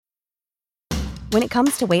When it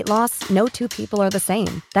comes to weight loss, no two people are the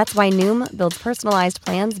same. That's why Noom builds personalized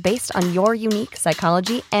plans based on your unique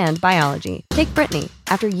psychology and biology. Take Brittany.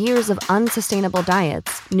 After years of unsustainable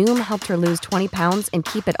diets, Noom helped her lose 20 pounds and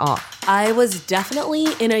keep it off. I was definitely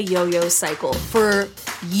in a yo-yo cycle for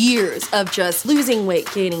years of just losing weight,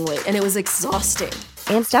 gaining weight, and it was exhausting.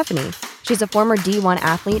 And Stephanie. She's a former D1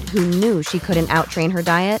 athlete who knew she couldn't out-train her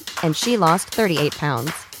diet, and she lost 38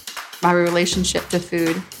 pounds. My relationship to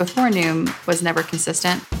food before Noom was never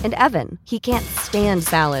consistent. And Evan, he can't stand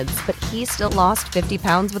salads, but he still lost 50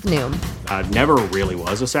 pounds with Noom. I never really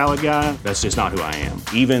was a salad guy. That's just not who I am.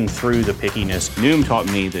 Even through the pickiness, Noom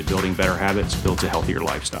taught me that building better habits builds a healthier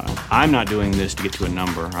lifestyle. I'm not doing this to get to a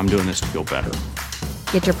number. I'm doing this to feel better.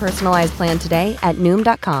 Get your personalized plan today at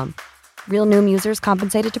Noom.com. Real Noom users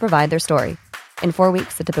compensated to provide their story. In 4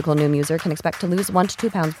 weeks, the typical Noom user can expect to lose 1 to 2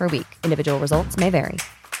 pounds per week. Individual results may vary.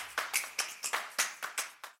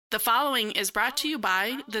 The following is brought to you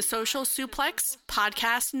by the Social Suplex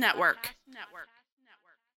Podcast Network.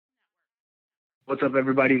 What's up,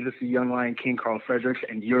 everybody? This is Young Lion King Carl Fredericks,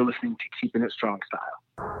 and you're listening to Keeping It Strong Style.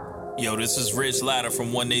 Yo, this is Rich Latta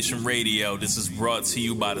from One Nation Radio. This is brought to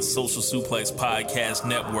you by the Social Suplex Podcast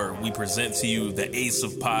Network. We present to you the Ace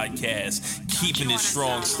of Podcasts, Keeping It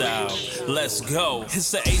Strong Style. Let's go.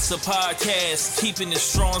 It's the Ace of Podcasts, Keeping It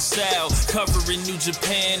Strong Style. Covering New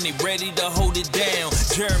Japan, they ready to hold it down.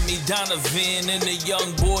 Jeremy Donovan and the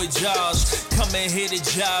young boy Josh. Come and hit a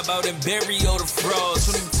job out and bury all the frauds.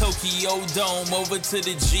 From the Tokyo Dome over to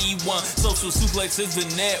the G1. Social Suplex is the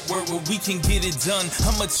network where we can get it done.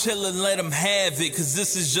 I'ma chill and let them have it, cause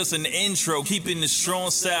this is just an intro. Keeping the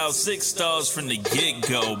strong style, 6 stars from the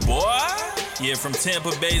get-go, boy. Yeah, from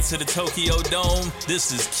Tampa Bay to the Tokyo Dome,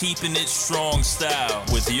 this is Keeping It Strong Style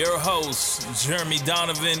with your hosts, Jeremy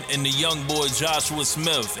Donovan and the young boy Joshua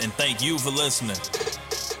Smith. And thank you for listening.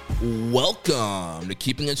 Welcome to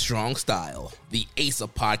Keeping It Strong Style, the Ace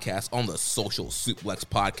of Podcasts on the Social Suplex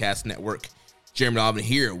Podcast Network. Jeremy Donovan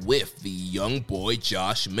here with the young boy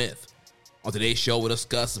Josh Smith. On today's show, we'll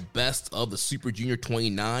discuss best of the Super Junior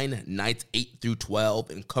 29, nights 8 through 12,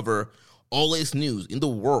 and cover all latest news in the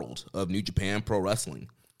world of New Japan Pro Wrestling.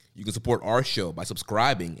 You can support our show by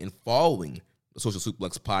subscribing and following the Social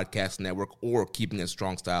Suplex Podcast Network or Keeping It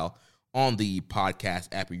Strong Style on the podcast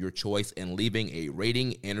app of your choice and leaving a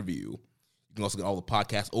rating and review. You can also get all the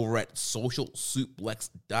podcasts over at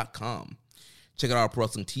socialsuplex.com. Check out our Pro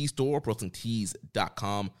Wrestling Tees store,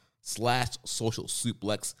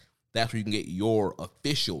 prowrestlingtees.com/socialsuplex. That's where you can get your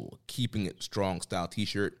official Keeping It Strong Style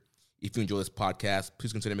t-shirt. If you enjoy this podcast,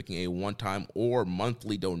 please consider making a one-time or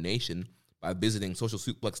monthly donation by visiting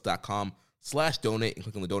socialsuplex.com/donate and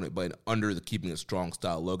clicking the donate button under the Keeping It Strong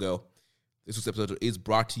Style logo. This week's episode is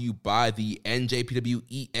brought to you by the NJPW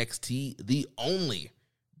EXT, the only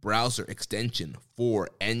browser extension for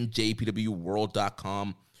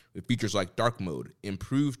NJPWworld.com with features like dark mode,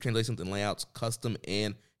 improved translations and layouts, custom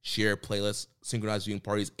and share playlists, synchronized viewing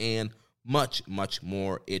parties, and much, much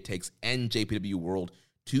more. It takes NJPW World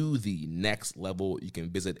to the next level. You can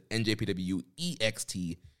visit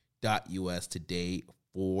njpwext.us today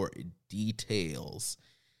for details.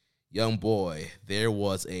 Young boy, there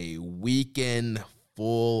was a weekend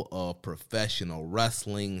full of professional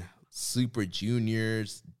wrestling, Super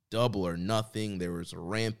Juniors, Double or Nothing. There was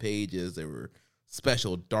rampages, there were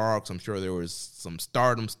special darks. I'm sure there was some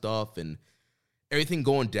Stardom stuff and everything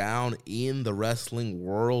going down in the wrestling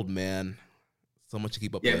world, man. So much to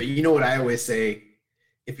keep up with. Yeah, but you know what I always say?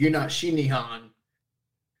 If you're not Shinihan,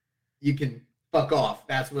 you can fuck off.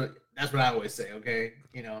 That's what I always say, okay?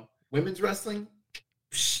 You know, women's wrestling,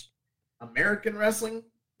 psh, American wrestling,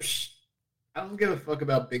 psh, I don't give a fuck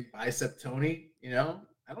about Big Bicep Tony, you know?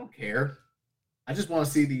 I don't care. I just want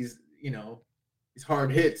to see these, you know, these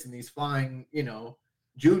hard hits and these flying, you know,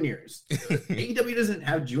 juniors. AEW doesn't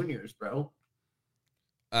have juniors, bro.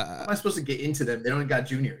 How am I supposed to get into them? They don't got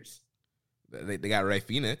juniors. They got Ray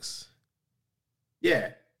Phoenix.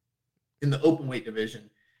 Yeah, in the open weight division.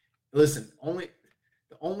 Listen, the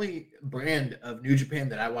only brand of New Japan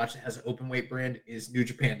that I watch that has an open weight brand is New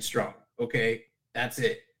Japan Strong. Okay, that's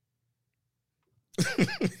it. I'm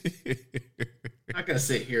not gonna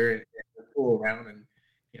sit here and fool around and,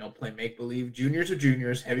 you know, play make believe. Juniors are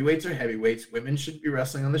juniors, heavyweights are heavyweights. Women should be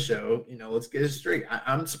wrestling on the show. You know, let's get it straight.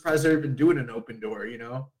 I'm surprised they've been doing an open door. You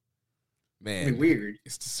know, man, it'd be weird.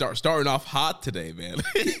 It's starting off hot today, man.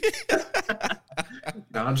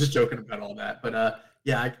 No, I'm just joking about all that. But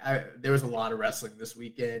yeah, there was a lot of wrestling this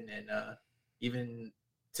weekend, and even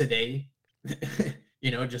today,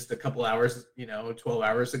 you know, just a couple hours, you know, 12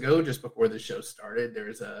 hours ago, just before the show started,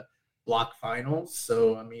 there's a block finals.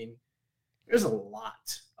 So I mean, there's a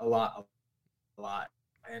lot lot,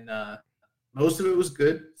 and most of it was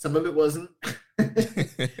good. Some of it wasn't.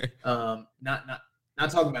 Not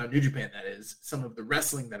talking about New Japan, that is. Some of the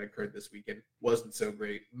wrestling that occurred this weekend wasn't so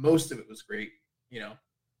great. Most of it was great. A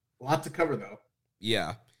lot to cover, though.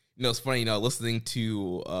 Yeah. It's funny, listening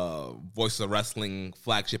to Voice of Wrestling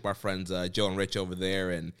flagship, our friends Joe and Rich over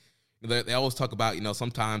there, and they always talk about,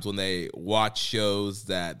 sometimes when they watch shows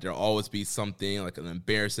that there'll always be something like an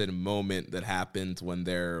embarrassing moment that happens when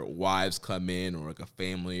their wives come in or like a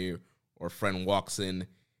family or a friend walks in.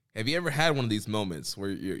 Have you ever had one of these moments where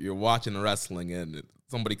you're watching wrestling and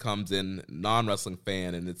somebody comes in, non-wrestling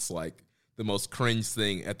fan, and it's like the most cringe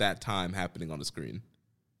thing at that time happening on the screen?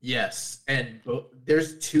 Yes, and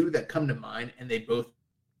there's two that come to mind, and they both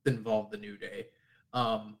involve the New Day.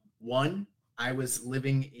 One, I was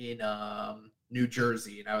living in New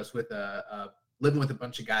Jersey, and I was with living with a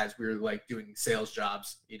bunch of guys. We were like doing sales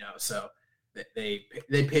jobs, so they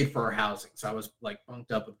paid for our housing. So I was like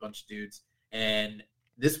bunked up with a bunch of dudes, and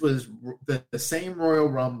this was the same Royal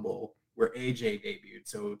Rumble where AJ debuted.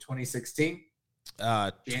 So 2016,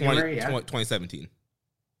 January, 2017.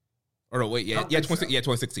 Or no, wait,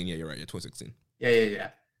 2016. Yeah, you're right. Yeah, 2016. Yeah.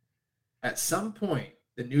 At some point,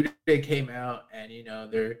 the New Day came out, and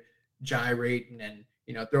they're gyrating and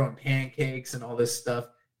throwing pancakes and all this stuff,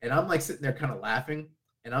 and I'm like sitting there kind of laughing,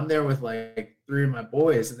 and I'm there with like three of my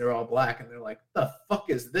boys, and they're all black, and they're like, "The fuck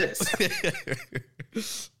is this?"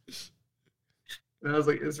 And I was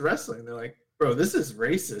like, "It's wrestling." They're like, "Bro, this is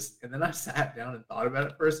racist." And then I sat down and thought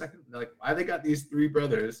about it for a second. They're like, "Why they got these three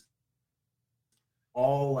brothers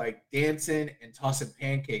all like dancing and tossing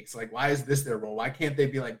pancakes? Like, why is this their role? Why can't they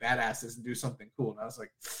be like badasses and do something cool?" And I was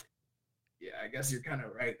like, yeah, I guess you're kind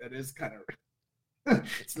of right. That is kind of,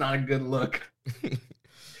 it's not a good look.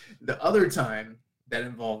 The other time that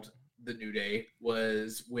involved the New Day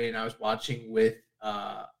was when I was watching with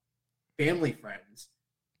family friends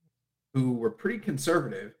who were pretty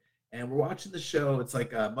conservative, and we're watching the show. It's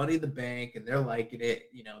like Money in the Bank, and they're liking it.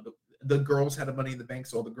 The girls had a Money in the Bank,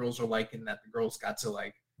 so all the girls are liking that the girls got to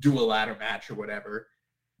like do a ladder match or whatever.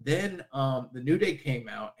 Then the New Day came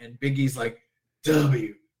out, and Big E's like,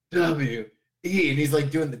 WWE, and he's like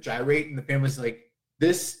doing the gyrate, and the family's like,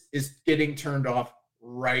 this is getting turned off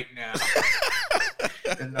right now.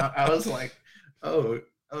 And I was like, oh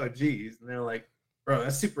geez. And they're like, bro,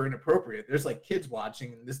 that's super inappropriate. There's like kids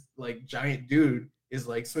watching, and this like giant dude is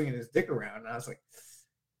like swinging his dick around. And I was like,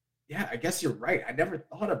 yeah, I guess you're right. I never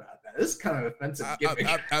thought about that. This is kind of offensive.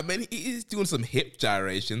 I mean, he's doing some hip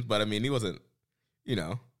gyrations, but I mean, he wasn't,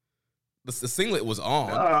 the singlet was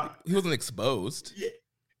on. He wasn't exposed. Yeah.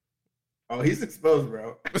 Oh, he's exposed,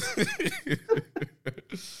 bro.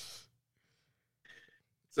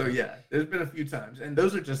 So yeah, there's been a few times, and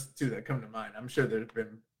those are just two that come to mind. I'm sure there's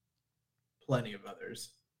been plenty of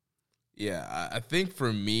others. Yeah, I think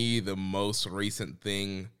for me, the most recent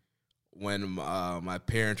thing when my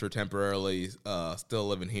parents were temporarily still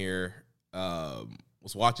living here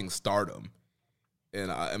was watching Stardom. And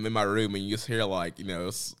I'm in my room, and you just hear like,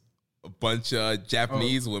 it's a bunch of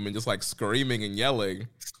Japanese women just like screaming and yelling.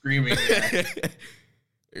 Screaming, yeah.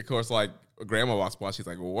 Of course, like, grandma walks by, she's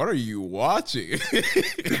like, what are you watching?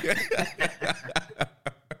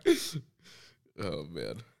 Oh,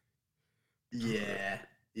 man. Yeah.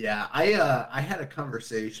 I had a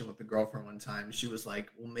conversation with a girlfriend one time. She was like,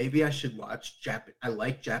 well, maybe I should watch I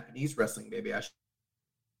like Japanese wrestling. Maybe I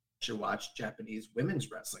should watch Japanese women's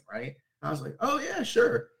wrestling, right? And I was like, oh, yeah,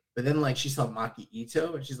 sure. But then, like, she saw Maki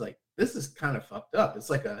Ito, and she's like, this is kind of fucked up. It's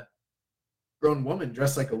like a grown woman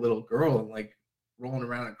dressed like a little girl and, like, rolling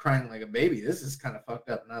around and crying like a baby. This is kind of fucked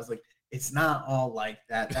up. And I was like, it's not all like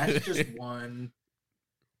that. That's just one.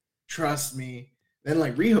 Trust me. Then,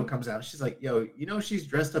 like, Riho comes out. She's like, yo, she's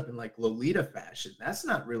dressed up in, like, Lolita fashion. That's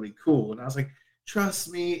not really cool. And I was like,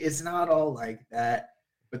 trust me, it's not all like that.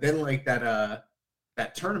 But then, like, that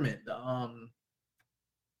tournament,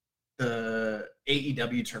 the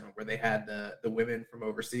AEW tournament where they had the women from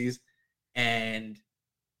overseas, and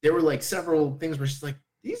there were like several things where she's like,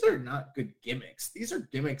 these are not good gimmicks. These are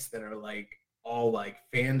gimmicks that are like all like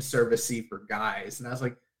fan servicey for guys. And I was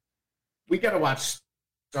like, we got to watch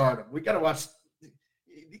Stardom. We got to watch.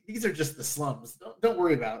 These are just the slums. Don't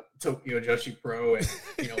worry about Tokyo Joshi Pro and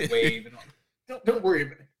Wave and all. Don't worry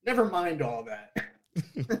about it. Never mind all that.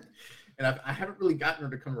 And I haven't really gotten her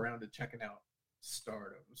to come around to checking out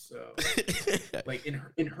Stardom. So like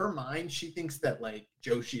in her mind, she thinks that like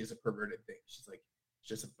Joshi is a perverted thing. She's like, it's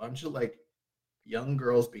just a bunch of like young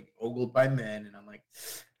girls being ogled by men. And I'm like,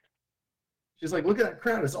 she's like, look at that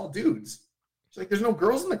crowd. It's all dudes. She's like, there's no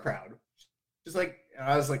girls in the crowd. She's like, and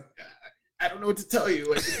I was like, I don't know what to tell you.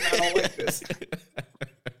 Like, it's not all like this.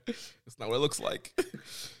 It's not what it looks like.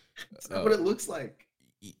 It's not what it looks like.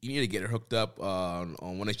 You need to get her hooked up on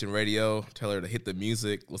One Nation Radio. Tell her to hit the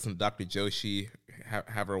music, listen to Dr. Joshi,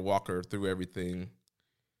 have her walk her through everything.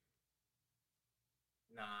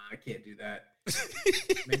 Nah, I can't do that.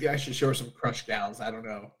 Maybe I should show her some Crush Gals. I don't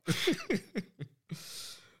know.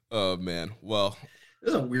 Oh, man. Well,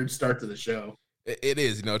 this is a weird start to the show. It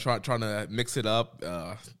is, trying to mix it up,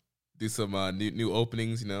 do some new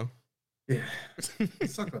openings, Yeah.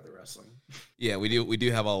 Let's talk about the wrestling. Yeah, we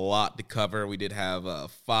do have a lot to cover. We did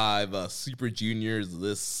have 5 Super Juniors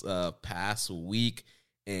this past week,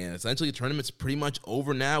 and essentially the tournament's pretty much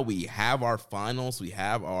over now. We have our finals. We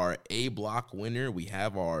have our A block winner. We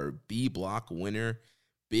have our B block winner.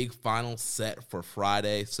 Big final set for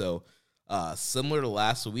Friday. So similar to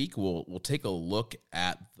last week, we'll take a look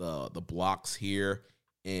at the blocks here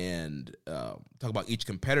and talk about each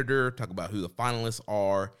competitor, talk about who the finalists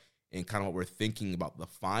are, and kind of what we're thinking about the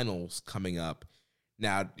finals coming up.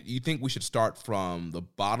 Now, do you think we should start from the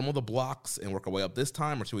bottom of the blocks and work our way up this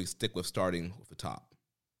time, or should we stick with starting with the top?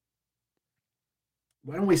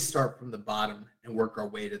 Why don't we start from the bottom and work our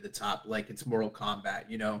way to the top like it's Mortal Kombat,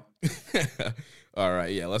 All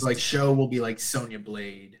right, yeah. Let's Show will be like Sonya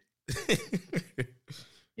Blade.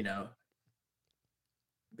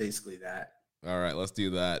 Basically that. All right, let's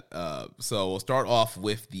do that. So we'll start off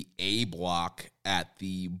with the A block at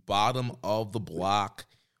the bottom of the block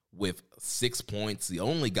with 6 points. The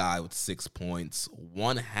only guy with 6 points,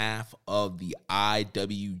 one half of the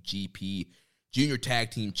IWGP Junior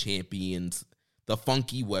Tag Team Champions, the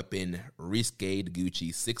Funky Weapon, Ryusuke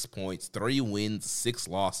Taguchi, 6 points, 3 wins, 6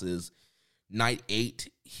 losses. Night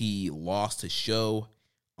 8, he lost to Sho.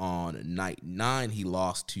 On night 9, he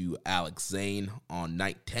lost to Alex Zane. On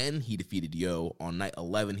night 10, he defeated Yo. On night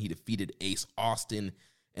 11, he defeated Ace Austin.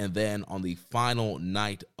 And then on the final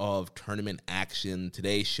night of tournament action,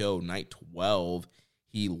 today's show, night 12,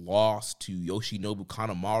 he lost to Yoshinobu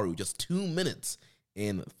Kanemaru just 2 minutes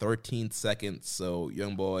and 13 seconds. So,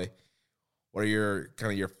 young boy, what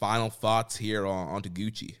are your final thoughts here on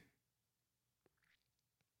Taguchi?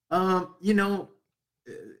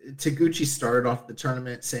 Taguchi started off the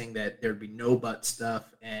tournament saying that there'd be no butt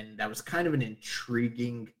stuff, and that was kind of an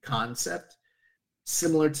intriguing concept,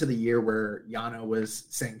 similar to the year where Yano was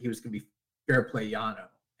saying he was going to be fair play Yano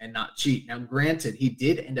and not cheat. Now, granted, he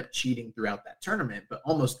did end up cheating throughout that tournament, but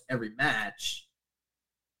almost every match,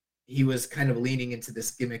 he was kind of leaning into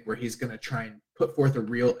this gimmick where he's going to try and put forth a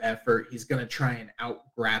real effort. He's going to try and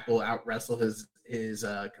out-grapple, out-wrestle his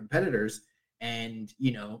competitors and,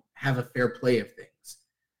 have a fair play of things.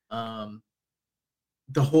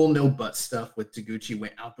 The whole no butt stuff with Taguchi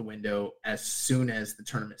went out the window as soon as the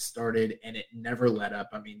tournament started, and it never let up.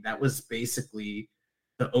 I mean, that was basically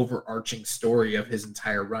the overarching story of his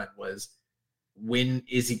entire run was, when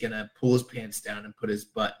is he going to pull his pants down and put his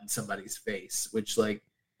butt in somebody's face? Which, that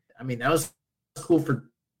was cool for,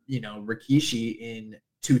 Rikishi in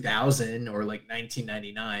 2000 or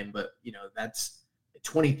 1999, but, that's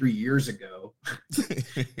 23 years ago.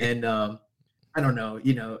 And, I don't know,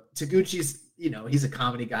 Taguchi's, he's a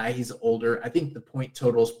comedy guy. He's older. I think the point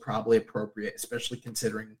total is probably appropriate, especially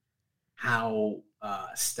considering how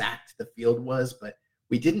stacked the field was. But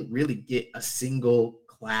we didn't really get a single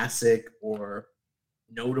classic or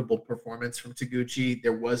notable performance from Taguchi.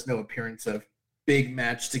 There was no appearance of big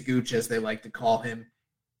match Taguchi, as they like to call him.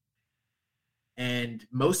 And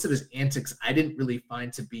most of his antics I didn't really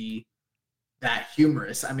find to be that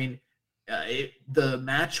humorous. I mean, the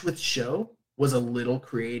match with Sho was a little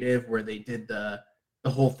creative, where they did the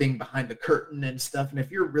whole thing behind the curtain and stuff. And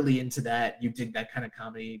if you're really into that, you dig that kind of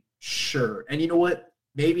comedy, sure. And you know what?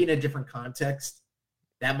 Maybe in a different context,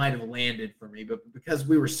 that might have landed for me. But because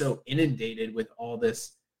we were so inundated with all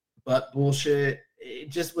this butt bullshit, it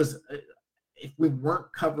just was. If we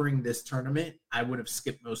weren't covering this tournament, I would have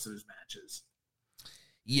skipped most of his matches.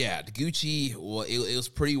 Yeah, Taguchi, well, it was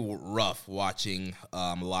pretty rough watching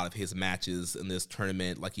a lot of his matches in this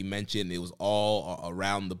tournament. Like you mentioned, it was all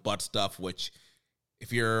around the butt stuff, which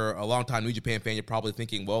if you're a longtime New Japan fan, you're probably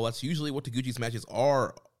thinking, well, that's usually what Taguchi's matches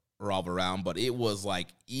are revolve around, but it was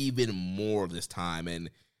even more this time.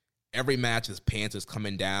 And every match, his pants is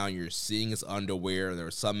coming down. You're seeing his underwear. There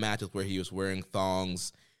were some matches where he was wearing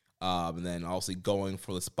thongs, and then also going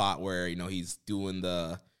for the spot where, he's doing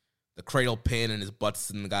the cradle pin and his butt's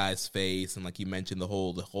in the guy's face. And like you mentioned, the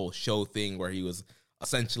whole Sho thing where he was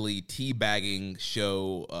essentially teabagging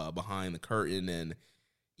Sho behind the curtain. And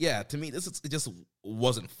yeah, to me, it just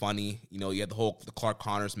wasn't funny. You had the Clark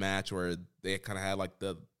Connors match where they kind of had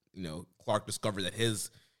Clark discovered that his,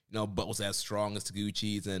 butt was as strong as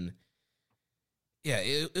Taguchi's. And Yeah,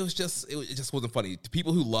 it just wasn't funny. To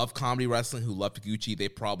people who love comedy wrestling, who love Taguchi, they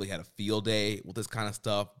probably had a field day with this kind of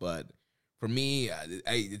stuff. But for me,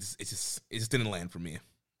 it just didn't land for me.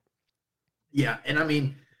 Yeah, and I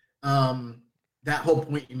mean, that whole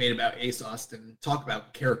point you made about Ace Austin, talk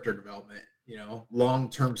about character development, you know,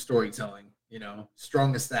 long-term storytelling, you know,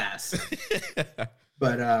 strongest ass.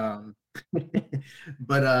 But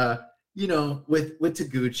you know, with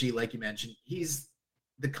Taguchi, like you mentioned, he's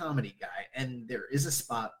the comedy guy, and there is a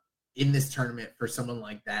spot in this tournament for someone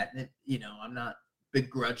like that. And you know, I'm not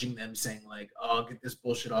begrudging them saying like, "Oh, get this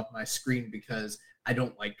bullshit off my screen because I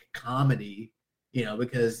don't like comedy," you know,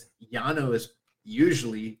 because Yano is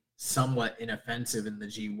usually somewhat inoffensive in the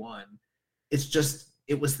G1. It's just,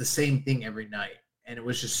 it was the same thing every night, and it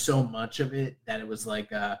was just so much of it that it was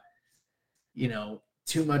like, you know,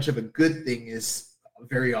 too much of a good thing is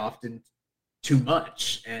very often too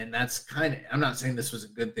much. And that's kind of, I'm not saying this was a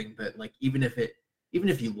good thing, but like, even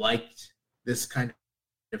if you liked this kind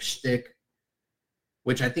of shtick,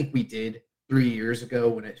 which I think we did 3 years ago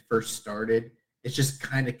when it first started, it's just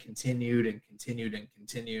kind of continued and continued and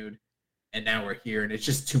continued. And now we're here, and it's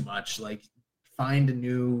just too much. Like, find a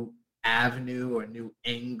new avenue or a new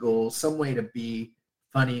angle, some way to be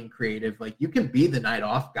funny and creative. Like, you can be the night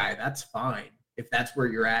off guy. That's fine if that's where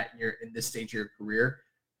you're at and you're in this stage of your career.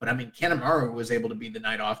 But I mean, Kanemaru was able to be the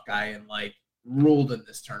night off guy and like ruled in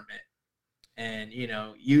this tournament. And, you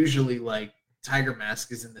know, usually like Tiger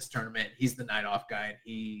Mask is in this tournament. He's the night off guy, and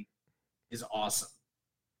he is awesome.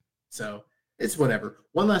 So it's whatever.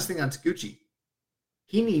 One last thing on Taguchi.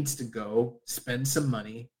 He needs to go spend some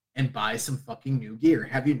money and buy some fucking new gear.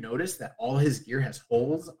 Have you noticed that all his gear has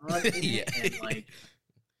holes on it? Yeah. And like,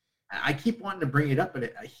 I keep wanting to bring it up,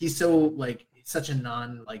 but he's so like such a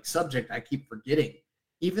non like subject. I keep forgetting.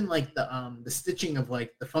 Even like the stitching of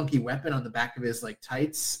like the funky weapon on the back of his like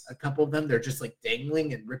tights, a couple of them, they're just like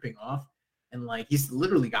dangling and ripping off, and like he's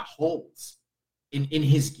literally got holes in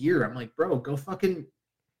his gear. I'm like, bro, go fucking.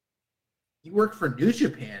 You work for New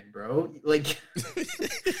Japan, bro. Like, you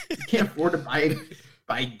can't afford to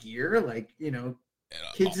buy gear. Like, you know,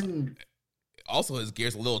 kids and also his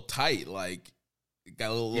gear's a little tight. Like, got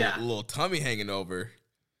a little tummy hanging over.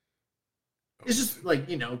 It's just like,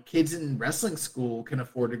 you know, kids in wrestling school can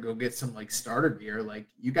afford to go get some like starter gear. Like,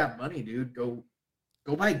 you got money, dude. Go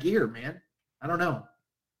buy gear, man. I don't know.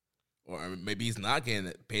 Or maybe he's not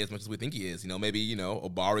getting paid as much as we think he is. You know, maybe, you know,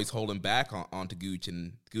 Obari's holding back on Taguchi,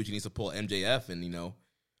 and Taguchi needs to pull MJF and, you know,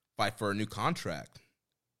 fight for a new contract.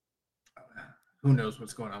 Who knows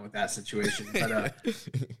what's going on with that situation. But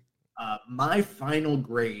my final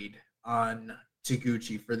grade on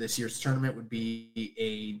Taguchi for this year's tournament would be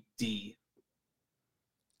a D.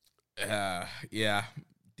 Yeah,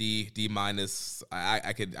 D minus.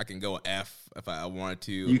 I can go F if I wanted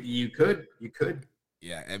to. You could.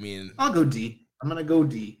 Yeah, I mean, I'll go D. I'm gonna go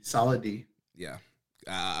D. Solid D. Yeah,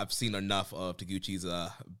 I've seen enough of Taguchi's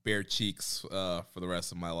bare cheeks for the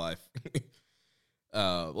rest of my life.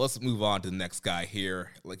 Let's move on to the next guy here.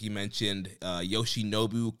 Like you mentioned,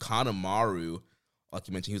 Yoshinobu Kanemaru. Like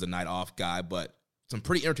you mentioned, he was a night off guy, but some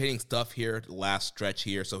pretty entertaining stuff here. The last stretch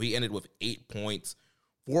here, so he ended with 8 points.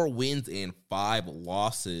 4 wins and 5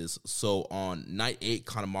 losses. So on night 8,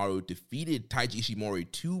 Kanemaru defeated Taiji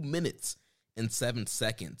Ishimori 2 minutes and 7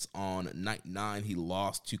 seconds. On night 9, he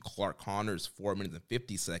lost to Clark Connors 4 minutes and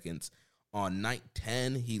 50 seconds. On night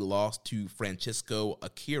 10, he lost to Francisco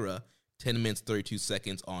Akira 10 minutes 32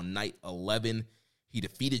 seconds. On night 11, he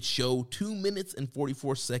defeated Sho 2 minutes and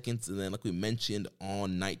 44 seconds. And then, like we mentioned,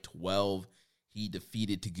 on night 12, he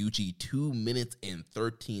defeated Taguchi 2 minutes and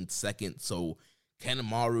 13 seconds. So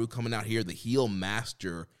Kanemaru coming out here, the heel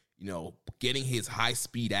master, you know, getting his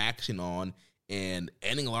high-speed action on and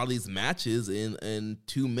ending a lot of these matches in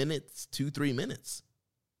 2 minutes, 2-3 minutes.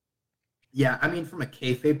 Yeah, I mean, from a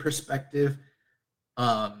kayfabe perspective,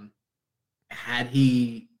 had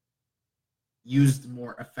he used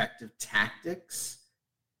more effective tactics,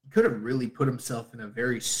 he could have really put himself in a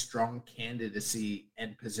very strong candidacy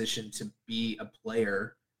and position to be a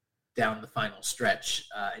player down the final stretch.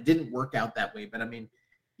 It didn't work out that way, but I mean,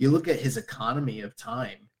 you look at his economy of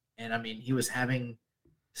time, and I mean, he was having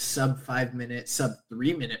sub 5 minute, sub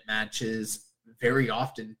 3 minute matches very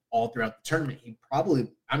often all throughout the tournament. He probably,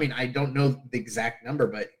 I mean, I don't know the exact number,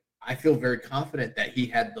 but I feel very confident that he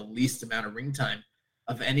had the least amount of ring time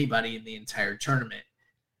of anybody in the entire tournament.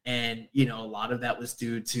 And, you know, a lot of that was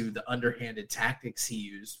due to the underhanded tactics he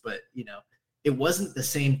used, but, you know, it wasn't the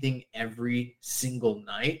same thing every single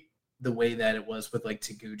night the way that it was with like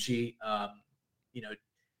Taguchi. You know,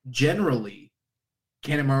 generally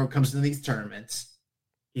Kanemaru comes into these tournaments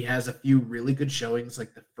He has a few really good showings,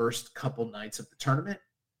 like the first couple nights of the tournament,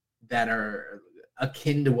 that are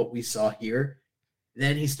akin to what we saw here.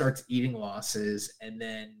 Then he starts eating losses and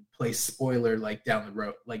then plays spoiler like down the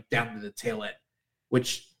road, like down to the tail end,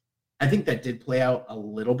 which I think that did play out a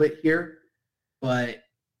little bit here. But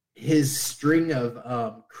his string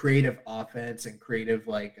of creative offense and creative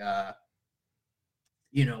ways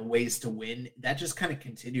to win, that just kind of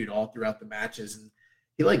continued all throughout the matches. And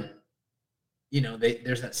he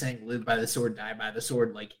there's that saying, live by the sword, die by the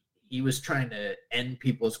sword. Like, he was trying to end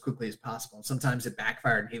people as quickly as possible. And sometimes it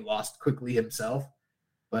backfired and he lost quickly himself.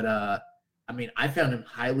 But I found him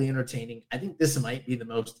highly entertaining. I think this might be the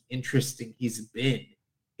most interesting he's been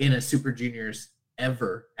in a Super Juniors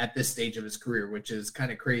ever at this stage of his career, which is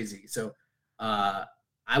kind of crazy. So I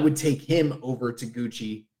would take him over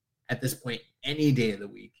Taguchi at this point any day of the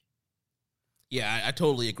week. Yeah, I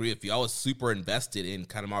totally agree with you. I was super invested in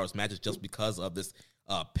Kanemaru's matches just because of this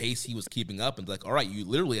pace he was keeping up. And like, all right, you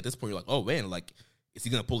literally at this point, you're like, oh man, like, is he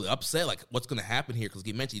going to pull the upset? Like, what's going to happen here? Because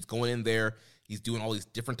he mentioned he's going in there, he's doing all these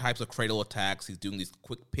different types of cradle attacks, he's doing these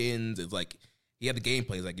quick pins. It's like, he had the game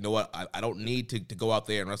plan. He's like, you know what, I don't need to go out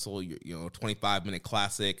there and wrestle, 25-minute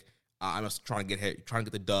classic. I'm just trying to get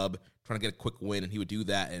the dub, trying to get a quick win, and he would do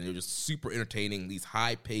that, and it was just super entertaining, these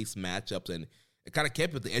high-paced matchups, and it kind of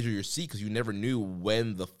kept you at the edge of your seat because you never knew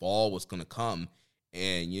when the fall was going to come.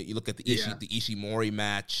 And you look at the Ishimori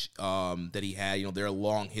match that he had, their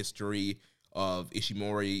long history of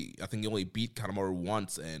Ishimori. I think he only beat Kanemaru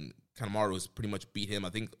once, and Kanemaru has pretty much beat him, I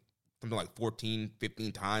think, something like 14,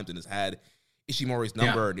 15 times, and has had Ishimori's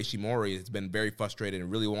number, and Ishimori has been very frustrated and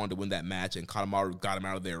really wanted to win that match, and Kanemaru got him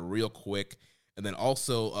out of there real quick. And then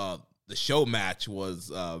also the Sho match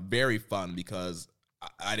was very fun because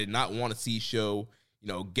I did not want to see Sho,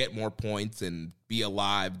 get more points and be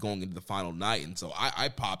alive going into the final night. And so I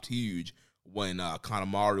popped huge when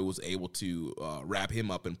Kanemaru was able to wrap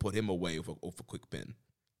him up and put him away with a quick pin.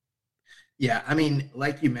 Yeah,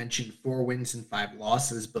 like you mentioned, 4 wins and 5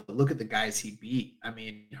 losses, but look at the guys he beat.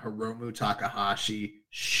 Hiromu Takahashi,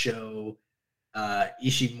 Sho,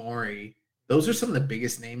 Ishimori. Those are some of the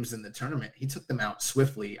biggest names in the tournament. He took them out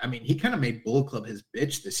swiftly. He kind of made Bullet Club his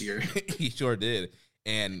bitch this year. He sure did.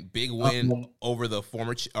 And big win over the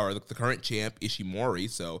current champ, Ishimori.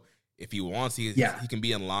 So if he wants, he can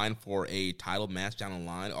be in line for a title match down the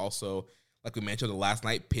line. Also, like we mentioned, the last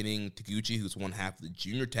night, pinning Taguchi, who's one half of the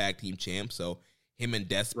junior tag team champ. So him and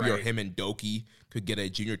Despy or him and Doki could get a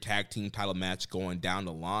junior tag team title match going down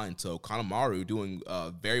the line. So Kanemaru doing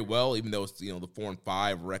very well, even though it's the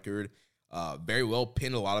 4-5 record. Very well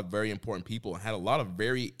pinned a lot of very important people and had a lot of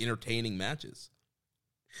very entertaining matches.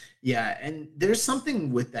 Yeah, and there's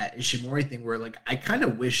something with that Ishimori thing where, like, I kind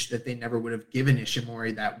of wish that they never would have given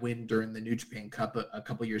Ishimori that win during the New Japan Cup a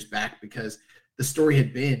couple years back, because the story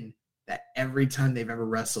had been that every time they've ever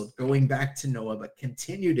wrestled, going back to Noah, but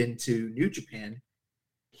continued into New Japan,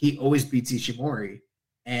 he always beats Ishimori.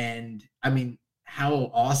 And,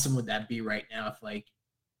 how awesome would that be right now if, like,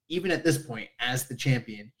 even at this point, as the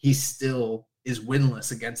champion, he still is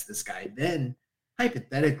winless against this guy? Then,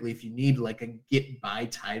 hypothetically, if you need like a get-by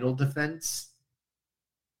title defense,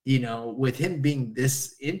 with him being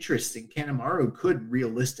this interesting, Kanemaru could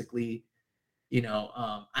realistically,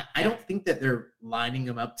 I don't think that they're lining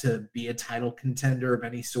him up to be a title contender of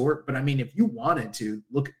any sort. But if you wanted to,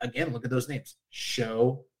 look at those names: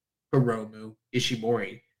 Sho, Hiromu,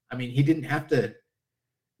 Ishimori. He didn't have to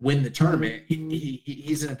win the tournament.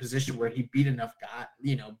 He's in a position where he beat enough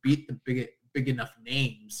beat the big enough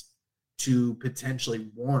names to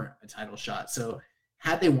potentially warrant a title shot. So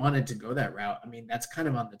had they wanted to go that route, that's kind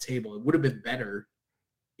of on the table. It would have been better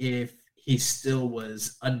if he still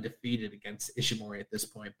was undefeated against Ishimori at this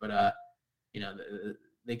point. But,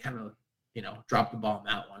 they kind of, dropped the ball on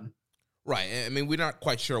that one. Right. We're not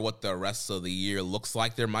quite sure what the rest of the year looks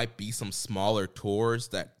like. There might be some smaller tours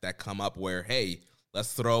that come up where, hey,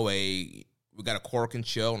 let's throw we got a Korakuen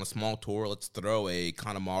show on a small tour. Let's throw a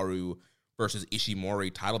Kanemaru versus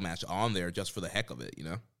Ishimori title match on there just for the heck of it,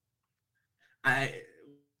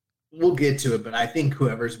 We'll get to it, but I think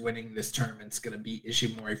whoever's winning this tournament's going to beat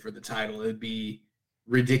Ishimori for the title. It'd be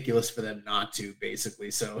ridiculous for them not to, basically.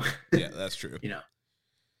 So yeah, that's true.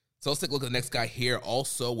 So let's take a look at the next guy here.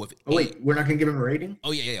 Also with wait, we're not going to give him a rating?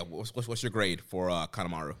 Oh yeah. What's your grade for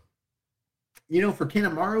Kanemaru? For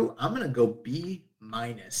Kanemaru, I'm going to go B-.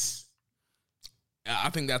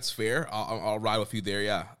 I think that's fair. I'll ride with you there.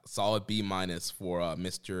 Yeah, solid B- for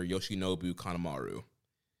Mr. Yoshinobu Kanemaru.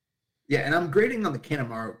 Yeah, and I'm grading on the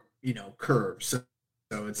Kanemaru, curve. So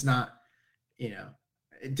it's not,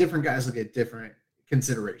 different guys will get different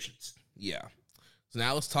considerations. Yeah. So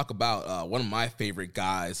now let's talk about one of my favorite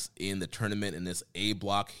guys in the tournament in this A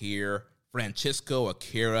block here, Francisco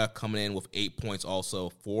Akira, coming in with 8 points also,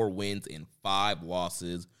 4 wins and 5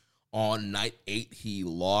 losses. On night 8, he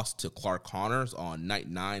lost to Clark Connors. On night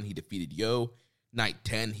 9, he defeated Yo. Night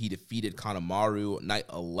 10, he defeated Kanemaru. Night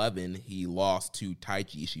 11, he lost to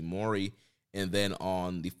Taichi Ishimori. And then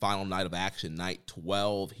on the final night of action, night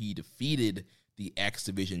 12, he defeated the X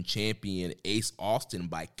Division champion Ace Austin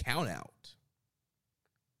by countout.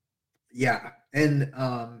 Yeah, and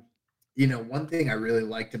one thing I really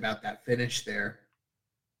liked about that finish there,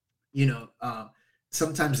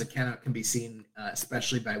 sometimes the countout can be seen,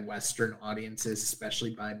 especially by Western audiences, especially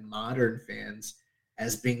by modern fans,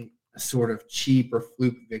 as being a sort of cheap or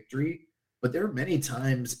fluke victory. But there are many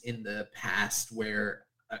times in the past where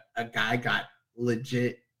a guy got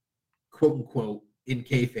legit, quote unquote, in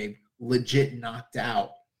kayfabe, legit knocked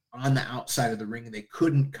out on the outside of the ring and they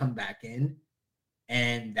couldn't come back in.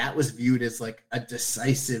 And that was viewed as like a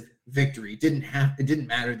decisive victory. It didn't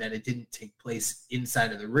matter that it didn't take place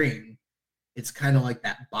inside of the ring. It's kind of like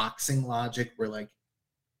that boxing logic where, like,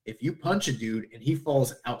 if you punch a dude and he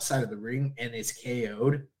falls outside of the ring and is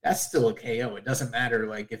KO'd, that's still a KO. It doesn't matter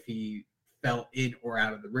like if he fell in or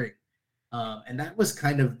out of the ring. And that was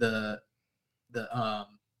kind of the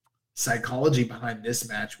psychology behind this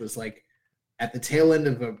match, was like at the tail end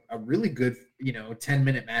of a really good,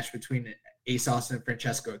 10-minute match between Ace Austin and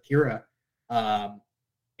Francesco Akira.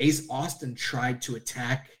 Ace Austin tried to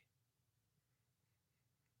attack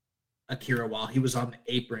Akira while he was on the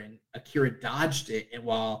apron. Akira dodged it, and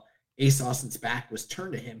while Ace Austin's back was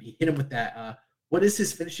turned to him, he hit him with that, what is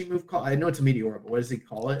his finishing move called? I know it's a Meteora, but what does he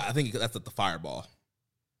call it? I think that's the fireball.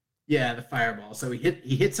 Yeah, the fireball. So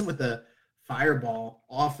he hits him with the fireball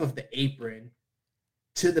off of the apron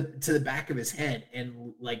to the back of his head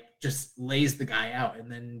and like just lays the guy out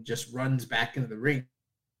and then just runs back into the ring.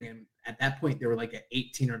 And at that point they were like at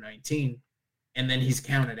 18 or 19, and then he's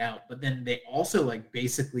counted out. But then they also like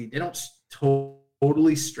basically they don't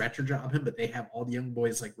totally stretcher job him, but they have all the young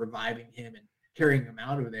boys like reviving him and carrying him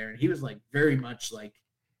out of there, and he was like very much like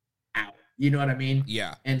out. You know what I mean?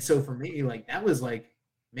 Yeah. And so for me, like that was like,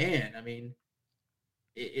 man, I mean,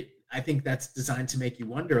 I think that's designed to make you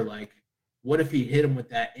wonder, like, what if he hit him with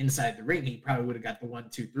that inside the ring? He probably would have got the 1,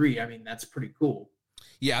 2, 3. I mean, that's pretty cool.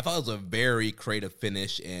 Yeah, I thought it was a very creative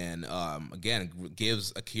finish, and again,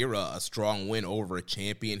 gives Akira a strong win over a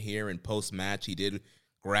champion here. In post-match, he did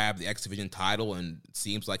grab the X Division title, and it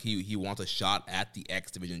seems like he wants a shot at the X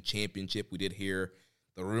Division championship. We did hear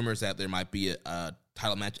the rumors that there might be a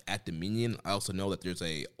title match at Dominion. I also know that there's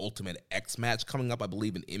a Ultimate X match coming up, I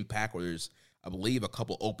believe, in Impact, where there's, I believe, a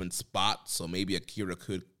couple open spots, so maybe Akira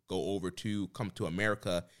could come to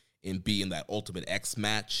America and be in that Ultimate X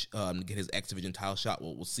match, get his X Division title shot.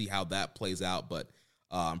 We'll see how that plays out, but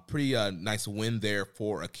pretty nice win there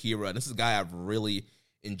for Akira. And this is a guy I've really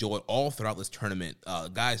enjoyed all throughout this tournament.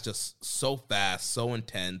 Guy's just so fast, so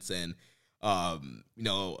intense, and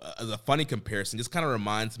as a funny comparison, just kind of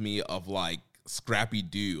reminds me of like Scrappy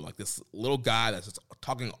Doo, like this little guy that's just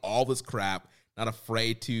talking all this crap, not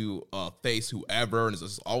afraid to face whoever, and is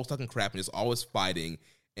just always talking crap and just always fighting.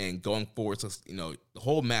 And going forward, so, the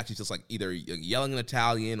whole match, he's just like either yelling in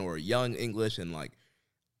Italian or yelling English, and like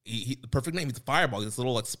the perfect name, he's a fireball. He's this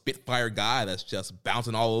little like Spitfire guy that's just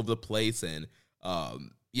bouncing all over the place. And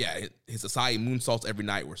his Asai moonsaults every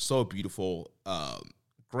night were so beautiful.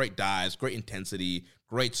 Great dives, great intensity,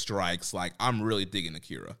 great strikes. Like, I'm really digging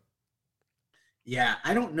Akira. Yeah,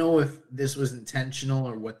 I don't know if this was intentional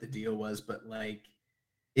or what the deal was, but like,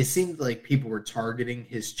 it seemed like people were targeting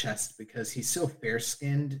his chest because he's so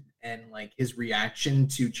fair-skinned, and like his reaction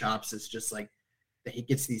to chops is just like that he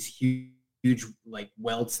gets these huge like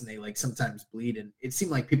welts and they like sometimes bleed, and it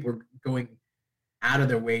seemed like people were going out of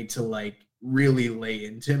their way to like really lay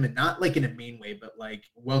into him, and not like in a mean way, but like,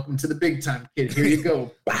 welcome to the big time, kid. Here you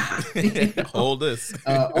go. Hold this.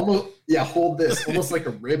 Hold this. Almost like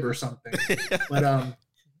a rib or something. But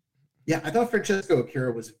I thought Francesco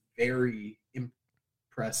Akira was very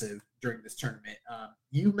impressive during this tournament.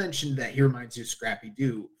 You mentioned that he reminds you of Scrappy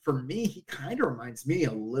Doo. For me, he kind of reminds me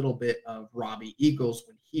a little bit of Robbie Eagles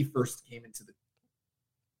when he first came into the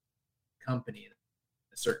company in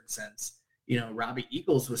a certain sense. Robbie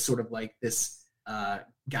Eagles was sort of like this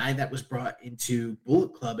guy that was brought into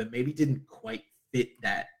Bullet Club and maybe didn't quite fit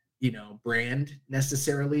that, brand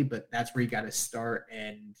necessarily, but that's where he got his start.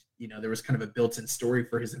 And, there was kind of a built-in story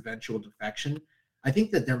for his eventual defection. I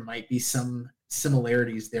think that there might be some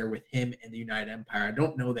similarities there with him and the United Empire. I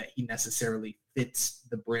don't know that he necessarily fits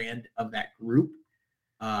the brand of that group,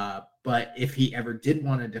 but if he ever did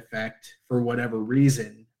want to defect for whatever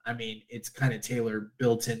reason, I mean, it's kind of Taylor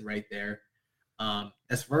built in right there.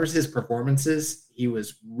 As far as his performances, he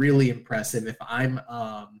was really impressive. If I'm,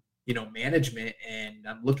 management and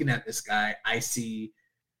I'm looking at this guy, I see,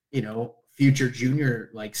 future junior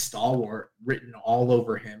like stalwart written all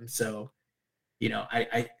over him. So,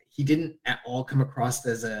 he didn't at all come across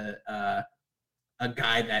as a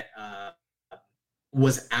guy that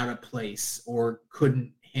was out of place or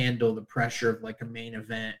couldn't handle the pressure of like a main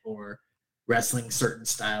event or wrestling certain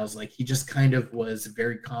styles. Like he just kind of was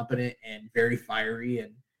very competent and very fiery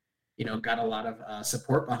and, got a lot of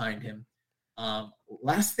support behind him.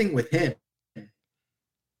 Last thing with him,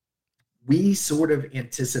 we sort of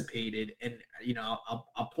anticipated, and,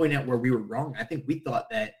 I'll point out where we were wrong. I think we thought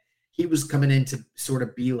that he was coming in to sort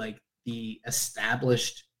of be like the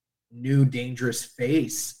established new dangerous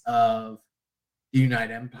face of the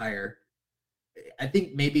United Empire. I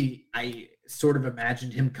think maybe I sort of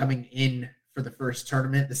imagined him coming in for the first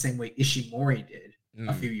tournament the same way Ishimori did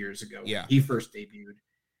a few years ago when he first debuted,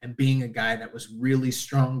 and being a guy that was really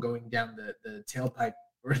strong going down the tail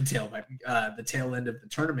end of the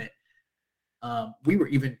tournament. We were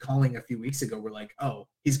even calling a few weeks ago, we're like, oh,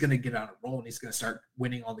 he's going to get on a roll and he's going to start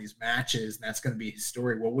winning all these matches and that's going to be his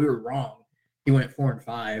story. Well, we were wrong. He went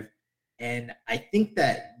 4-5. And I think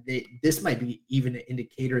that this might be even an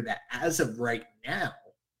indicator that as of right now,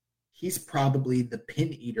 he's probably the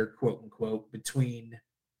pin eater, quote unquote, between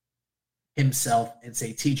himself and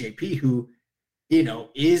say TJP, who,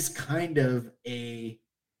 is kind of a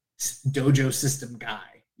dojo system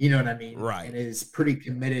guy, you know what I mean? Right. And is pretty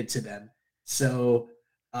committed to them. So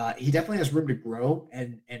he definitely has room to grow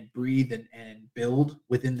and breathe and build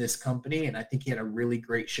within this company. And I think he had a really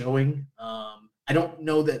great showing. I don't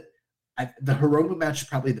know that the Hiromu match is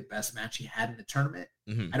probably the best match he had in the tournament.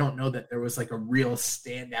 I don't know that there was like a real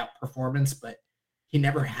standout performance, but he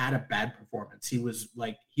never had a bad performance. He was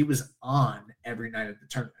on every night of the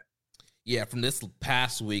tournament. Yeah, from this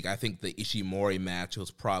past week, I think the Ishimori match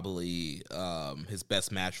was probably his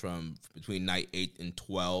best match from between night 8 and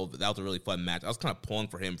 12. That was a really fun match. I was kind of pulling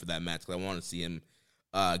for him for that match because I wanted to see him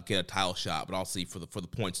get a title shot, but also for the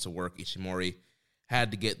points to work, Ishimori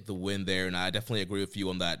had to get the win there, and I definitely agree with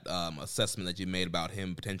you on that assessment that you made about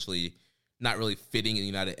him potentially not really fitting in the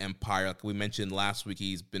United Empire. Like we mentioned last week,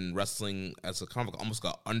 he's been wrestling as a kind of almost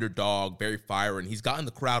like an underdog, very fiery, and he's gotten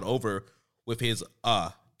the crowd over with his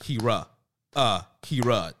Kira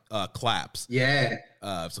claps. Yeah.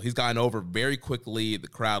 So he's gotten over very quickly. The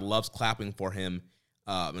crowd loves clapping for him.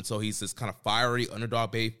 And so he's this kind of fiery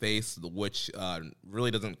underdog face, which really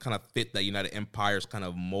doesn't kind of fit that United Empire's kind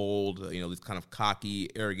of mold, these kind of cocky,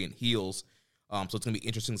 arrogant heels. So it's going to be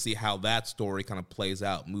interesting to see how that story kind of plays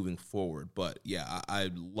out moving forward. But yeah, I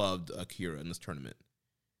loved Akira in this tournament.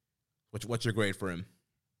 What's your grade for him?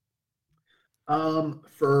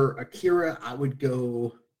 For Akira, I would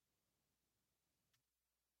go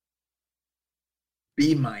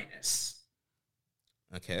B-.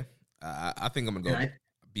 Okay. I think I'm going to go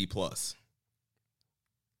B+.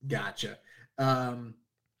 Gotcha.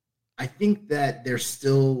 I think that there's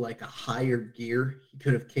still like a higher gear he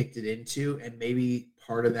could have kicked it into, and maybe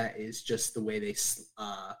part of that is just the way they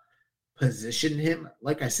positioned him.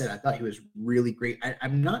 Like I said, I thought he was really great.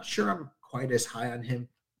 I'm not sure I'm quite as high on him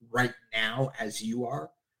right now as you are,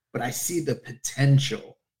 but I see the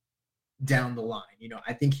potential down the line.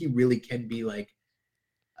 I think he really can be like,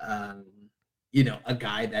 a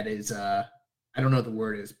guy that is, I don't know what the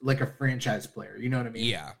word is, like a franchise player. You know what I mean?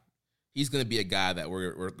 Yeah. He's going to be a guy that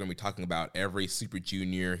we're going to be talking about every Super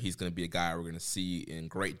Junior. He's going to be a guy we're going to see in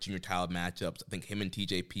great junior title matchups. I think him and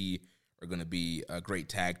TJP are going to be a great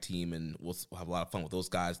tag team, and we'll have a lot of fun with those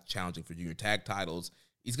guys challenging for junior tag titles.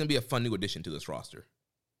 He's going to be a fun new addition to this roster.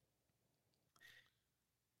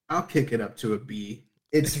 I'll kick it up to a B.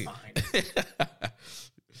 It's fine.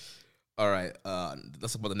 All right,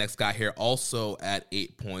 let's talk about the next guy here. Also at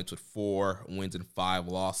 8 points with 4 wins and 5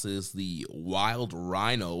 losses, the Wild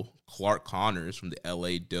Rhino, Clark Connors from the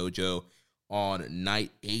LA Dojo. On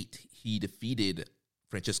night 8, he defeated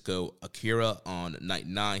Francisco Akira. On night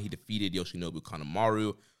 9, he defeated Yoshinobu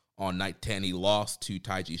Kanemaru. On night 10, he lost to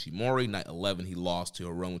Taiji Ishimori. Night 11, he lost to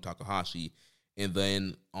Hiromu Takahashi. And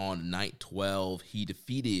then on night 12, he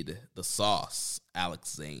defeated the Sauce,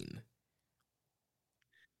 Alex Zane.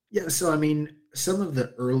 Yeah, so I mean, some of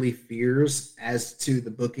the early fears as to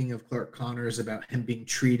the booking of Clark Connors about him being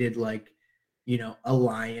treated like, a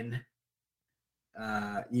lion,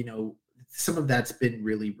 some of that's been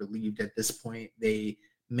really relieved at this point. They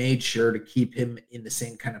made sure to keep him in the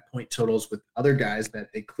same kind of point totals with other guys that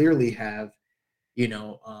they clearly have,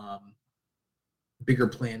 bigger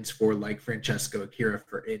plans for like Francesco Akira,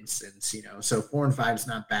 for instance, so 4-5 is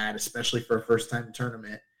not bad, especially for a first time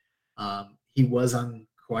tournament. He was on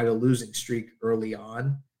quite a losing streak early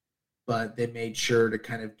on, but they made sure to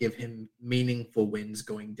kind of give him meaningful wins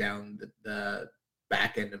going down the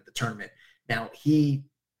back end of the tournament. Now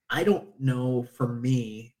I don't know, for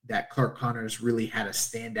me, that Clark Connors really had a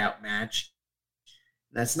standout match.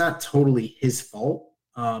 That's not totally his fault.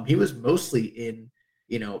 He was mostly in,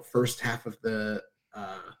 first half of the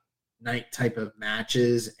night type of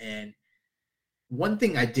matches. And one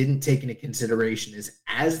thing I didn't take into consideration is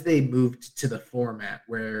as they moved to the format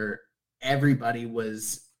where everybody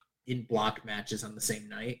was in block matches on the same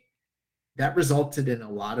night, that resulted in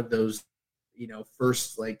a lot of those,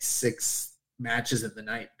 first like 6 matches of the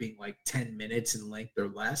night being like 10 minutes in length or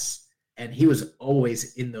less. And he was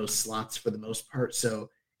always in those slots for the most part. So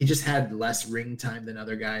he just had less ring time than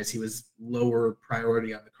other guys. He was lower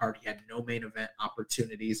priority on the card. He had no main event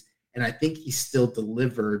opportunities. And I think he still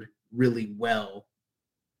delivered really well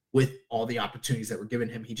with all the opportunities that were given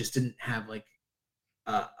him. He just didn't have like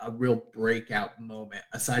a real breakout moment,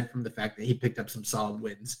 aside from the fact that he picked up some solid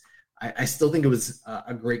wins. I still think it was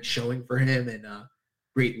a great showing for him and a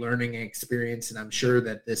great learning experience. And I'm sure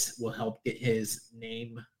that this will help get his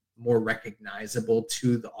name more recognizable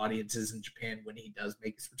to the audiences in Japan when he does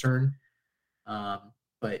make his return.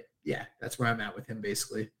 But yeah, that's where I'm at with him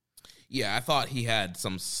basically. Yeah, I thought he had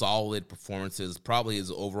some solid performances. Probably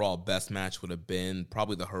his overall best match would have been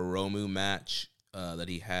probably the Hiromu match that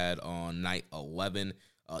he had on night 11.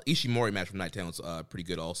 Ishimori match from night 10 was pretty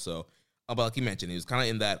good also. But like you mentioned, he was kind of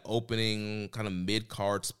in that opening kind of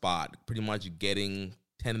mid-card spot, pretty much getting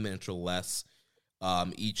 10 minutes or less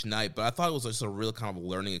each night. But I thought it was just a real kind of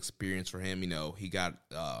learning experience for him. He got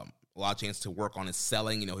a lot of chance to work on his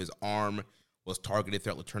selling. His arm was targeted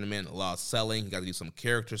throughout the tournament, a lot of selling. He got to do some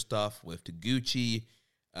character stuff with Taguchi.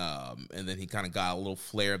 And then he kind of got a little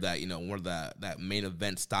flair of that, one of that main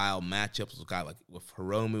event style matchups with a guy like with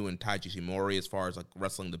Hiromu and Taiji Ishimori as far as like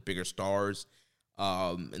wrestling the bigger stars.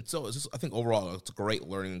 And so it's just, I think overall it's a great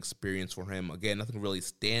learning experience for him. Again, nothing really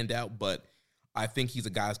stand out, but I think he's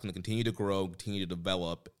a guy that's going to continue to grow, continue to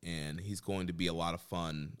develop, and he's going to be a lot of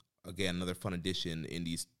fun. Again, another fun addition in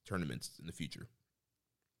these tournaments in the future.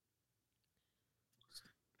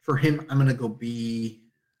 For him, I'm going to go B-.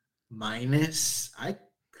 I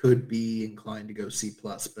could be inclined to go C+,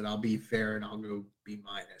 but I'll be fair and I'll go B-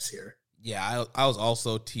 here. Yeah, I was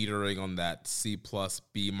also teetering on that C+,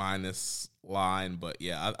 B- line, but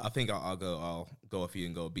yeah, I think I'll go with you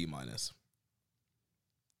and go B-.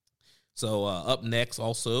 So up next,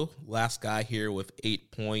 also last guy here with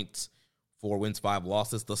 8 points, 4 wins, 5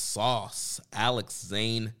 losses. The Sauce, Alex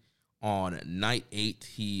Zane. On night 8,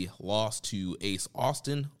 he lost to Ace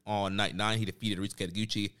Austin. On night 9, he defeated Ryusuke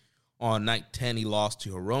Taguchi. On night 10, he lost to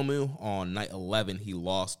Hiromu. On night 11, he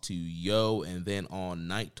lost to Yo. And then on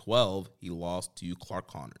night 12, he lost to Clark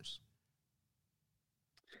Connors.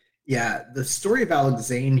 Yeah, the story of Alex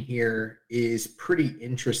Zane here is pretty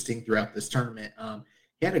interesting throughout this tournament.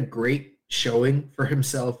 He had a great showing for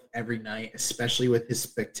himself every night, especially with his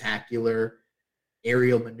spectacular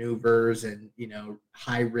aerial maneuvers and,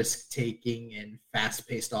 high risk taking and fast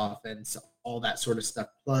paced offense, all that sort of stuff.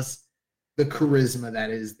 Plus the charisma that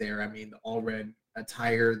is there. I mean, the all red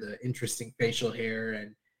attire, the interesting facial hair,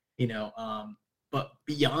 and, but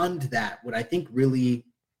beyond that, what I think really,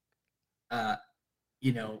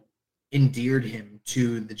 endeared him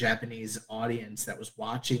to the Japanese audience that was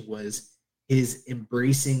watching was his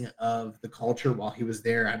embracing of the culture while he was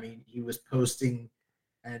there. I mean, he was posting,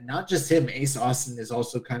 and not just him, Ace Austin is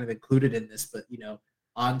also kind of included in this, but,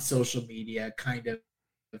 on social media, kind of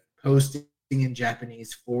posting in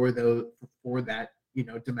Japanese for that,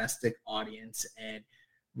 domestic audience, and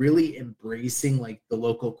really embracing like the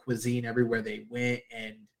local cuisine everywhere they went,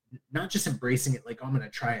 and not just embracing it like, oh, I'm going to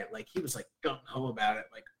try it. Like he was like gung-ho about it.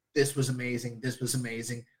 Like, this was amazing. This was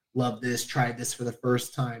amazing. Love this. Tried this for the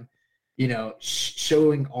first time,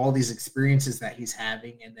 showing all these experiences that he's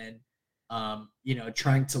having. And then,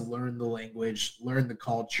 trying to learn the language, learn the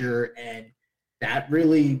culture. And that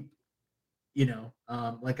really,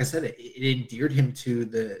 like I said, it endeared him to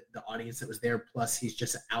the audience that was there. Plus he's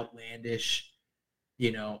just an outlandish,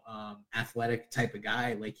 athletic type of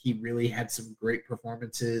guy. Like he really had some great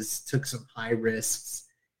performances, took some high risks,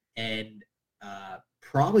 and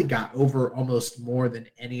probably got over almost more than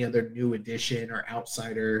any other new addition or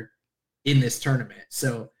outsider in this tournament.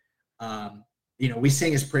 So, we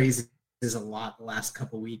sang his praises a lot the last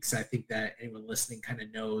couple of weeks. I think that anyone listening kind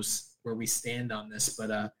of knows where we stand on this,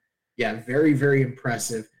 but yeah, very, very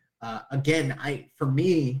impressive. Again, for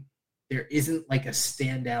me, there isn't like a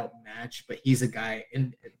standout match, but he's a guy,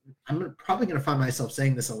 and I'm probably going to find myself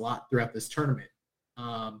saying this a lot throughout this tournament.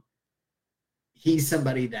 He's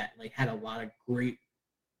somebody that like had a lot of great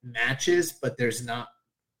matches, but there's not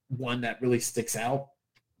one that really sticks out.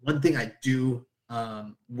 One thing I do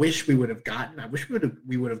wish we would have gotten, I wish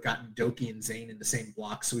we would have gotten Doki and Zayn in the same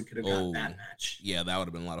block so we could have gotten that match. Yeah, that would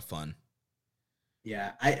have been a lot of fun.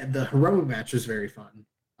 Yeah, the Hiromu match was very fun.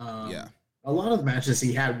 Yeah. A lot of the matches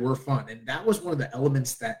he had were fun, and that was one of the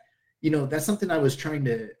elements that, you know, that's something I was trying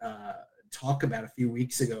to talk about a few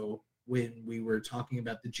weeks ago when we were talking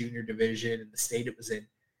about the junior division and the state it was in,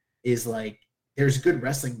 is like, there's good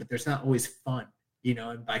wrestling, but there's not always fun, you know,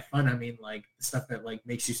 and by fun, I mean like the stuff that like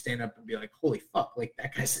makes you stand up and be like, holy fuck, like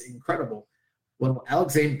that guy's incredible. Well,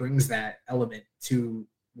 Alex Zayne brings that element to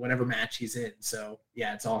whatever match he's in. So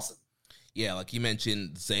yeah, it's awesome. Yeah, like you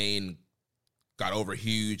mentioned, Zayn got over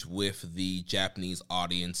huge with the Japanese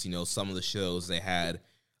audience. You know, some of the shows they had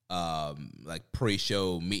like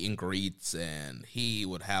pre-show meet and greets, and he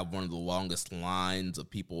would have one of the longest lines of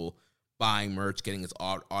people buying merch, getting his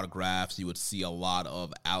autographs. You would see a lot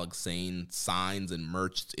of Alex Zayne signs and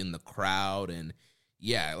merch in the crowd. And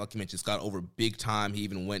yeah, like you mentioned, it's got over big time. He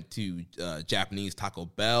even went to Japanese Taco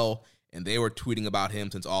Bell, and they were tweeting about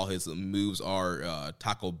him since all his moves are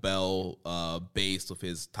Taco Bell based, with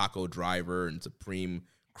his taco driver and Supreme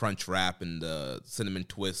Crunch Wrap and the Cinnamon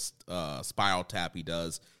Twist spiral tap he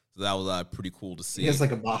does. So that was pretty cool to see. He has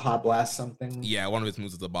like a Baja Blast something. Yeah, one of his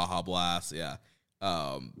moves is the Baja Blast, yeah.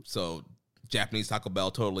 So Japanese Taco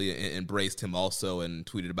Bell totally embraced him also and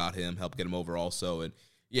tweeted about him, helped get him over also. And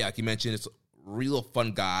yeah, like you mentioned, it's a real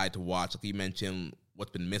fun guy to watch. Like you mentioned,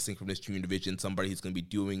 what's been missing from this junior division, somebody who's going to be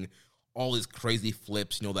doing all these crazy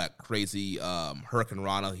flips, you know, that crazy Hurricane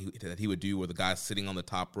Rana that he would do where the guy's sitting on the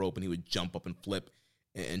top rope and he would jump up and flip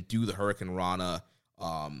and do the Hurricane Rana,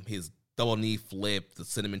 his double knee flip, the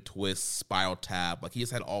Cinnamon Twist, spiral tap. Like, he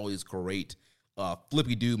just had all these great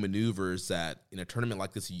flippy-do maneuvers that in a tournament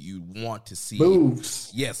like this you want to see.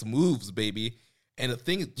 Moves. Yes, moves, baby. And the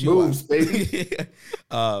thing is, moves, baby.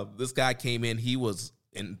 This guy came in, he was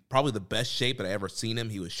in probably the best shape that I ever seen him.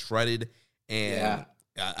 He was shredded, and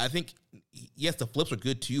I think, yes, the flips are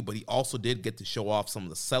good too, but he also did get to show off some of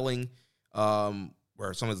the selling,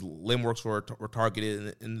 where some of his limb works were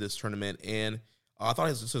targeted in this tournament, and I thought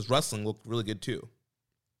his wrestling looked really good too.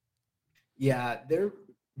 Yeah, there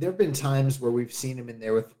have been times where we've seen him in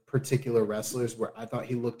there with particular wrestlers where I thought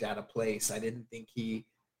he looked out of place. I didn't think he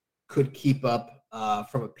could keep up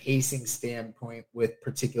from a pacing standpoint with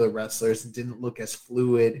particular wrestlers, and didn't look as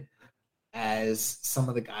fluid as some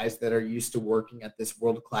of the guys that are used to working at this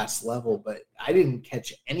world-class level. But I didn't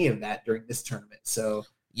catch any of that during this tournament. So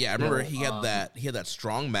yeah, I remember he had that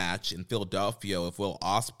strong match in Philadelphia with Will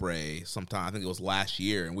Ospreay sometime. I think it was last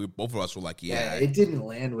year, and both of us were like, yeah, it didn't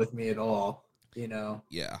land with me at all, you know.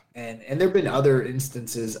 Yeah. And there've been other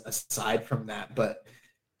instances aside from that, but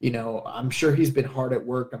you know, I'm sure he's been hard at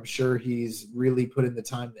work. I'm sure he's really put in the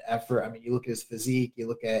time, the effort. I mean, you look at his physique, you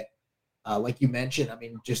look at like you mentioned, I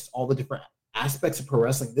mean, just all the different aspects of pro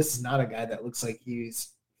wrestling. This is not a guy that looks like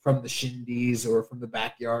he's from the shindies or from the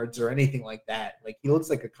backyards or anything like that. Like, he looks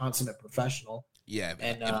like a consummate professional. Yeah.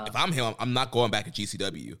 And if I'm him, I'm not going back to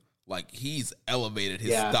GCW. Like, he's elevated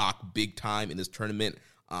his stock big time in this tournament.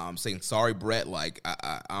 Saying, sorry, Brett, like,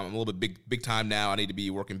 I'm a little bit big time now. I need to be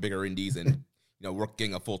working bigger indies and, you know,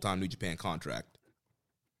 getting a full-time New Japan contract.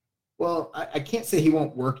 Well, I can't say he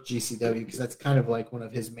won't work GCW because that's kind of like one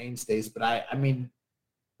of his mainstays. But I mean,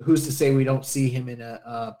 who's to say we don't see him in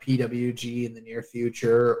a PWG in the near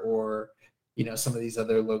future, or, you know, some of these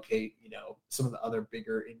other some of the other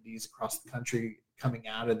bigger indies across the country coming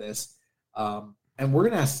out of this. And we're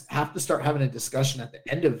going to have to start having a discussion at the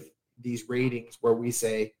end of these ratings where we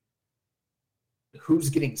say who's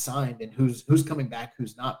getting signed and who's coming back,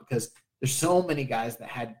 who's not, because there's so many guys that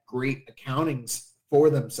had great accountings for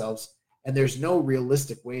themselves, and there's no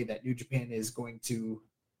realistic way that New Japan is going to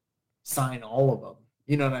sign all of them.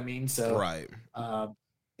 You know what I mean? So right.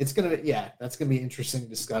 It's gonna that's gonna be an interesting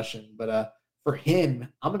discussion. But for him,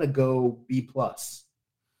 I'm gonna go B+.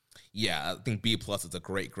 Yeah, I think B+ is a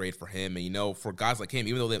great grade for him. And, you know, for guys like him,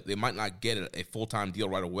 even though they might not get a full-time deal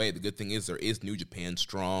right away, the good thing is there is New Japan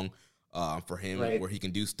Strong for him, where he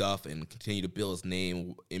can do stuff and continue to build his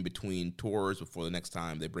name in between tours before the next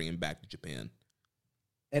time they bring him back to Japan.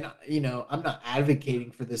 And, you know, I'm not advocating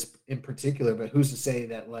for this in particular, but who's to say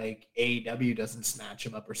that, like, AEW doesn't snatch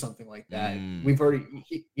him up or something like that? We've already,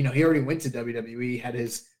 he already went to WWE, had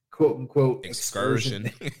his quote-unquote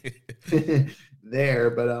excursion there.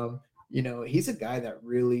 But, you know, he's a guy that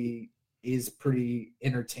really is pretty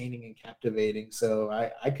entertaining and captivating. So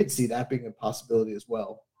I could see that being a possibility as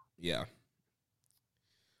well. Yeah.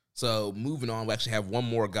 So moving on, we actually have one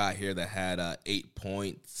more guy here that had 8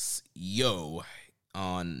 points. Yo,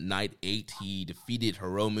 on night 8, he defeated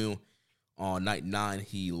Hiromu. On night 9,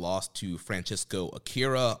 he lost to Francesco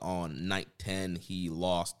Akira. On night 10, he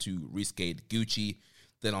lost to Ryusuke Taguchi.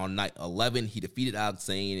 Then on night 11, he defeated Alex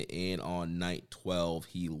Zane. And on night 12,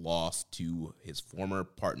 he lost to his former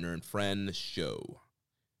partner and friend, Sho.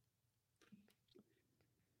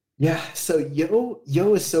 Yeah, so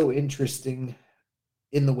Yo is so interesting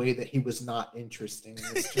in the way that he was not interesting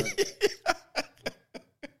in this tournament.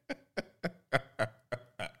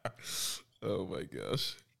 Oh my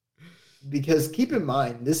gosh. Because keep in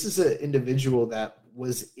mind, this is an individual that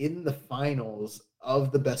was in the finals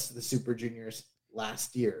of the Best of the Super Juniors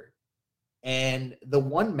last year. And the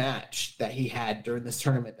one match that he had during this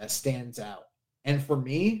tournament that stands out, and for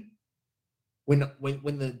me, when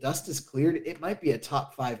the dust is cleared, it might be a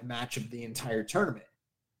top 5 match of the entire tournament,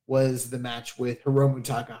 was the match with Hiromu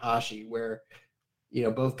Takahashi, where, you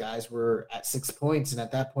know, both guys were at 6 points, and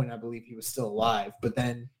at that point, I believe he was still alive. But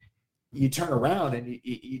then you turn around and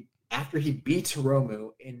you after he beats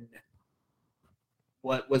Hiromu in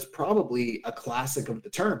what was probably a classic of the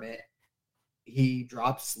tournament, he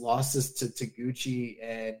drops losses to Taguchi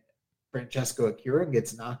and Francesco Akira and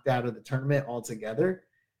gets knocked out of the tournament altogether.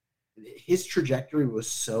 His trajectory was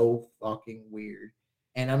so fucking weird.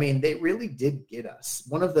 And I mean, they really did get us.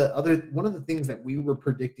 One of the things that we were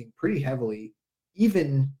predicting pretty heavily,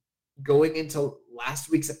 even going into last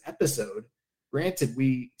week's episode, granted,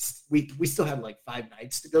 we still had like 5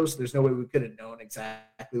 nights to go, so there's no way we could have known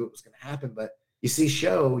exactly what was going to happen. But you see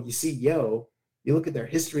Sho, you see Yo, you look at their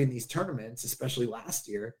history in these tournaments, especially last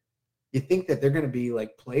year, you think that they're going to be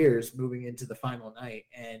like players moving into the final night,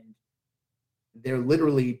 and they're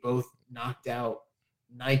literally both knocked out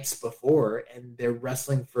nights before, and they're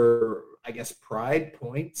wrestling for, I guess, pride,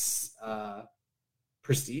 points,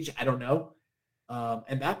 prestige. I don't know.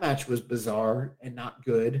 And that match was bizarre and not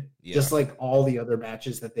good, just like all the other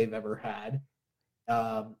matches that they've ever had.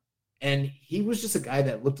 And he was just a guy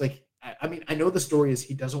that looked like, I mean, I know the story is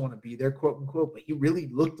he doesn't want to be there, quote unquote, but he really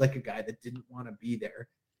looked like a guy that didn't want to be there.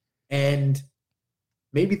 And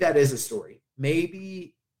maybe that is a story.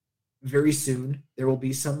 Maybe very soon there will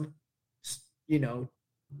be some, you know,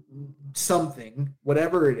 something,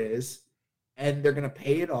 whatever it is, and they're going to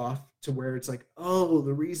pay it off to where it's like, oh,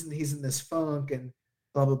 the reason he's in this funk and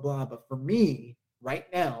blah, blah, blah. But for me, right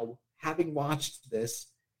now, having watched this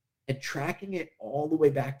and tracking it all the way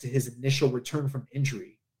back to his initial return from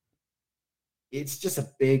injury, it's just a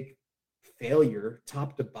big failure,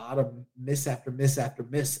 top to bottom, miss after miss after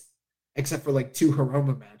miss, except for like 2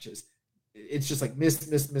 Hiromu matches. It's just like miss,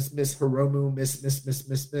 Hiromu,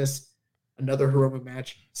 miss, another Hiromu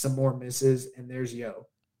match, some more misses, and there's Yo.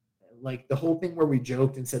 Like the whole thing where we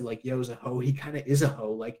joked and said like Yo's a hoe, he kind of is a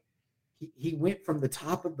hoe. Like he went from the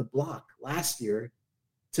top of the block last year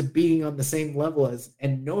to being on the same level as,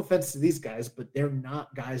 and no offense to these guys, but they're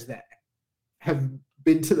not guys that have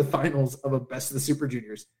been to the finals of a Best of the Super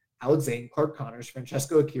Juniors. Alex Zane, Clark Connors,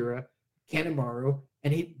 Francesco Akira, Kanemaru,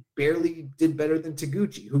 and he barely did better than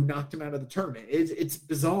Taguchi, who knocked him out of the tournament. It's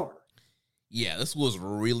bizarre. Yeah, this was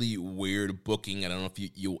really weird booking. I don't know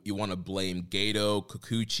if you want to blame Gato,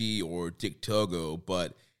 Kikuchi, or Dick Togo,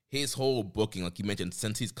 but his whole booking, like you mentioned,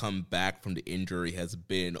 since he's come back from the injury, has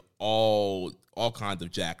been all kinds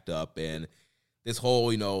of jacked up. And this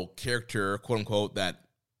whole, you know, character, quote unquote, that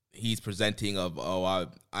he's presenting of,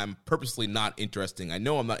 I'm purposely not interesting. I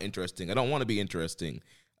know I'm not interesting. I don't want to be interesting.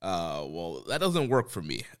 Well, that doesn't work for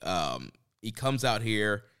me. He comes out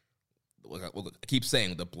here, I keep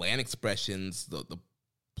saying, the bland expressions, the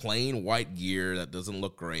plain white gear that doesn't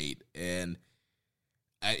look great. And,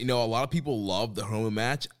 you know, a lot of people love the Hiromu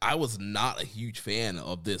match. I was not a huge fan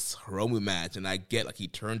of this Hiromu match. And I get, like, he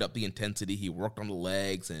turned up the intensity. He worked on the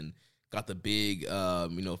legs and got the big,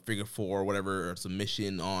 figure 4 or whatever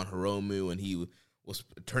submission on Hiromu. And he was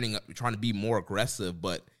trying to be more aggressive.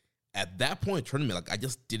 But at that point in the tournament, like, I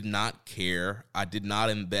just did not care. I did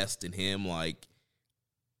not invest in him. Like,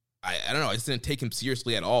 I don't know. I just didn't take him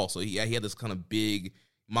seriously at all. So he had this kind of big,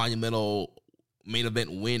 monumental main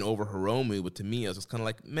event win over Hiromu. But to me, I was just kind of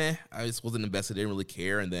like, meh. I just wasn't invested. I didn't really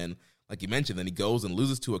care. And then, like you mentioned, then he goes and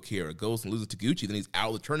loses to Akira, goes and loses to Gucci. Then he's out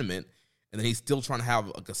of the tournament. And then he's still trying to have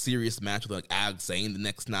like a serious match with like Alex Zane the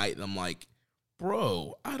next night. And I'm like,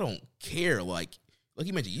 bro, I don't care. Like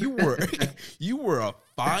you mentioned, you were a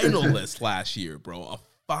finalist last year, bro. A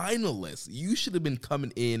finalist. You should have been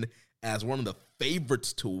coming in as one of the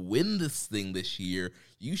favorites to win this thing this year.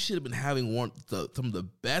 You should have been having some of the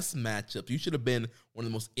best matchups. You should have been one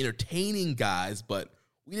of the most entertaining guys, but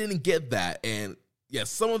we didn't get that. And yeah,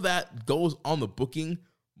 some of that goes on the booking,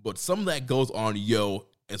 but some of that goes on Yo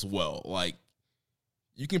as well. Like,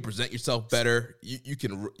 you can present yourself better. You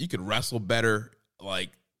can wrestle better. Like,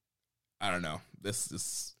 I don't know. This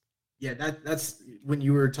is... Yeah, that's when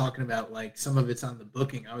you were talking about, like, some of it's on the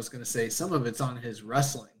booking. I was going to say some of it's on his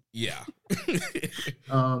wrestling. Yeah.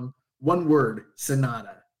 One word,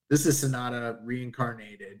 Sonata. This is Sonata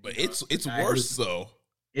reincarnated. But it's worse, though.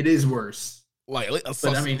 It is worse. Like,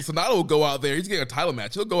 I mean, Sonata will go out there. He's getting a title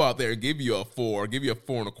match. He'll go out there and give you a 4, give you a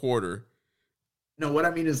 4.25. No, what I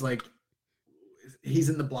mean is, like, he's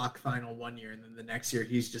in the block final one year, and then the next year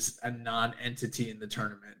he's just a non-entity in the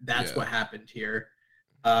tournament. That's what happened here.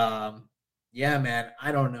 Yeah, man,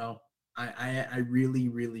 I don't know. I really,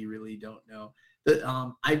 really, really don't know.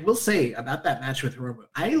 I will say about that match with Hiromu,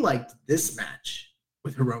 I liked this match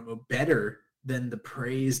with Hiromu better than the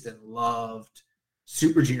praised and loved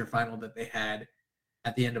Super Junior final that they had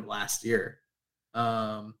at the end of last year.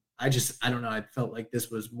 I don't know. I felt like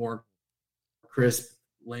this was more crisp,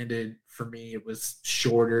 landed for me. It was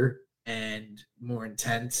shorter and more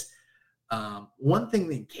intense. One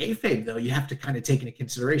thing in kayfabe, though, you have to kind of take into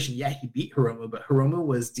consideration, yeah, he beat Hiromu, but Hiromu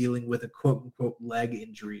was dealing with a quote-unquote leg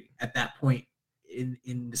injury at that point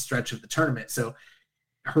in the stretch of the tournament. So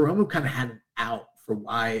Hiromu kind of had an out for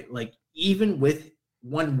why, like, even with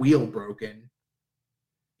one wheel broken,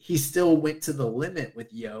 he still went to the limit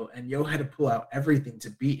with Yo, and Yo had to pull out everything to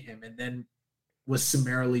beat him, and then was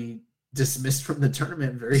summarily dismissed from the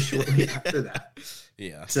tournament very shortly after that.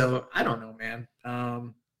 Yeah. So I don't know, man.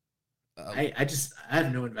 I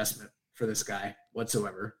have no investment for this guy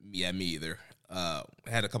whatsoever. Yeah, me either. I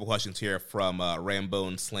had a couple questions here from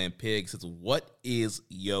Rambone Slam Pig. Says, what is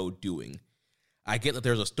Yo doing? I get that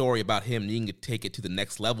there's a story about him needing to take it to the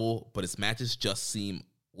next level, but his matches just seem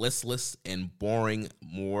listless and boring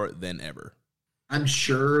more than ever. I'm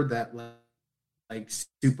sure that, like,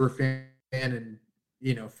 super fan and,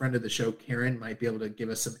 you know, friend of the show Karen might be able to give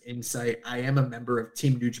us some insight. I am a member of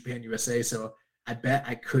Team New Japan USA, so I bet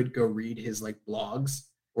I could go read his, like, blogs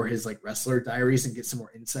or his, like, wrestler diaries and get some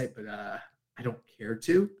more insight, but I don't care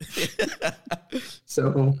to.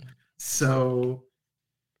 So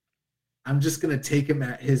I'm just going to take him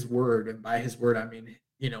at his word, and by his word, I mean,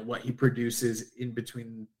 you know, what he produces in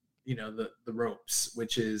between, you know, the ropes,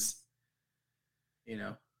 which is, you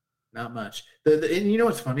know, not much. And you know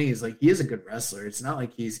what's funny is, like, he is a good wrestler. It's not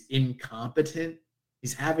like he's incompetent.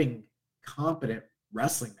 He's having competent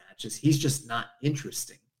wrestling matches. He's just not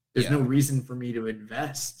interesting. There's no reason for me to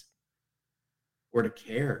invest or to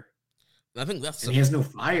care. I think he has no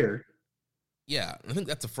fire. Yeah, I think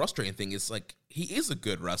that's a frustrating thing. It's like, he is a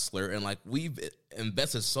good wrestler, and, like, we've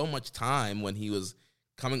invested so much time when he was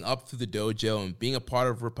coming up through the dojo and being a part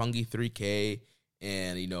of Roppongi 3K,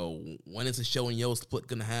 and, you know, when is the Show and Yo split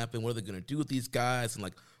going to happen? What are they going to do with these guys? And,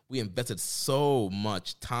 like, we invested so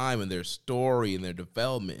much time in their story and their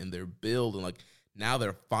development and their build, and, like, now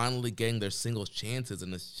they're finally getting their singles chances,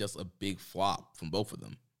 and it's just a big flop from both of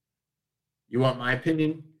them. You want my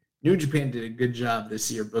opinion? New Japan did a good job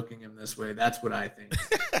this year booking him this way. That's what I think.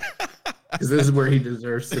 Because this is where he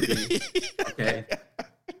deserves to be. Okay.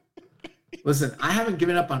 Listen, I haven't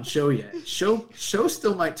given up on Show yet. Show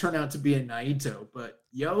still might turn out to be a Naito, but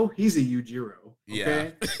Yo, he's a Yujiro.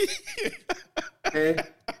 Okay? Yeah. Okay?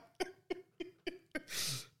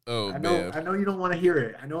 Oh, man. I know you don't want to hear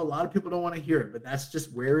it. I know a lot of people don't want to hear it, but that's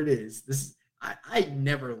just where it is. I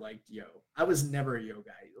never liked Yo. I was never a Yo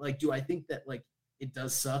guy. Like, do I think that, like, it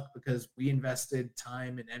does suck because we invested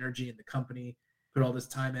time and energy in the company, put all this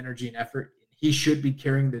time, energy, and effort. He should be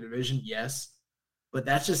carrying the division, yes, but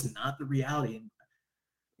that's just not the reality. And,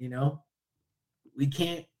 you know, we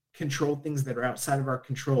can't control things that are outside of our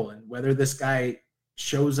control. And whether this guy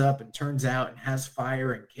shows up and turns out and has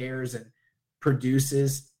fire and cares and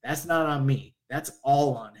produces, that's not on me. That's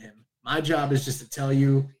all on him. My job is just to tell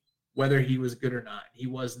you whether he was good or not. He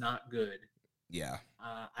was not good. Yeah.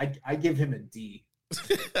 I give him a D.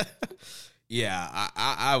 Yeah,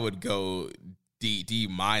 I would go D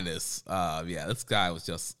minus. Yeah, this guy was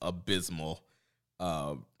just abysmal.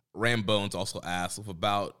 Rambones also asked, with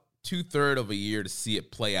about 2/3 of a year to see it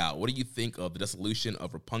play out, what do you think of the dissolution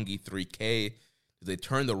of Roppongi 3K? Did they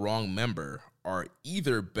turn the wrong member? Are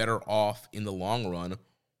either better off in the long run,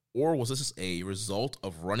 or was this just a result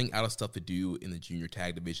of running out of stuff to do in the junior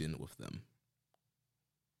tag division with them?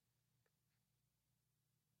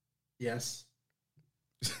 Yes.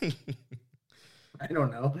 I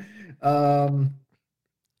don't know.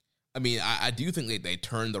 I mean, I do think they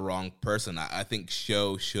turned the wrong person. I think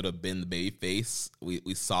Show should have been the babyface.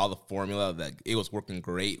 We saw the formula that it was working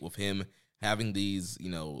great with him having these,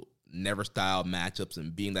 never style matchups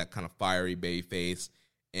and being that kind of fiery babyface.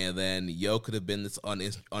 And then Yo could have been this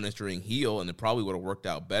uninteresting heel, and it probably would have worked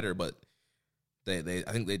out better. But I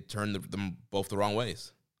think they turned them both the wrong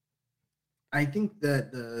ways. I think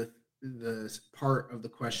that the part of the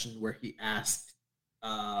question where he asked,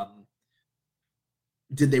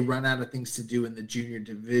 did they run out of things to do in the junior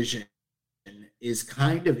division, is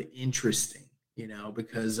kind of interesting,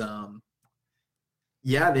 because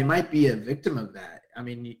they might be a victim of that. I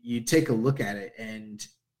mean, you take a look at it, and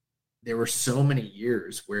there were so many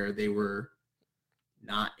years where they were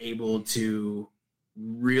not able to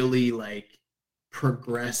really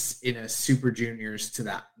progress in a Super Juniors to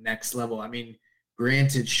that next level. I mean,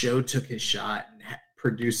 granted, Show took his shot and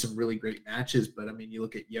produced some really great matches, but I mean, you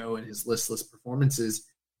look at Yo and his listless performances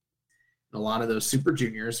in a lot of those Super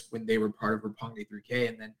Juniors when they were part of Roppongi 3K,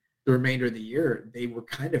 and then the remainder of the year, they were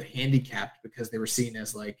kind of handicapped because they were seen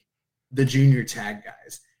as the junior tag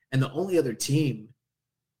guys. And the only other team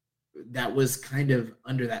that was kind of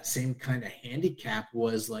under that same kind of handicap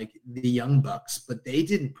was the Young Bucks, but they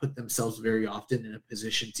didn't put themselves very often in a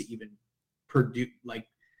position to even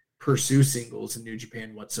pursue singles in New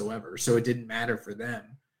Japan whatsoever. So it didn't matter for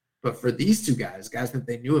them. But for these two guys that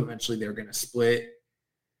they knew eventually they were going to split,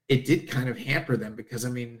 it did kind of hamper them because, I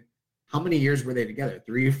mean, how many years were they together?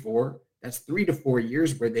 3 or 4? That's 3 to 4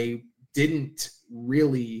 years where they didn't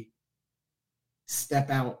really step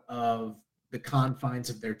out of the confines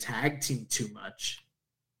of their tag team too much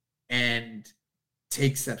and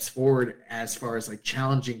take steps forward as far as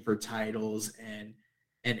challenging for titles and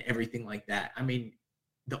everything like that. I mean,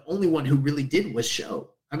 the only one who really did was Show.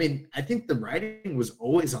 I mean, I think the writing was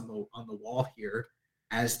always on the wall here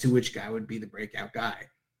as to which guy would be the breakout guy.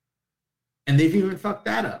 And they've even fucked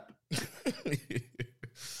that up.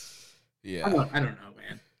 Yeah. I don't know,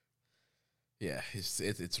 man. Yeah,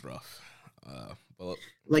 it's rough.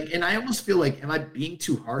 But and I almost feel am I being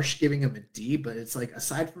too harsh giving him a D? But it's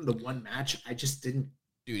aside from the one match, I just didn't.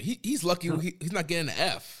 Dude, he's lucky he's not getting an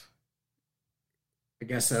F. I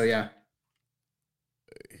guess so, yeah.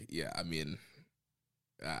 Yeah, I mean,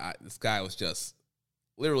 this guy was just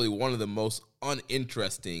literally one of the most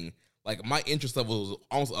uninteresting. My interest level was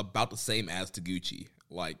almost about the same as Taguchi.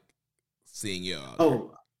 Seeing Yo out there.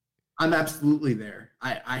 I'm absolutely there.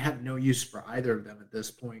 I have no use for either of them at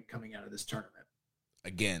this point coming out of this tournament.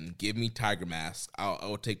 Again, give me Tiger Mask.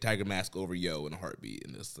 I'll take Tiger Mask over Yo in a heartbeat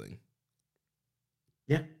in this thing.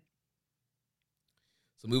 Yeah.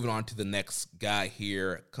 So moving on to the next guy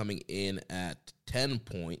here, coming in at 10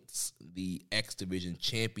 points, the X Division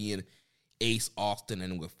champion, Ace Austin,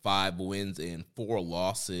 and with 5 wins and 4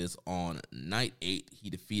 losses on night 8, he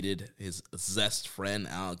defeated his Zest friend,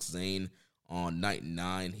 Alex Zane. On night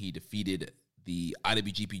 9, he defeated the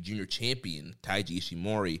IWGP Junior Champion, Taiji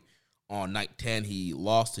Ishimori. On night 10, he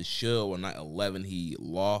lost his Show. On night 11, he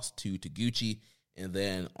lost to Taguchi. And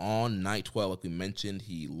then on night 12, like we mentioned,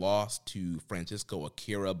 he lost to Francisco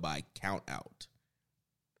Akira by count out.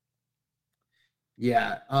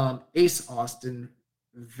 Yeah, Ace Austin,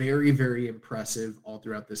 very, very impressive all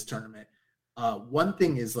throughout this tournament. One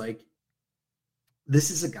thing is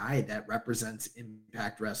this is a guy that represents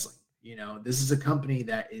Impact Wrestling. This is a company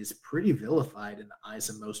that is pretty vilified in the eyes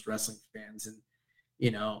of most wrestling fans. And,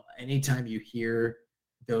 anytime you hear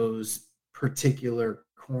those particular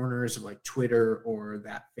corners of Twitter or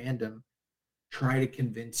that fandom try to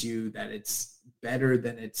convince you that it's better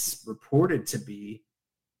than it's reported to be,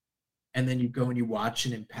 and then you go and you watch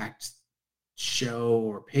an Impact show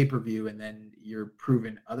or pay-per-view and then you're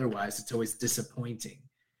proven otherwise, it's always disappointing.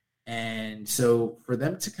 And so for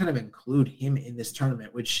them to kind of include him in this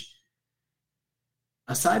tournament, which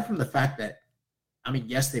aside from the fact that, I mean,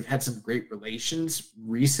 yes, they've had some great relations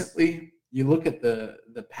recently. You look at the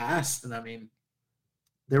past, and I mean,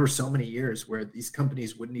 there were so many years where these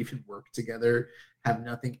companies wouldn't even work together, have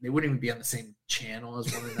nothing. They wouldn't even be on the same channel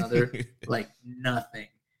as one another, nothing.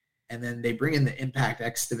 And then they bring in the Impact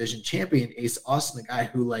X Division champion, Ace Austin, the guy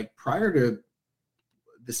who, prior to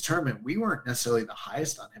this tournament, we weren't necessarily the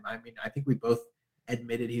highest on him. I mean, I think we both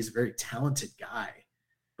admitted he's a very talented guy,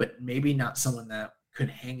 but maybe not someone that could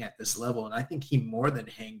hang at this level. And I think he more than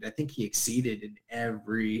hanged. I think he exceeded in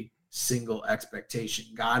every single expectation,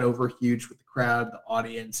 got over huge with the crowd, the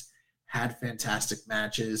audience, had fantastic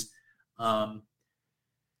matches. For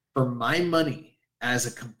my money, as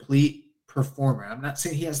a complete performer, I'm not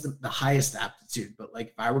saying he has the highest aptitude, but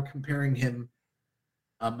if I were comparing him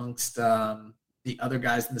amongst the other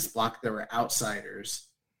guys in this block that were outsiders,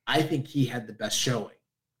 I think he had the best showing.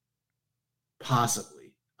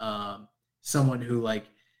 possibly. Someone who, like,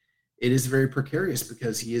 it is very precarious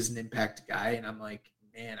because he is an Impact guy, and I'm like,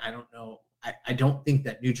 man, I don't know. I don't think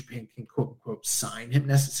that New Japan can quote unquote sign him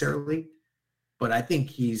necessarily, but I think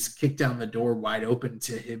he's kicked down the door wide open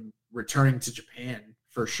to him returning to Japan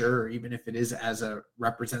for sure, even if it is as a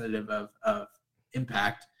representative of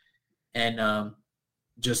Impact. And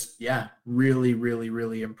just, yeah, really, really,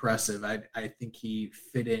 really impressive. I think he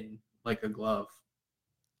fit in like a glove.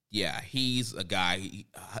 Yeah, he's a guy.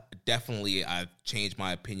 Definitely, I've changed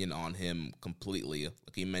my opinion on him completely.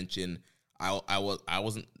 Like you mentioned, I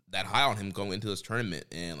wasn't that high on him going into this tournament,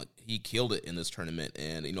 and like he killed it in this tournament.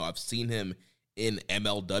 And I've seen him in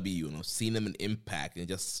MLW, and I've seen him in Impact, and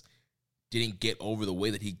just didn't get over the way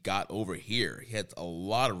that he got over here. He had a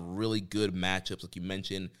lot of really good matchups, like you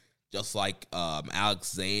mentioned, just like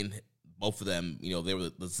Alex Zane. Both of them, they were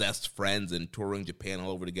the Zest friends and touring Japan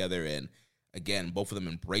all over together, and again, both of them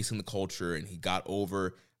embracing the culture, and he got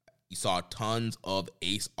over. You saw tons of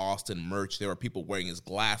Ace Austin merch. There were people wearing his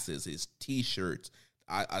glasses, his T-shirts,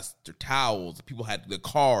 their towels. People had the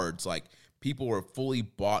cards. Like, people were fully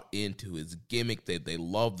bought into his gimmick. They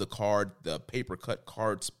loved the card, the paper cut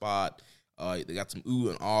card spot. They got some ooh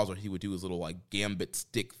and ahs where he would do his little, like, gambit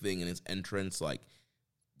stick thing in his entrance. Like,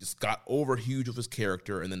 just got over huge with his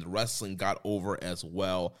character, and then the wrestling got over as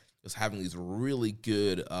well. Just having these really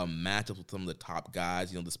good matchups with some of the top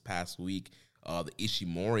guys. This past week, the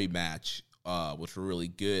Ishimori match was really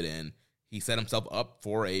good, and he set himself up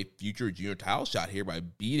for a future junior title shot here by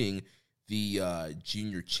beating the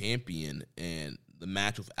junior champion. And the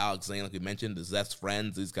match with Alex Zane, like we mentioned, the Zest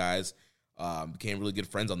friends, these guys became really good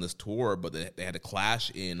friends on this tour, but they had a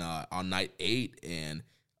clash on night 8, and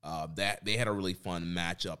that they had a really fun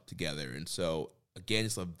matchup together. And so, again,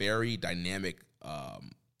 it's a very dynamic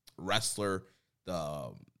wrestler.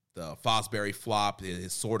 The Fosbury flop,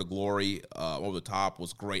 his Sword of Glory over the top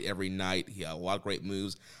was great every night. He had a lot of great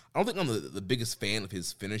moves. I don't think I'm the biggest fan of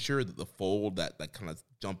his finisher, the fold, that kind of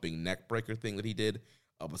jumping neck breaker thing that he did.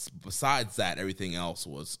 But besides that, everything else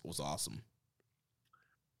was awesome.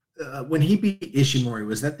 When he beat Ishimori,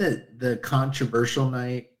 was that the controversial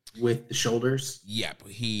night with the shoulders? Yeah,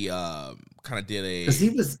 but he kind of did a...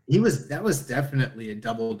 Because that was definitely a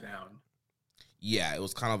double down. Yeah, it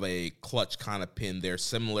was kind of a clutch kind of pin there,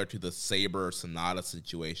 similar to the Sabre Sonata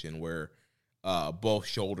situation where both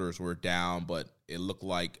shoulders were down, but it looked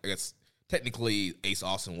like, I guess, technically Ace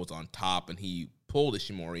Austin was on top, and he pulled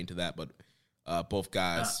Ishimori into that, but both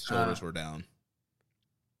guys' shoulders were down.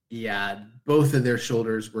 Yeah, both of their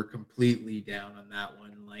shoulders were completely down on that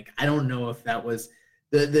one. Like, I don't know if that was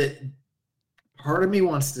the part of me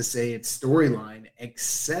wants to say it's storyline,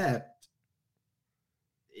 except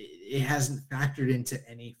it hasn't factored into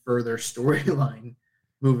any further storyline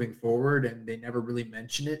moving forward, and they never really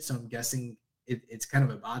mention it. So I'm guessing it's kind of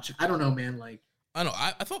a botch. I don't know, man. Like, I know.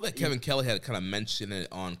 I thought that Kevin Kelly had kind of mentioned it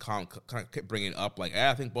on kind of kept bringing it up. Like,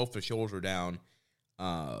 I think both their shoulders were down.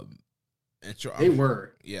 And sure, they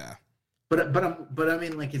were. Yeah. But I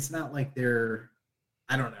mean, like, it's not like they're,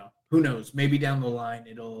 I don't know. Who knows? Maybe down the line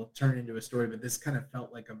it'll turn into a story, but this kind of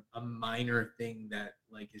felt like a minor thing that,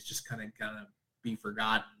 like, is just kind of be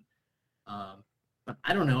forgotten. But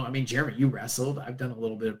I don't know. I mean, Jeremy, you wrestled. I've done a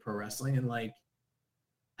little bit of pro wrestling, and, like,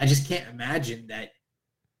 I just can't imagine that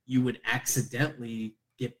you would accidentally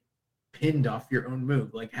get pinned off your own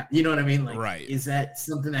move. Like, you know what I mean? Like, right. Is that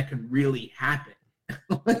something that could really happen?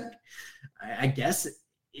 I guess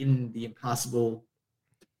in the impossible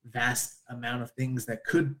vast amount of things that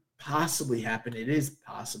could possibly happen, it is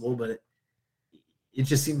possible, but it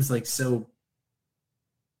just seems like so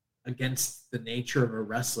against the nature of a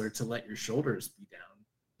wrestler to let your shoulders be down.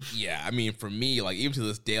 Yeah, I mean, for me, like, even to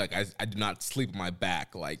this day, like, I do not sleep on my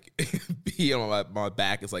back. Like, being on my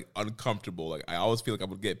back is, like, uncomfortable. Like, I always feel like I'm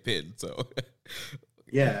gonna get pinned. So,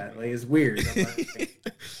 yeah, like, it's weird. I'm like,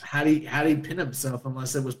 how do you pin himself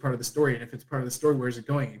unless it was part of the story? And if it's part of the story, where's it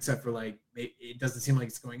going? Except for, like, it doesn't seem like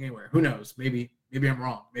it's going anywhere. Who knows? Maybe I'm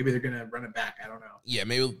wrong. Maybe they're gonna run it back. I don't know. Yeah,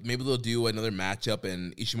 maybe they'll do another matchup,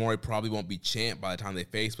 and Ishimori probably won't be champ by the time they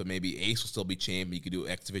face, but maybe Ace will still be champ. You could do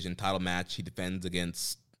an X Division title match. He defends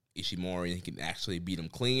against Ishimori, and he can actually beat him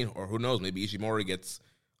clean. Or who knows? Maybe Ishimori gets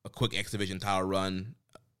a quick X Division title run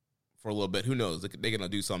for a little bit. Who knows? They're gonna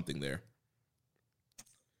do something there.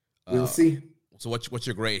 We'll see. So what's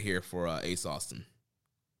your grade here for Ace Austin?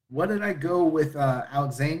 What did I go with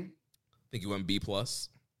Alex Zane? I think you went B+.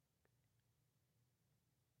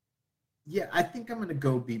 Yeah, I think I'm going to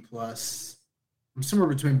go B+. I'm somewhere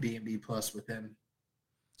between B and B+ with him.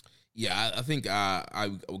 Yeah, I think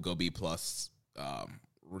I will go B+.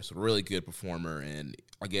 Really good performer, and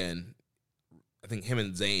again, I think him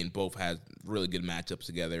and Zayn both had really good matchups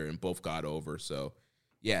together and both got over. So,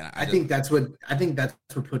 yeah, I think that's what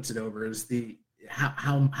puts it over is the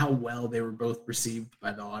how well they were both received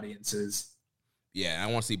by the audiences. Yeah,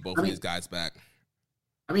 I want to see both of these guys back.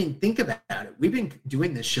 I mean, think about it. We've been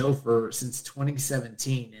doing this show since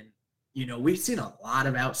 2017, and we've seen a lot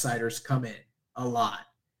of outsiders come in, a lot.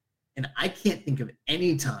 And I can't think of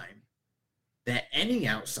any time that any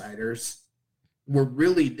outsiders were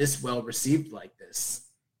really this well received like this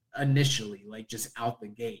initially, like just out the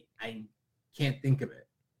gate. I can't think of it.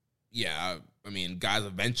 Yeah, I mean, guys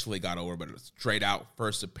eventually got over, but straight out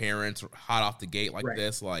first appearance, hot off the gate like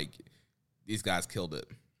this, like these guys killed it.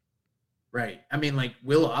 Right. I mean, like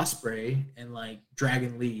Will Ospreay and like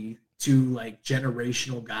Dragon Lee, two like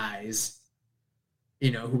generational guys,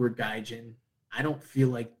 who were Gaijin. I don't feel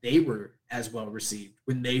like they were as well received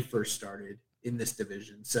when they first started in this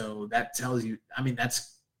division. So that tells you, I mean,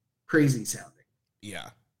 that's crazy sounding.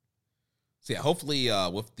 Yeah. So, yeah, hopefully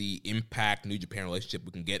with the Impact New Japan relationship,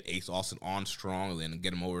 we can get Ace Austin on strong and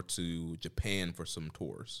get him over to Japan for some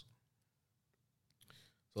tours.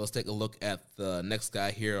 So let's take a look at the next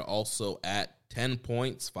guy here, also at 10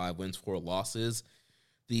 points, 5 wins, 4 losses.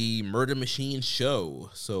 The Murder Machine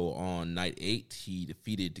Show. So on night 8, he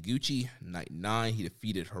defeated Taguchi. Night 9, he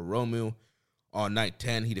defeated Hiromu. On night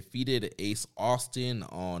 10, he defeated Ace Austin.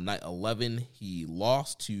 On night 11, he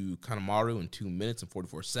lost to Kanemaru in 2 minutes and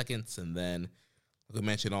 44 seconds. And then, like I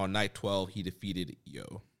mentioned, on night 12, he defeated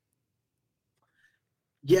Yo.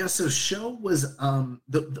 Yeah, so Show was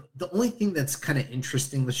the only thing that's kind of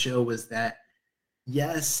interesting with Show was that,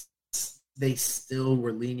 yes, they still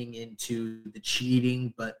were leaning into the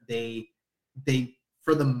cheating, but they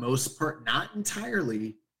for the most part, not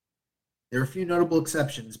entirely. There are a few notable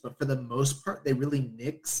exceptions, but for the most part, they really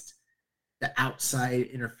nixed the outside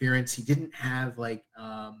interference. He didn't have like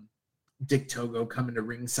Dick Togo coming to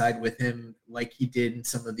ringside with him like he did in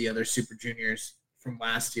some of the other Super Juniors from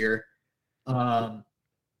last year. Still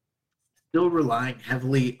relying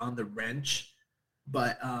heavily on the wrench,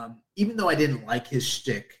 but even though I didn't like his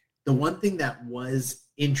shtick, the one thing that was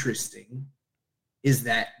interesting is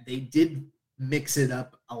that they did mix it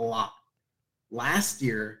up a lot. Last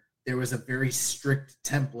year, there was a very strict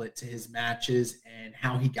template to his matches and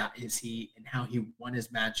how he got his heat and how he won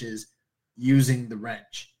his matches using the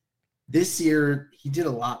wrench. This year, he did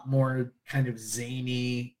a lot more kind of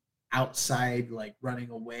zany outside, like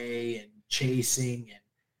running away and chasing and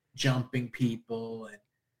jumping people and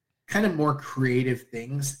kind of more creative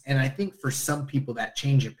things. And I think for some people that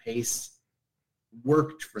change of pace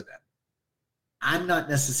worked for them. I'm not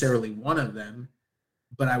necessarily one of them,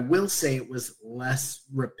 but I will say it was less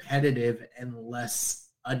repetitive and less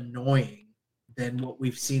annoying than what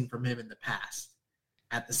we've seen from him in the past.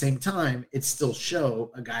 At the same time, it's still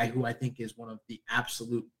Show, a guy who I think is one of the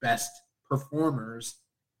absolute best performers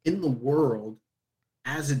in the world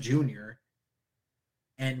as a junior.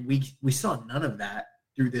 And we saw none of that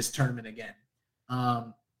through this tournament again.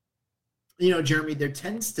 Jeremy, there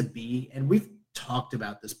tends to be, and we've talked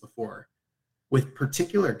about this before, with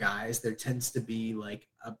particular guys, there tends to be like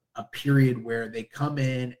a period where they come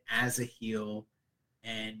in as a heel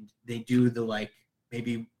and they do the like,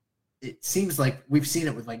 maybe it seems like we've seen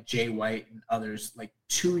it with like Jay White and others, like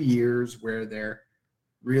 2 years where they're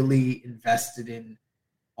really invested in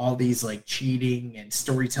all these like cheating and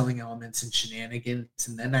storytelling elements and shenanigans.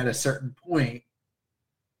 And then at a certain point,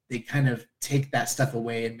 they kind of take that stuff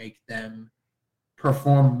away and make them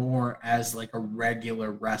perform more as like a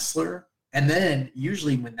regular wrestler. And then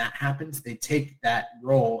usually when that happens, they take that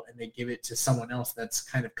role and they give it to someone else that's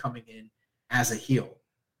kind of coming in as a heel.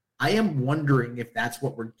 I am wondering if that's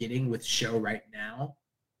what we're getting with Show right now.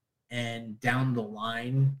 And down the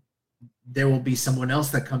line, there will be someone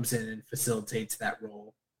else that comes in and facilitates that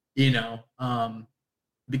role.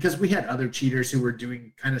 Because we had other cheaters who were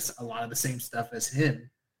doing kind of a lot of the same stuff as him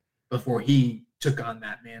before he took on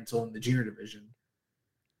that mantle in the junior division.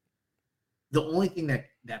 The only thing that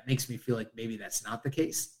makes me feel like maybe that's not the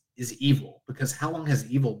case is Evil, because how long has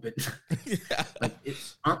Evil been? Yeah. Like,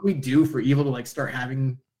 aren't we due for Evil to like start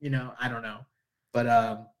having, I don't know. But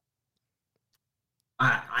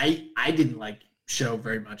I didn't like Show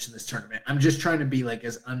very much in this tournament. I'm just trying to be like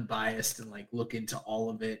as unbiased and like look into all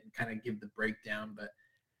of it and kind of give the breakdown. But at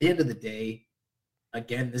the end of the day,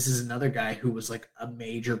 again, this is another guy who was like a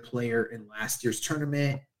major player in last year's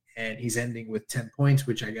tournament, and he's ending with 10 points,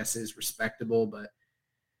 which I guess is respectable. But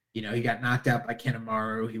he got knocked out by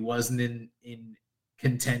Kanemaru. He wasn't in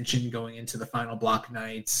contention going into the final block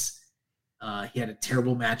nights. He had a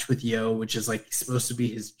terrible match with Yo, which is like supposed to be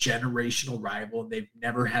his generational rival. They've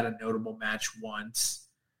never had a notable match once.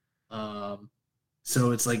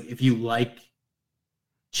 So it's like, if you like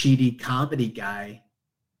cheaty comedy guy,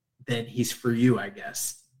 then he's for you, I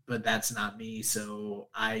guess. But that's not me. So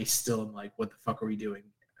I still am like, what the fuck are we doing?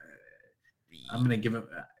 I'm going to give him,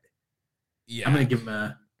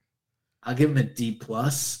 I'll give him a D+.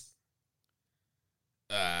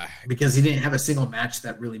 Because he didn't have a single match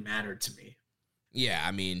that really mattered to me. Yeah,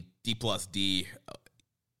 I mean, D+D,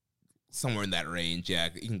 somewhere in that range. Yeah,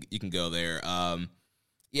 you can go there.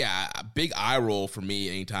 Yeah, a big eye roll for me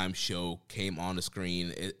anytime Show came on the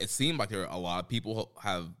screen. It seemed like there are a lot of people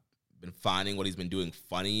have been finding what he's been doing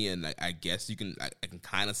funny, and I guess I can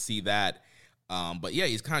kind of see that. But yeah,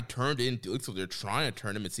 he's kind of turned into, so they're trying to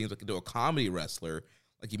turn him, it seems like, into a comedy wrestler.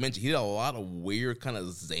 Like you mentioned, he did a lot of weird kind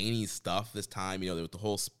of zany stuff this time. There was the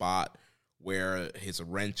whole spot where his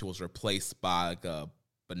wrench was replaced by like a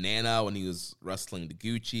banana when he was wrestling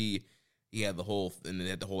Taguchi. He had the whole, and then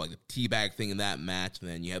had the whole like teabag thing in that match, and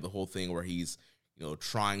then you had the whole thing where he's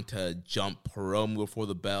trying to jump Hiromu before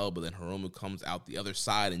the bell, but then Hiromu comes out the other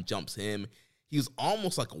side and jumps him. He was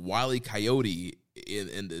almost like a Wile E. Coyote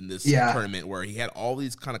in this tournament, where he had all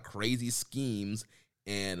these kind of crazy schemes,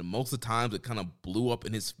 and most of the times it kind of blew up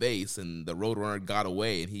in his face, and the Roadrunner got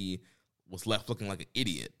away, and he was left looking like an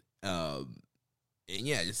idiot. And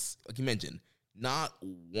yeah, just like you mentioned, not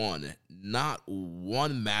one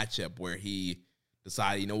matchup where he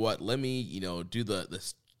decided, let me, do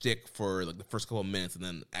the stick for like the first couple of minutes and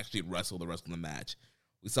then actually wrestle the rest of the match.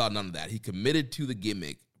 We saw none of that. He committed to the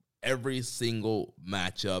gimmick every single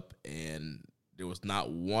matchup, and there was not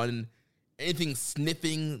anything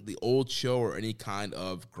sniffing the old Show or any kind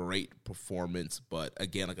of great performance. But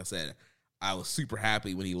again, like I said, I was super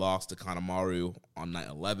happy when he lost to Kanemaru on night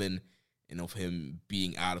 11, and of him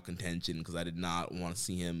being out of contention, because I did not want to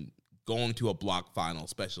see him going to a block final,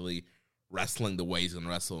 especially wrestling the way he's going to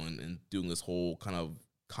wrestle and doing this whole kind of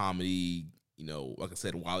comedy, like I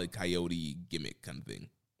said, Wile E. Coyote gimmick kind of thing.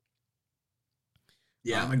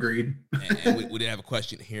 Yeah, I'm agreed. And we did have a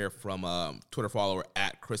question here from Twitter follower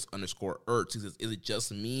 @Chris_Ertz. He says, is it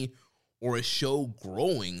just me or is Show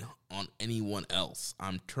growing on anyone else?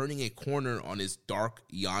 I'm turning a corner on his dark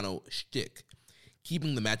Yano shtick.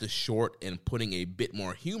 Keeping the matches short and putting a bit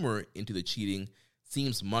more humor into the cheating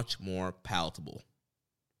seems much more palatable.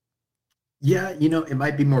 Yeah, it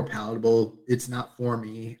might be more palatable. It's not for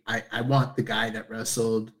me. I want the guy that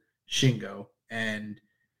wrestled Shingo and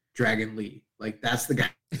Dragon Lee. Like, that's the guy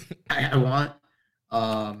I want.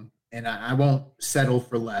 And I won't settle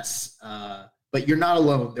for less. But you're not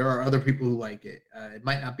alone. There are other people who like it. It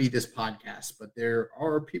might not be this podcast, but there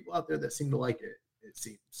are people out there that seem to like it, it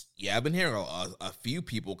seems. Yeah, I've been hearing a few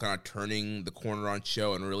people kind of turning the corner on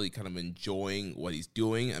Show and really kind of enjoying what he's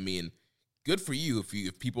doing. I mean, good for you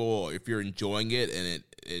if you're enjoying it and it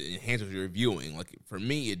enhances your viewing. Like, for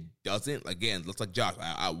me, it doesn't. Again, looks like Josh.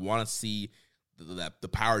 I want to see the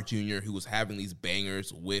Power Junior, who was having these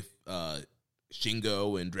bangers with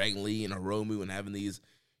Shingo and Dragon Lee and Hiromu and having these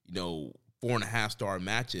 4.5-star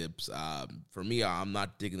matchups. For me, I'm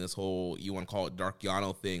not digging this whole, you want to call it Dark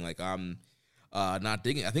Yano thing. Like, I'm not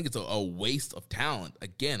digging it. I think it's a waste of talent.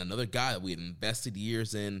 Again, another guy that we had invested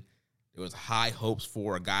years in. There was high hopes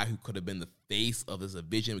for a guy who could have been the face of this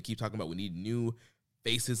division. We keep talking about we need new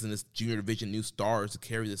faces in this junior division, new stars to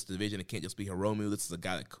carry this division. It can't just be Hiromu. This is a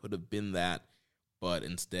guy that could have been that. But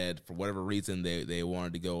instead, for whatever reason, they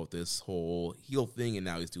wanted to go with this whole heel thing, and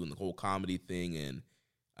now he's doing the whole comedy thing, and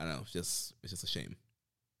I don't know, it's just a shame.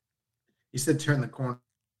 You said turn the corner.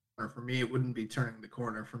 For me, it wouldn't be turning the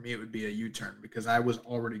corner. For me, it would be a U-turn, because I was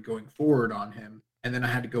already going forward on him, and then I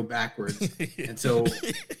had to go backwards. And so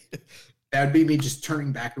that would be me just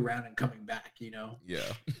turning back around and coming back,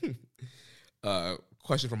 Yeah.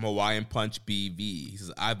 Question from Hawaiian Punch BV. He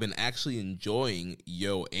says, I've been actually enjoying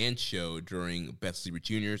Yo and Show during Best Super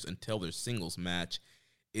Juniors until their singles match.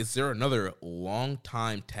 Is there another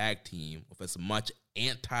long-time tag team with as much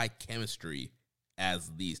anti-chemistry as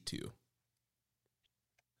these two?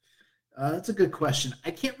 That's a good question. I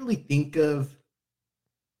can't really think of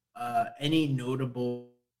any notable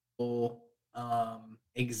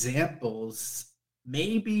examples.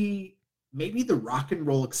 Maybe the Rock and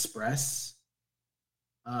Roll Express,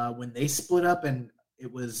 when they split up, and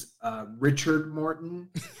it was Richard Morton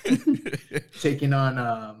taking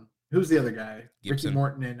on who's the other guy? Gibson. Ricky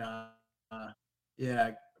Morton and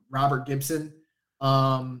Robert Gibson.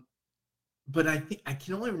 But I think I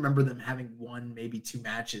can only remember them having one, maybe two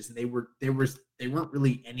matches, and they weren't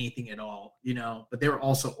really anything at all, But they were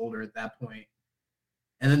also older at that point,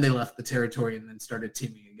 and then they left the territory and then started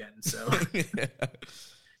teaming again. So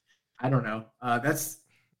I don't know.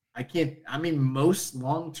 Most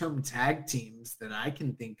long-term tag teams that I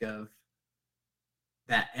can think of,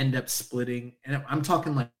 that end up splitting, and I'm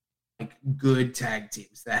talking like good tag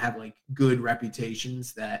teams that have like good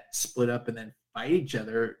reputations that split up and then fight each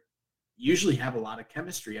other, usually have a lot of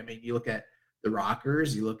chemistry. I mean, you look at the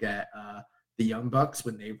Rockers, you look at the Young Bucks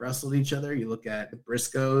when they've wrestled each other, you look at the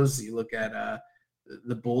Briscoes, you look at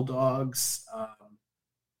the Bulldogs.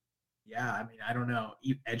 Yeah, I mean, I don't know.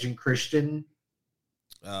 Edge and Christian.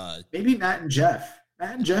 Maybe Matt and Jeff.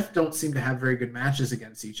 Matt and Jeff don't seem to have very good matches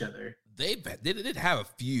against each other. They did have a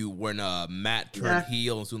few when Matt turned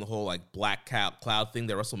heel and was doing the whole like black cloud thing.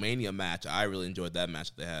 Their WrestleMania match, I really enjoyed that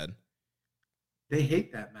match that they had. They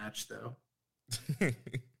hate that match though.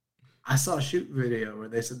 I saw a shoot video where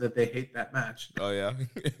they said that they hate that match. Oh yeah.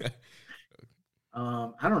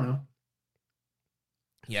 I don't know.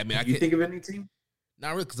 Yeah, I mean, you think of any team?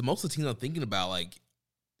 Not really, because most of the teams I'm thinking about like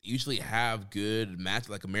usually have good matches,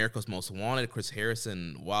 like America's Most Wanted, Chris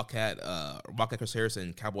Harrison, Wildcat Chris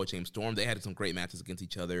Harrison, Cowboy James Storm. They had some great matches against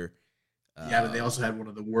each other. Yeah, but they also had one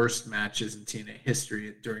of the worst matches in TNA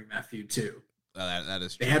history during that feud too. That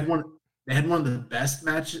is true. They had one of the best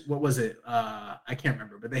matches. What was it? I can't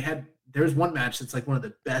remember, but there was one match that's like one of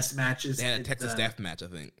the best matches. They had a Texas Death match, I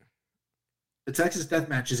think. The Texas Death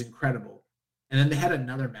match is incredible. And then they had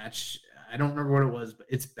another match. I don't remember what it was, but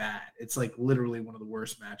it's bad. It's like literally one of the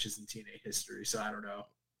worst matches in TNA history. So I don't know.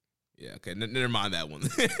 Yeah, okay. Never mind that one.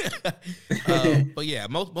 But yeah,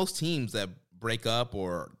 most teams that break up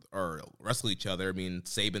or wrestle each other, I mean,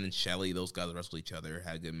 Sabin and Shelley, those guys that wrestle each other,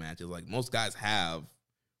 had good matches. Like, most guys have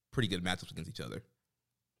pretty good matchups against each other.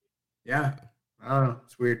 Yeah. I don't know.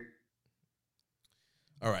 It's weird.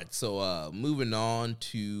 All right, so moving on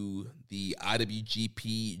to the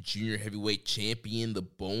IWGP Junior Heavyweight Champion, the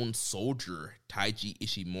Bone Soldier, Taiji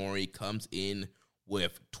Ishimori, comes in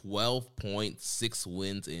with 12.6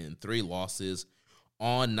 wins and 3 losses.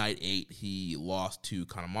 On night 8, he lost to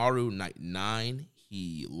Kanemaru. Night 9,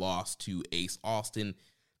 he lost to Ace Austin.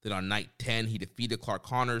 Then on night 10, he defeated Clark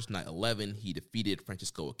Connors. Night 11, he defeated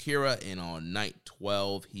Francisco Akira. And on night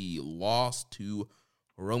 12, he lost to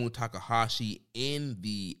Hiromu Takahashi in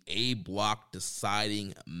the A block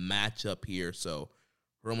deciding matchup here. So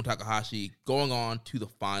Hiromu Takahashi going on to the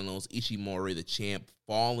finals. Ishimori, the champ,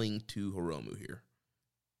 falling to Hiromu here.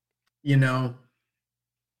 You know,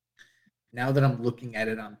 now that I'm looking at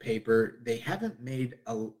it on paper, they haven't made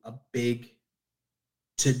a big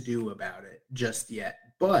to-do about it just yet.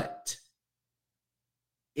 But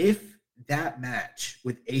if that match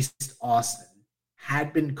with Ace Austin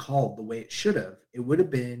had been called the way it should have, it would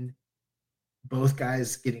have been both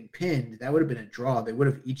guys getting pinned. That would have been a draw. They would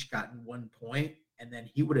have each gotten 1 point, and then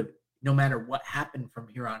he would have, no matter what happened from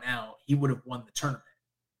here on out, he would have won the tournament,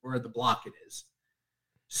 or the block it is.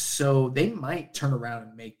 So they might turn around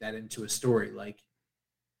and make that into a story. Like,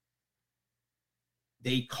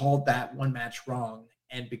 they called that one match wrong,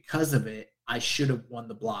 and because of it, I should have won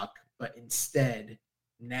the block, but instead,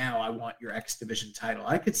 now I want your X Division title.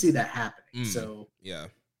 I could see that happening. So yeah,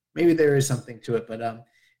 maybe there is something to it. But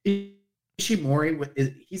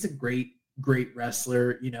Ishimori, he's a great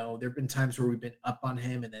wrestler. You know, there have been times where we've been up on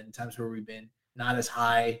him, and then times where we've been not as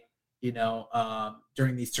high, you know,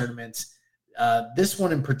 during these tournaments. This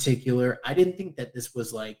one in particular, I didn't think that this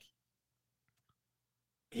was like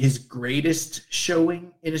his greatest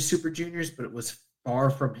showing in his Super Juniors, but it was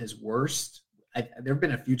far from his worst. There have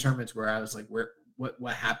been a few tournaments where I was like,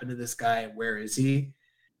 what happened to this guy? Where is he?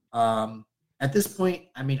 At this point,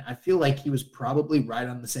 I mean, I feel like he was probably right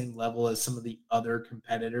on the same level as some of the other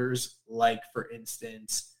competitors, like, for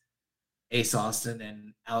instance, Ace Austin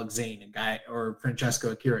and Alex Zane, a guy, or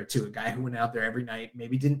Francesco Akira, too, a guy who went out there every night,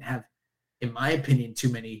 maybe didn't have, in my opinion, too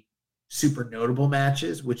many super notable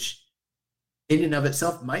matches, which in and of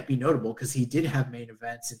itself might be notable because he did have main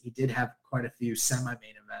events and he did have quite a few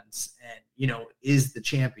semi-main events and, you know, is the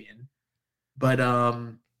champion. But,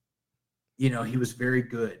 you know, he was very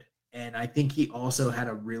good. And I think he also had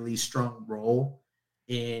a really strong role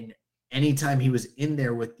in anytime he was in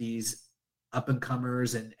there with these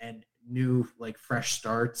up-and-comers and new, like, fresh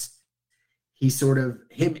starts. He sort of,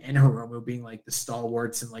 him and Hiromu being, like, the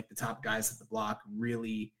stalwarts and, like, the top guys at the block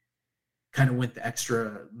really kind of went the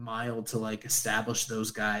extra mile to, like, establish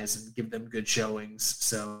those guys and give them good showings.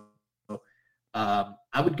 So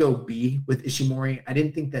I would go B with Ishimori. I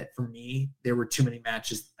didn't think that, for me, there were too many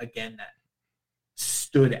matches, again, that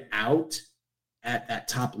stood out at that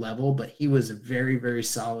top level, but he was very, very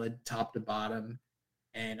solid top to bottom.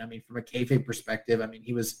 And, I mean, from a kayfabe perspective, I mean,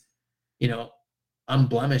 he was, you know,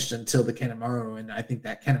 unblemished until the Kanemaru, and I think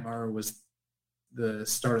that Kanemaru was the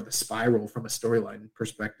start of the spiral from a storyline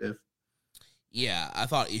perspective. Yeah, I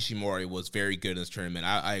thought Ishimori was very good in this tournament.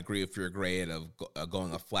 I agree with your grade of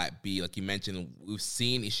going a flat B. Like you mentioned, we've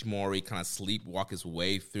seen Ishimori kind of sleepwalk his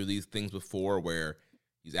way through these things before, where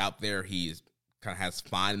he's out there, he's kind of has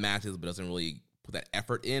fine matches, but doesn't really put that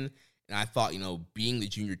effort in. And I thought, being the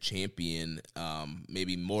junior champion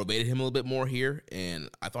maybe motivated him a little bit more here. And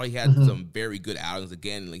I thought he had some very good outings.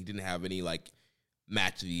 Again, like, he didn't have any, like,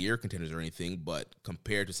 match of the year contenders or anything, but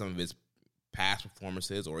compared to some of his past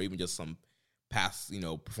performances or even just some past,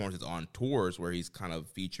 performances on tours where he's kind of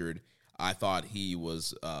featured, I thought he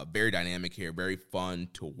was very dynamic here, very fun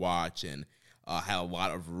to watch, and had a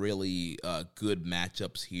lot of really good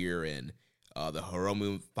matchups here. And the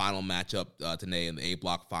Hiromu final matchup today in the A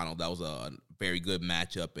block final, that was a very good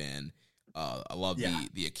matchup, and I love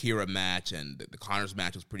the Akira match, and the Connors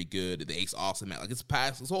match was pretty good. The Ace Austin match, like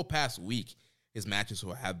this whole past week, his matches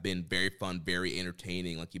have been very fun, very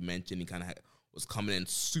entertaining. Like you mentioned, he kind of was coming in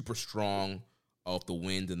super strong off the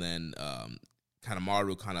wind, and then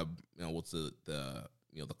Kanemaru kind of what's the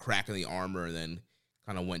crack in the armor, and then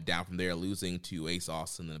kind of went down from there, losing to Ace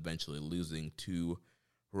Austin, and eventually losing to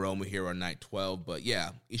Hiromu here on night 12. But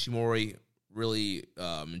yeah, Ishimori really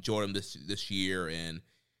enjoyed him this year, and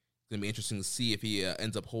it's gonna be interesting to see if he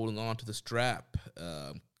ends up holding on to the strap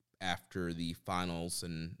after the finals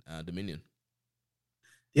and Dominion.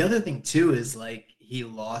 The other thing too is, like, he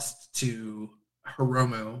lost to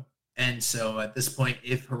Hiromu, and so at this point,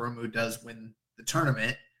 if Hiromu does win the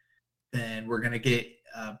tournament, then we're gonna get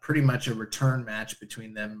pretty much a return match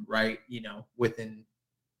between them, right? Within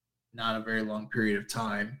not a very long period of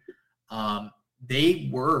time. They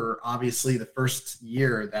were obviously the first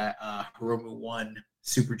year that Hiromu won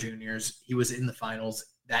Super Juniors. He was in the finals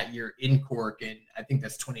that year in Cork, and I think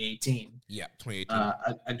that's 2018. Yeah,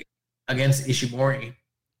 2018 against Ishimori.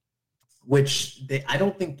 Which I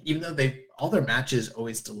don't think, even though all their matches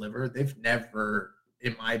always deliver, they've never,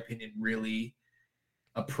 in my opinion, really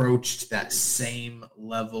approached that same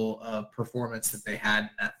level of performance that they had in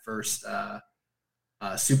that first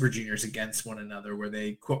Super Juniors against one another, where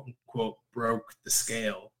they quote unquote broke the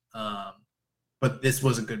scale. But this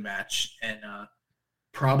was a good match, and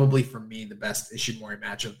probably for me the best Ishimori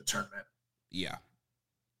match of the tournament. Yeah.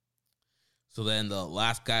 So then the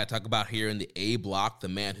last guy I talk about here in the A block, the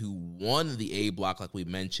man who won the A block, like we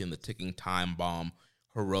mentioned, the ticking time bomb,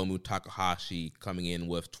 Hiromu Takahashi, coming in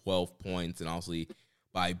with 12 points. And obviously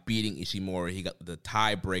by beating Ishimori, he got the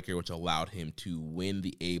tiebreaker, which allowed him to win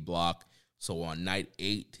the A block. So on night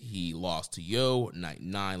 8, he lost to Yo. Night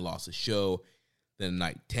 9, lost to Sho. Then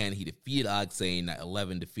night 10, he defeated Agzane. Night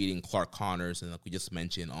 11, defeating Clark Connors. And like we just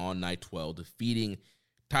mentioned, on night 12, defeating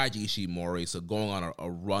Taiji Ishimori. So going on a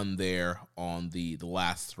run there on the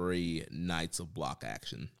last 3 nights of block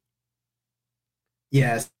action.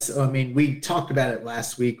 Yes. So, we talked about it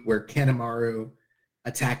last week where Kanemaru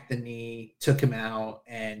attacked the knee, took him out,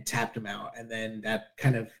 and tapped him out. And then that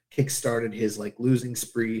kind of kickstarted his losing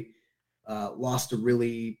spree. Lost a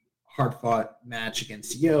really hard-fought match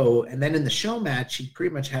against Yo. And then in the Sho match, he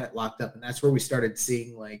pretty much had it locked up. And that's where we started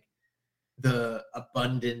seeing the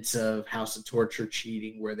abundance of House of Torture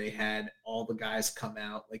cheating, where they had all the guys come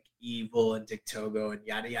out like Evil and Dick Togo and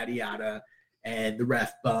yada, yada, yada, and the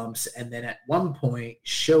ref bumps. And then at one point,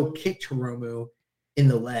 Sho kicked Hiromu in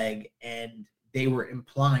the leg, and they were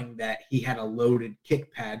implying that he had a loaded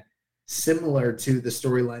kick pad, similar to the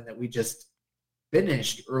storyline that we just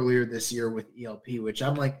finished earlier this year with ELP, which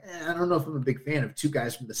I'm like, I don't know if I'm a big fan of 2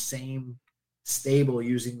 guys from the same stable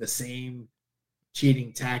using the same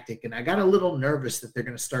cheating tactic. And I got a little nervous that they're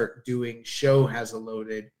going to start doing Sho has a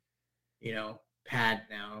loaded, pad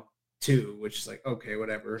now too, which is like, okay,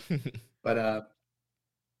 whatever. But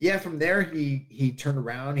yeah, from there he turned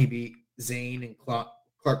around. He beat Zane and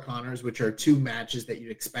Clark Connors, which are 2 matches that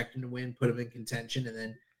you'd expect him to win, put him in contention. And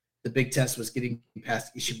then the big test was getting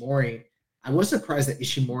past Ishimori. I was surprised that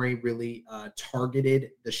Ishimori really targeted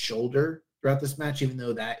the shoulder throughout this match, even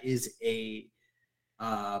though that is a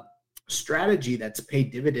strategy that's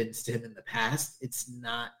paid dividends to him in the past. It's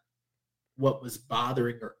not what was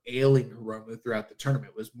bothering or ailing Hiromu throughout the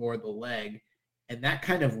tournament. It was more the leg, and that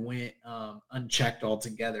kind of went unchecked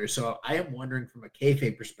altogether. So I am wondering from a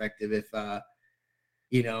kayfabe perspective if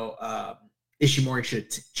Ishimori should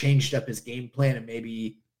have changed up his game plan and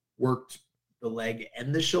maybe worked the leg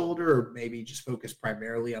and the shoulder, or maybe just focused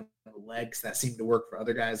primarily on the legs. That seemed to work for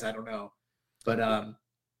other guys. I don't know, but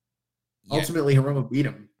ultimately Hiromu beat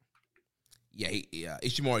him. Yeah,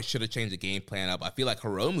 Ishimori should have changed the game plan up. I feel like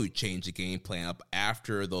Hiromu changed the game plan up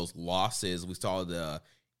after those losses. We saw the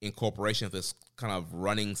incorporation of this kind of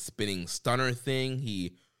running, spinning stunner thing.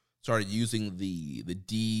 He started using the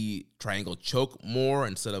D triangle choke more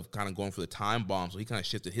instead of kind of going for the time bomb. So he kind of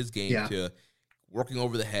shifted his game to working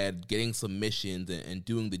over the head, getting submissions, and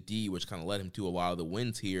doing the D, which kind of led him to a lot of the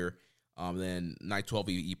wins here. Then night 12,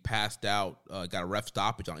 he passed out, got a ref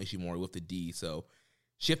stoppage on Ishimori with the D. So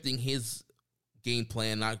shifting his game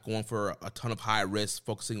plan, not going for a ton of high risk,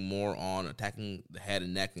 focusing more on attacking the head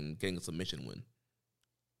and neck and getting a submission win.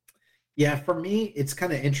 Yeah, for me, it's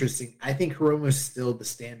kind of interesting. I think Hiromu is still the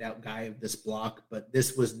standout guy of this block, but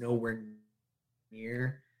this was nowhere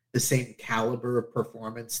near the same caliber of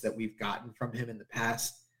performance that we've gotten from him in the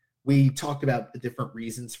past. We talked about the different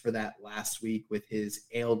reasons for that last week with his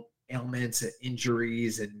ailments and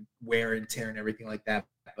injuries and wear and tear and everything like that.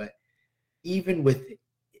 But even with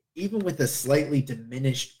a slightly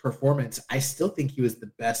diminished performance, I still think he was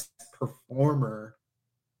the best performer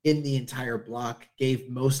in the entire block, gave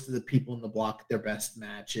most of the people in the block their best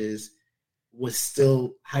matches, was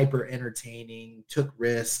still hyper entertaining, took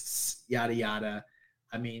risks, yada, yada.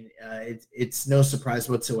 I mean, it's no surprise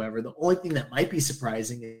whatsoever. The only thing that might be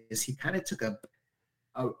surprising is he kind of took a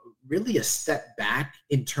step back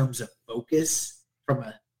in terms of focus from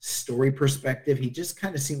a story perspective. He just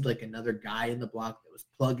kind of seemed like another guy in the block that was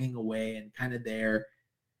plugging away and kind of there,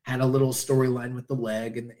 had a little storyline with the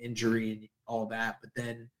leg and the injury and all that. But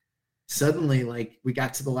then suddenly, like, we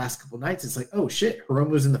got to the last couple nights, it's like, oh shit,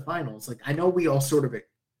 Hiromu's in the finals. Like, I know we all sort of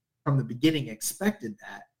from the beginning expected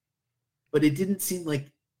that, but it didn't seem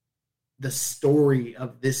like the story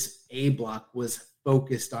of this A block was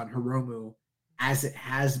focused on Hiromu as it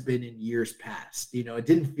has been in years past. You know, it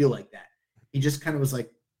didn't feel like that. He just kind of was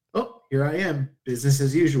like, oh, here I am, business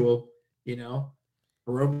as usual. You know,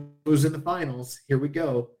 Hiromu's in the finals. Here we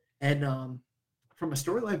go. And from a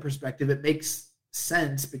storyline perspective, it makes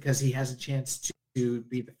sense because he has a chance to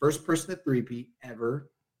be the first person to three-peat ever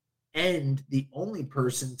and the only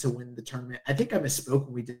person to win the tournament. I think I misspoke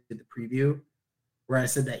when we did the preview where I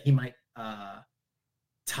said that he might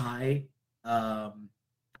tie Kanemoto,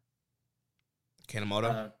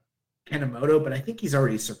 but I think he's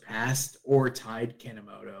already surpassed or tied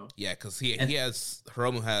Kanemoto. Yeah, because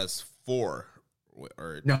Hiromu has 4,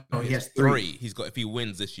 or he has 3. If he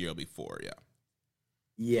wins this year, it'll be 4. Yeah.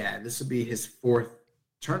 Yeah, this will be his 4th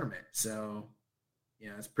tournament. So,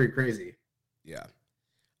 yeah, it's pretty crazy. Yeah.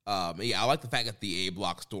 I like the fact that the A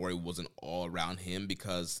block story wasn't all around him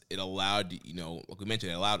because it allowed, like we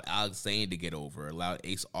mentioned, it allowed Alex Zane to get over, it allowed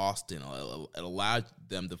Ace Austin, it allowed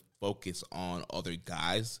them to focus on other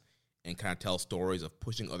guys and kind of tell stories of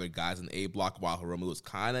pushing other guys in the A block while Hiromu was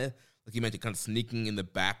kind of, like you mentioned, kind of sneaking in the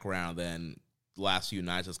background. Then the last few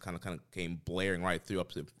nights just kind of came blaring right through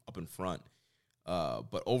up in front.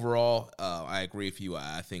 But overall, I agree with you.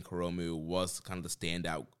 I think Hiromu was kind of the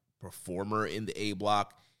standout performer in the A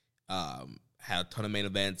block. Had a ton of main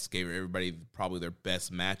events, gave everybody probably their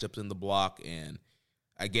best matchups in the block. And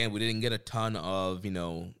again, we didn't get a ton of,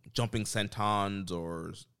 jumping sentons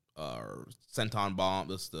or senton bomb,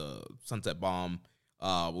 the sunset bomb.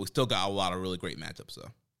 We still got a lot of really great matchups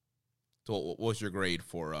though. So what was your grade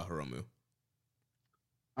for Hiromu?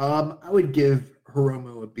 I would give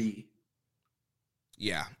Hiromu a B.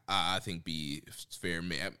 Yeah, I think B is fair.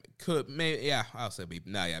 I'll say B.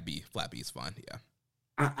 No, yeah, B. Flat B is fine. Yeah.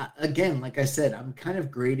 Again, like I said, I'm kind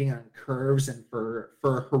of grading on curves, and for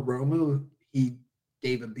Hiromu, he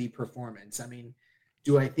gave a B performance. I mean,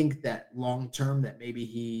 do I think that long term that maybe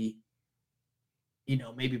he,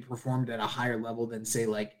 maybe performed at a higher level than say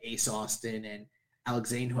like Ace Austin and Alex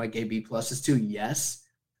Zane, who I gave B pluses to? Yes,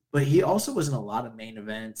 but he also was in a lot of main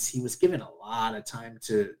events. He was given a lot of time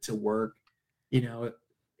to work.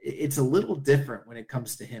 It's a little different when it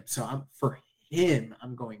comes to him. So I'm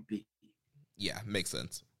going B. Yeah, makes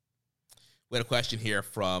sense. We had a question here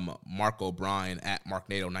from Mark O'Brien at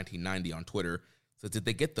MarkNato1990 on Twitter. So did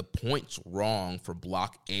they get the points wrong for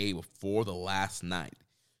Block A before the last night?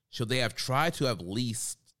 Should they have tried to have at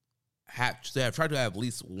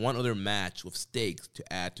least one other match with stakes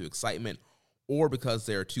to add to excitement, or because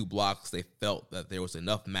there are 2 blocks, they felt that there was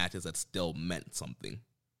enough matches that still meant something?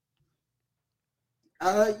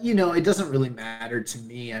 It doesn't really matter to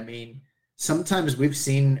me. I mean, sometimes we've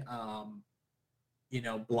seen,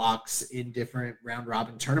 blocks in different round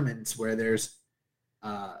robin tournaments where there's,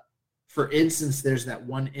 for instance, there's that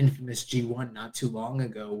one infamous G1 not too long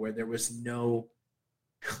ago where there was no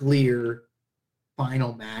clear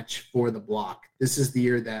final match for the block. This is the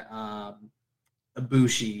year that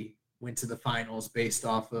Ibushi went to the finals based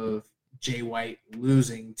off of Jay White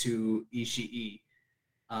losing to Ishii.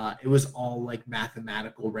 It was all like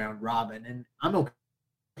mathematical round robin, and I'm okay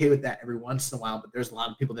okay with that every once in a while, but there's a lot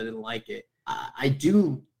of people that didn't like it. I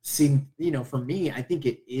do see, for me, I think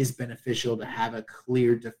it is beneficial to have a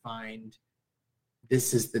clear, defined,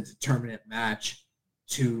 this is the determinant match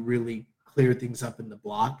to really clear things up in the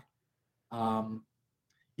block.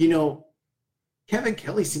 Kevin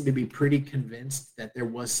Kelly seemed to be pretty convinced that there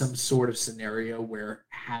was some sort of scenario where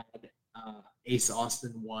had Ace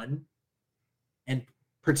Austin won and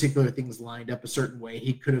particular things lined up a certain way,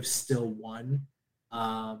 he could have still won.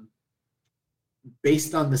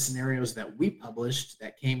 Based on the scenarios that we published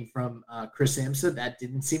that came from Chris Amsa, that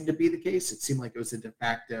didn't seem to be the case. It seemed like it was a de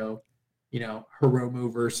facto,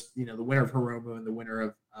 Hiromu versus, the winner of Hiromu and the winner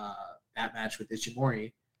of that match with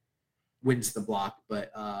Ishimori wins the block.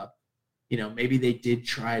 But, maybe they did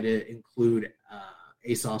try to include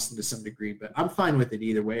Ace Austin to some degree, but I'm fine with it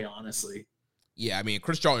either way, honestly. Yeah, I mean,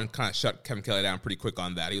 Chris Charlton kind of shut Kevin Kelly down pretty quick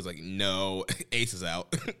on that. He was like, no, Ace is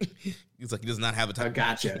out. He's like, he does not have a tie.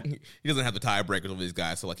 Gotcha. He doesn't have the tiebreakers over these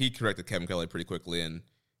guys. So, like, he corrected Kevin Kelly pretty quickly, and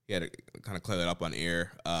he had to kind of clear that up on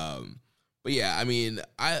air. But, yeah, I mean,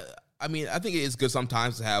 I think it is good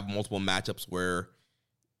sometimes to have multiple matchups where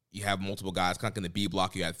you have multiple guys. Kind of in the B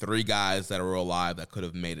block, you had 3 guys that are alive that could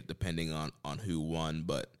have made it depending on who won.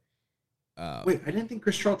 But wait, I didn't think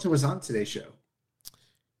Chris Charlton was on today's show.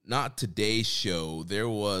 Not today's show. There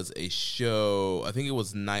was a show, I think it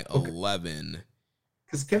was night 11.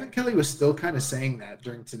 Because Kevin Kelly was still kind of saying that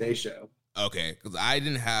during today's show. Okay, because I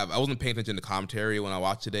wasn't paying attention to commentary when I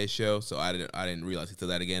watched today's show, so I didn't realize he said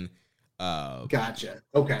that again. Gotcha.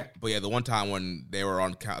 Okay. But yeah, the one time when they were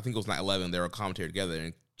on, I think it was night 11, they were commentary together,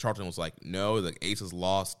 and Charlton was like, no, the Aces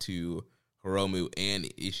lost to Hiromu and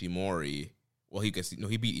Ishimori. Well, he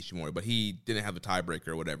beat Ishimori, but he didn't have a tiebreaker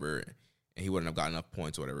or whatever, and he wouldn't have gotten enough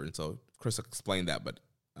points or whatever. And so Chris explained that, but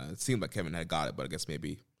it seemed like Kevin had got it, but I guess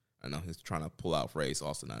maybe, I don't know, he's trying to pull out for Ace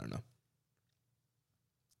Austin. I don't know.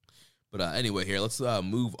 But anyway, here, let's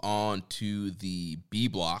move on to the B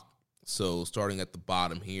block. So starting at the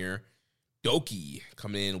bottom here, Doki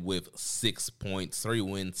coming in with 6 points, 3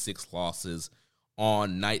 wins, 6 losses.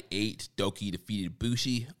 On night 8, Doki defeated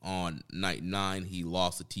Bushi. On night 9, he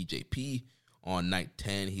lost to TJP. On night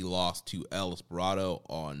 10, he lost to El Desperado.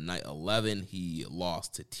 On night 11, he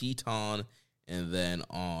lost to Teton. And then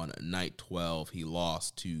on night 12, he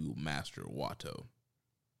lost to Master Wato.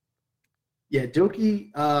 Yeah,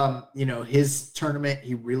 Doki, his tournament,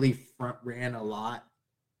 he really front ran a lot,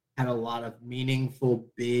 had a lot of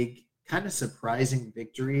meaningful, big, kind of surprising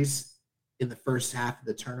victories in the first half of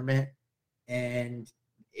the tournament. And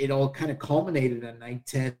it all kind of culminated on night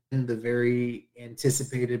 10, the very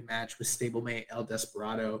anticipated match with stablemate El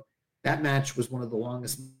Desperado. That match was one of the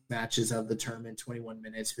longest matches of the tournament, 21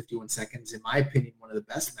 minutes, 51 seconds. In my opinion, one of the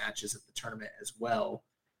best matches of the tournament as well.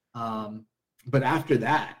 But after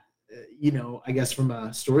that, I guess from a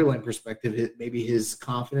storyline perspective, maybe his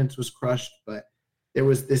confidence was crushed, but there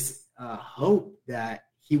was this hope that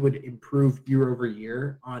he would improve year over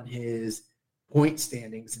year on his point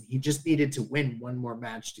standings, and he just needed to win one more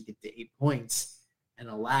match to get to 8 points. And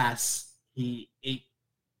alas, he ate,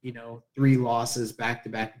 3 losses back to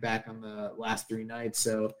back to back on the last 3 nights.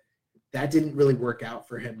 So that didn't really work out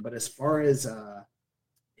for him. But as far as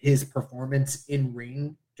his performance in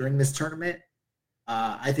ring during this tournament,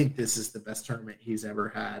 I think this is the best tournament he's ever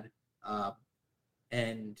had.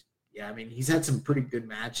 And yeah, I mean, he's had some pretty good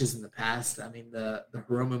matches in the past. I mean, the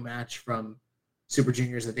Hiromu match from Super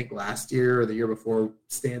Juniors, I think last year or the year before,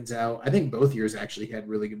 stands out. I think both years actually had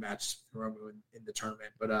really good matches for Hiromu in the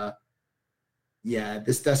tournament. But yeah,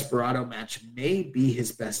 this Desperado match may be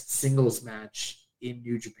his best singles match in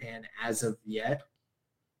New Japan as of yet.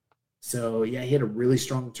 So yeah, he had a really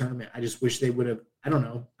strong tournament. I just wish they would have,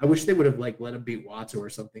 I wish they would have let him beat Wato or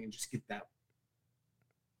something and just get that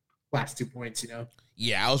last 2 points,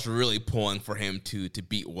 Yeah, I was really pulling for him to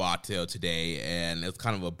beat Wato today, and it's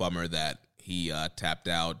kind of a bummer that he tapped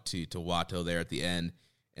out to Wato there at the end,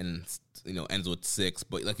 and ends with 6.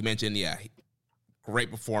 But like you mentioned, yeah,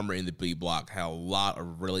 great performer in the B block. Had a lot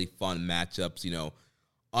of really fun matchups.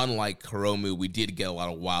 Unlike Hiromu, we did get a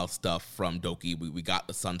lot of wild stuff from Doki. We got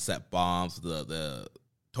the sunset bombs, the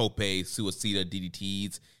tope, suicida,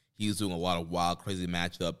 DDTs. He was doing a lot of wild, crazy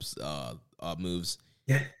matchups, moves.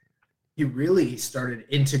 Yeah, he really started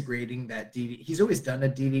integrating that DDT. He's always done a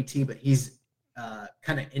DDT, but he's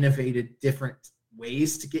kind of innovated different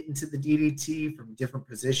ways to get into the DDT from different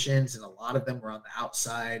positions, and a lot of them were on the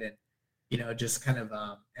outside, and just kind of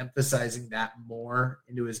emphasizing that more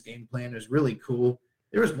into his game plan is really cool.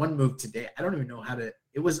 There was one move today, I don't even know how to,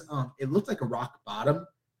 it was it looked like a rock bottom,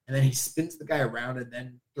 and then he spins the guy around and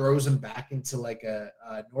then throws him back into like a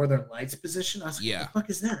Northern Lights position. I was like, what the fuck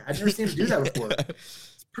is that? I've never seen him do that before.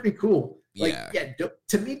 It's pretty cool. Like,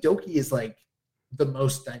 to me, Doki is like the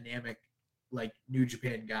most dynamic, like, New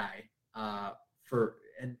Japan guy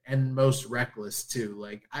and most reckless too.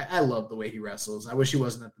 Like, I love the way he wrestles. I wish he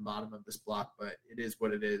wasn't at the bottom of this block, but it is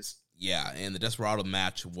what it is. Yeah, and the Desperado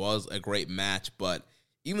match was a great match, but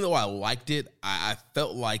even though I liked it, I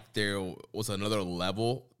felt like there was another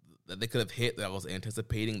level that they could have hit that I was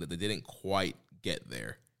anticipating that they didn't quite get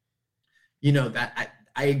there. You know, that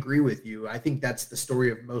I agree with you. I think that's the story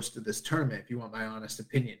of most of this tournament, if you want my honest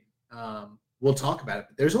opinion. We'll talk about it,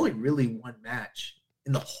 but there's only really one match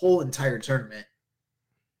in the whole entire tournament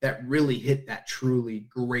that really hit that truly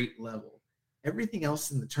great level. Everything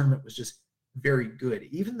else in the tournament was just very good.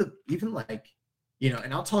 Even like, you know,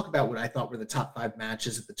 and I'll talk about what I thought were the top 5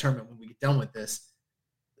 matches at the tournament when we get done with this.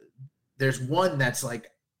 There's one that's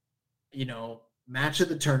like, you know, match of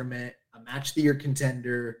the tournament, a match of the year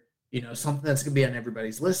contender, you know, something that's going to be on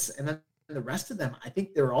everybody's list. And then the rest of them, I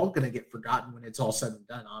think they're all going to get forgotten when it's all said and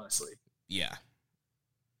done, honestly. Yeah.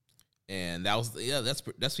 And that was,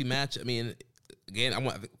 that's the match. I mean, again, I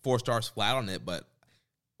went 4 stars flat on it, but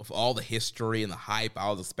with all the history and the hype, I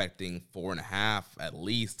was expecting 4.5 at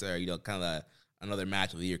least, or, you know, kind of another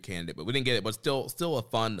match of the year candidate, but we didn't get it. But still a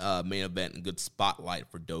fun main event and good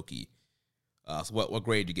spotlight for Doki. So what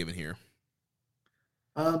grade you giving here?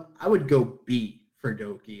 I would go B for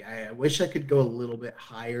Doki. I wish I could go a little bit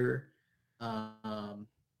higher,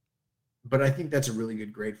 but I think that's a really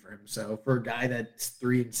good grade for him. So for a guy that's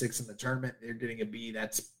 3-6 in the tournament, they're getting a B.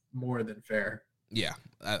 That's more than fair. Yeah,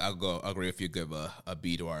 I'll agree with you. Give a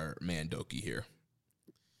B to our man Doki here.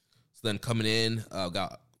 So then coming in,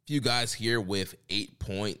 got a few guys here with 8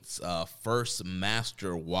 points. First,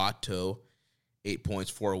 Master Wato, 8 points,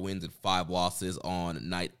 4 wins and 5 losses. On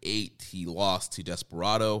night 8, he lost to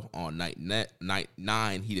Desperado. On night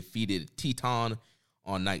 9, he defeated Teton.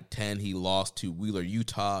 On night 10, he lost to Wheeler,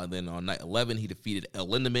 Utah. And then on night 11, he defeated El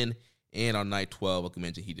Lindemann. And on night 12, like I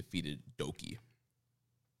mentioned, he defeated Doki.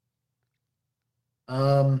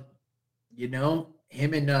 You know,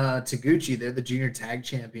 him and Taguchi, they're the junior tag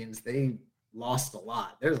champions. They lost a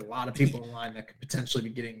lot. There's a lot of people in line that could potentially be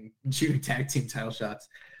getting junior tag team title shots.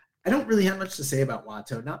 I don't really have much to say about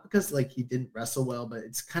Wato, not because like he didn't wrestle well, but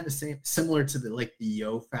it's kind of similar to the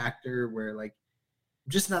Yo factor where like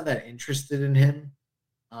I'm just not that interested in him.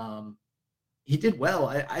 He did well.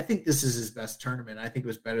 I think this is his best tournament. I think it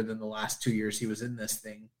was better than the last 2 years he was in this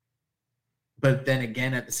thing. But then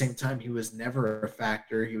again, at the same time, he was never a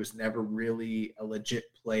factor. He was never really a legit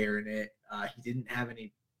player in it. He didn't have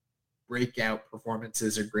any breakout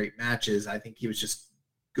performances or great matches. I think he was just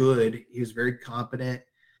good. He was very competent.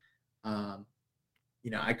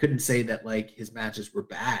 You know, I couldn't say that like his matches were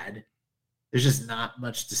bad. There's just not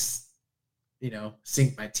much to, you know,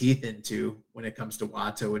 sink my teeth into when it comes to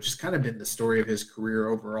Wato, which has kind of been the story of his career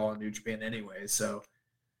overall in New Japan anyway. So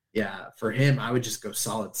yeah, for him, I would just go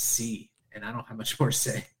solid C. And I don't have much more to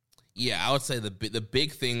say. Yeah, I would say the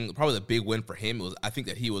big thing, probably the big win for him was I think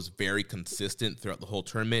that he was very consistent throughout the whole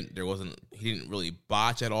tournament. He didn't really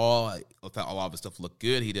botch at all. I thought a lot of his stuff looked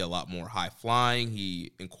good. He did a lot more high flying.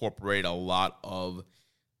 He incorporated a lot of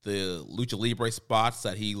the Lucha Libre spots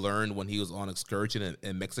that he learned when he was on excursion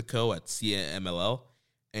in Mexico at CMLL.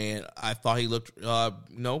 And I thought he looked,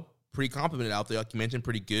 pretty competent out there. Like you mentioned,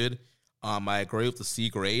 pretty good. I agree with the C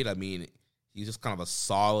grade. I mean, he's just kind of a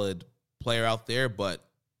solid player out there, but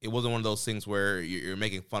it wasn't one of those things where you're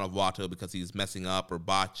making fun of Wato because he's messing up or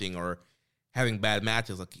botching or having bad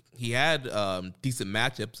matches. Like he had decent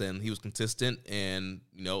matchups and he was consistent, and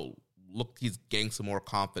he's gaining some more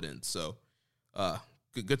confidence. So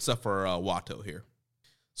good stuff for Wato here.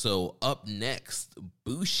 So up next,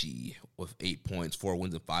 Bushi with 8 points, 4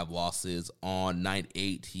 wins and 5 losses. On night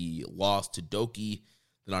 8, he lost to Doki.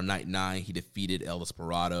 Then on night 9, he defeated El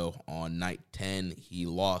Desperado. On night 10, he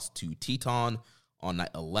lost to Teton. On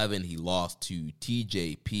night 11, he lost to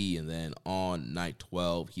TJP. And then on night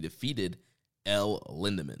 12, he defeated El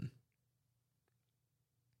Lindemann.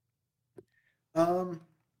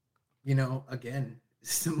 Again,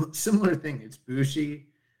 similar thing. It's Bushi.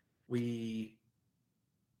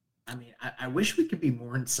 I wish we could be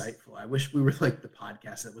more insightful. I wish we were like the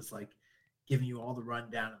podcast that was like giving you all the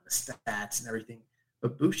rundown and the stats and everything.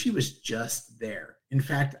 But Bushi was just there. In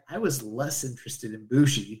fact, I was less interested in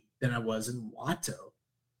Bushi than I was in Wato.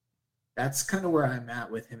 That's kind of where I'm at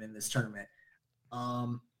with him in this tournament.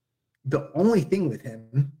 The only thing with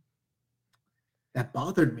him that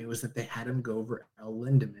bothered me was that they had him go over El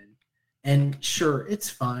Lindemann. And sure, it's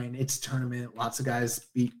fine. It's tournament. Lots of guys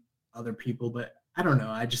beat other people. But I don't know.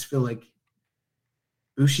 I just feel like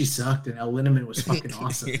Bushi sucked and El Lindemann was fucking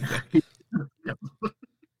awesome.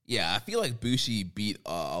 Yeah, I feel like Bushi beat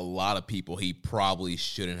a lot of people he probably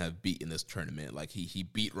shouldn't have beat in this tournament. Like, he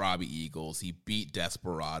beat Robbie Eagles, he beat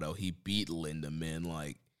Desperado, he beat Lindemann.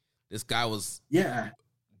 Like, this guy was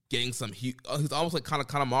getting some he's almost like kind of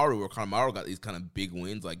Kanemaru, where Kanemaru got these kind of big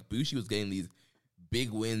wins. Like, Bushi was getting these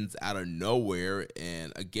big wins out of nowhere,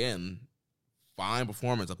 and again, fine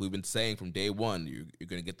performance. Like we've been saying from day one, you're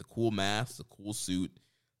going to get the cool mask, the cool suit.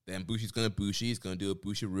 Then Bushi's going to Bushi. He's going to do a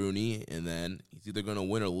Bushi-Rooney, and then he's either going to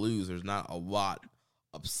win or lose. There's not a lot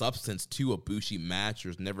of substance to a Bushi match.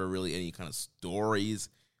 There's never really any kind of stories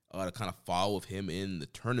to kind of follow with him in the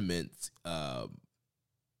tournament.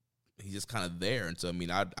 He's just kind of there. And so, I mean,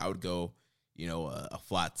 I would go, a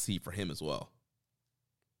flat C for him as well.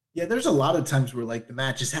 Yeah, there's a lot of times where, like, the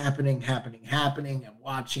match is happening. I'm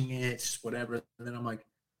watching it, just whatever. And then I'm like,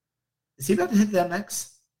 is he about to hit that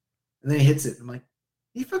next? And then he hits it. I'm like,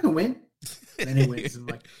 did he fucking win? And then he wins. I'm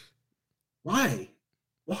like, why?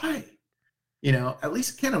 At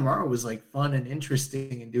least Kanemaru was, like, fun and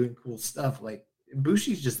interesting and doing cool stuff. Like,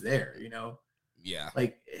 Bushi's just there, Yeah.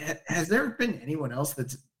 Like, has there been anyone else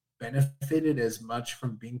that's benefited as much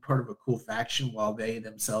from being part of a cool faction while they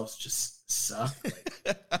themselves just suck?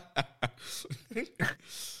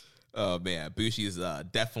 Oh man, Bushi is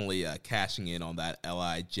definitely cashing in on that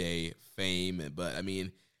LIJ fame. But I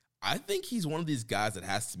mean, I think he's one of these guys that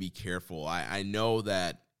has to be careful. I know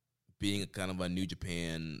that being kind of a New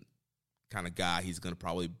Japan kind of guy, he's going to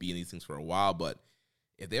probably be in these things for a while. But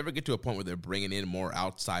if they ever get to a point where they're bringing in more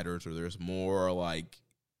outsiders, or there's more like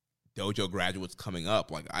dojo graduates coming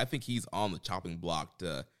up, like I think he's on the chopping block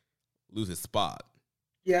to lose his spot.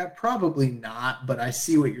 Yeah, probably not, but I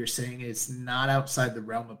see what you're saying. It's not outside the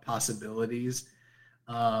realm of possibilities.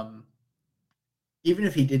 Even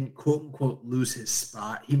if he didn't quote unquote lose his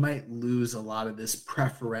spot, he might lose a lot of this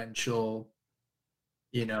preferential,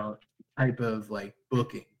 type of like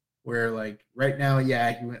booking where like right now,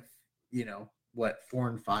 yeah, he went,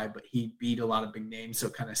 4-5, but he beat a lot of big names. So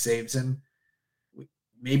it kind of saves him.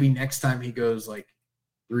 Maybe next time he goes like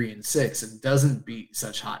 3-6 and doesn't beat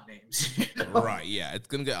such hot names. Right, yeah. It's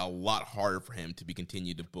going to get a lot harder for him to be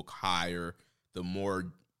continued to book higher. The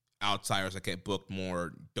more outsiders that get booked,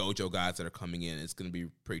 more dojo guys that are coming in, it's going to be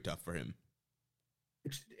pretty tough for him.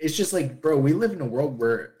 It's just like, bro, we live in a world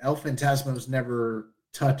where El Phantasmo's never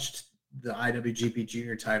touched the IWGP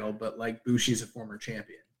Junior title, but like Bushi's a former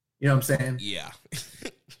champion. You know what I'm saying? Yeah.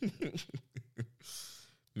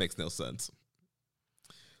 Makes no sense.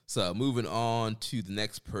 So moving on to the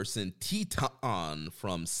next person, Teton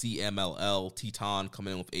from CMLL. Teton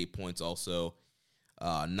coming in with 8 points also.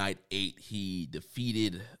 Night 8, he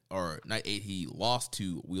lost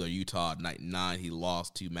to Wheeler Utah. Night 9, he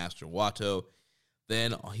lost to Master Wato.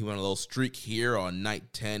 Then he went on a little streak here. On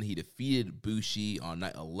night 10, he defeated Bushi. On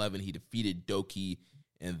night 11, he defeated Doki.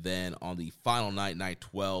 And then on the final night, night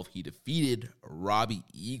 12, he defeated Robbie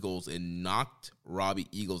Eagles and knocked Robbie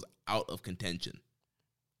Eagles out of contention.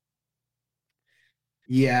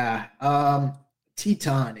 Yeah,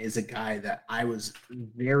 Teton is a guy that I was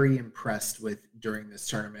very impressed with during this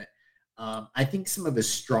tournament. I think some of his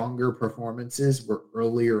stronger performances were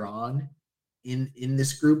earlier on in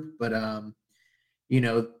this group, but a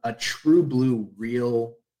true blue,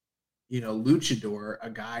 real, luchador, a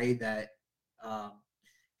guy that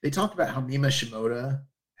they talked about how Mima Shimoda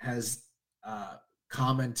has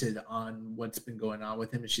commented on what's been going on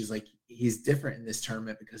with him, and she's like, he's different in this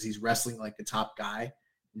tournament because he's wrestling like a top guy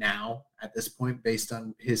now at this point based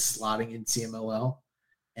on his slotting in CMLL.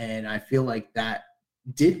 And I feel like that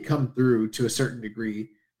did come through to a certain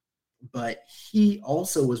degree, but he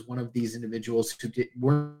also was one of these individuals who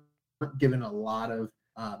weren't given a lot of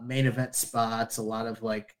main event spots, a lot of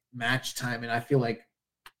like match time. And I feel like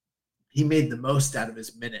he made the most out of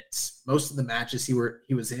his minutes. Most of the matches he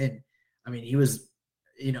was in, I mean, he was,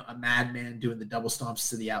 a madman doing the double stomps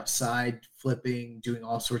to the outside, flipping, doing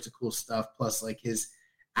all sorts of cool stuff. Plus, like, his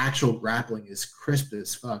actual grappling is crisp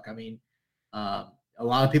as fuck. I mean, a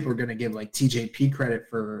lot of people are going to give, like, TJP credit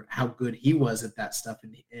for how good he was at that stuff,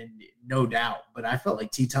 and no doubt. But I felt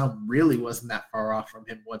like T-Tom really wasn't that far off from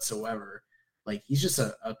him whatsoever. Like, he's just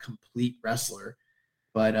a complete wrestler.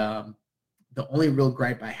 But the only real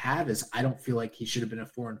gripe I have is I don't feel like he should have been a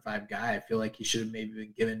 4-5 guy. I feel like he should have maybe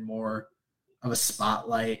been given more of a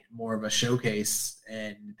spotlight, more of a showcase,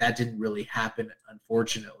 and that didn't really happen,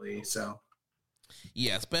 unfortunately. So,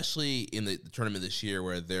 yeah, especially in the tournament this year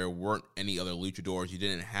where there weren't any other luchadors. You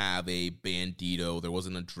didn't have a Bandito. There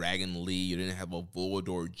wasn't a Dragon Lee. You didn't have a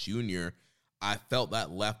Volador Jr. I felt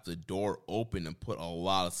that left the door open and put a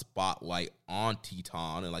lot of spotlight on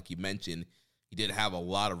Teton. And like you mentioned, he did have a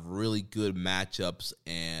lot of really good matchups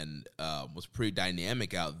and was pretty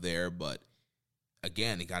dynamic out there. But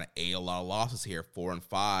again, he kind of ate a lot of losses here,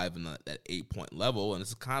 4-5 in that 8-point level. And this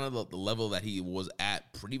is kind of the level that he was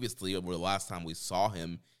at previously over the last time we saw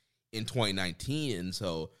him in 2019. And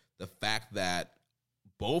so the fact that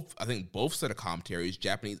I think both set of commentaries,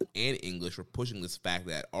 Japanese and English, were pushing this fact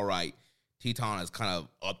that, all right, Teton has kind of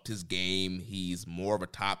upped his game. He's more of a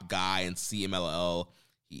top guy in CMLL.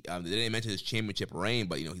 They didn't mention his championship reign,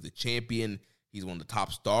 but, he's a champion. He's one of the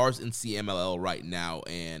top stars in CMLL right now,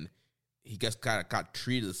 and he just kind of got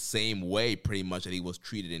treated the same way pretty much that he was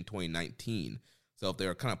treated in 2019. So if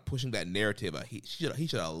they're kind of pushing that narrative, he should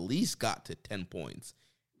at least got to 10 points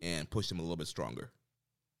and pushed him a little bit stronger.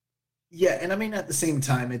 Yeah, and I mean, at the same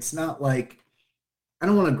time, it's not like I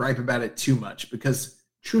don't want to gripe about it too much because,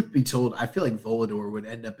 truth be told, I feel like Volador would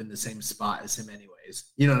end up in the same spot as him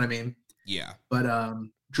anyways. You know what I mean? Yeah. But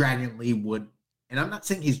Dragon Lee would, and I'm not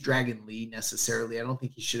saying he's Dragon Lee necessarily. I don't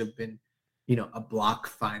think he should have been, a block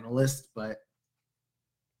finalist, but,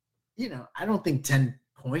 I don't think 10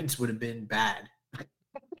 points would have been bad.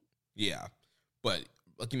 Yeah. But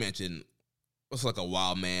like you mentioned, was like a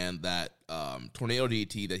wild man. That tornado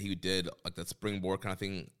DT that he did, like that springboard kind of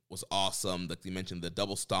thing, was awesome. Like you mentioned, the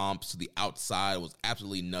double stomps to the outside was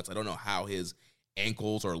absolutely nuts. I don't know how his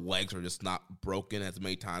ankles or legs are just not broken as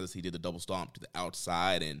many times as he did the double stomp to the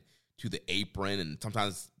outside and to the apron. And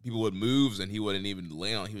sometimes people would move and he wouldn't even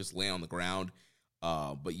lay on. He was laying on the ground.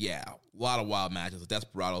 But yeah, a lot of wild matches. The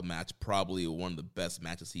Desperado match, probably one of the best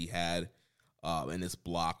matches he had in this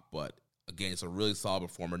block. But again, it's a really solid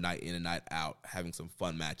performer, night in and night out, having some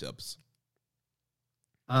fun matchups.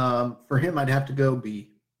 For him, I'd have to go B.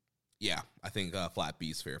 Yeah, I think flat B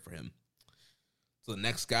is fair for him. So the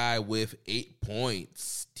next guy with 8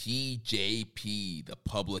 points, TJP, the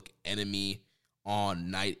Public Enemy. On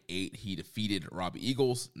night 8, he defeated Robbie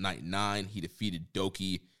Eagles. Night 9, he defeated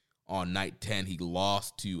Doki. On night 10, he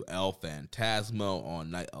lost to El Phantasmo. On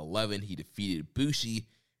night 11, he defeated Bushi.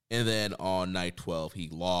 And then on night 12, he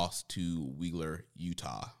lost to Wheeler,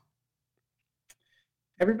 Utah.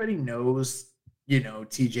 Everybody knows,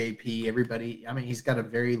 TJP. Everybody, I mean, he's got a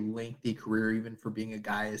very lengthy career, even for being a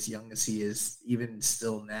guy as young as he is, even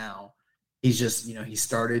still now. He's just, he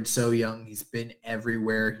started so young. He's been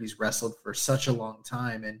everywhere. He's wrestled for such a long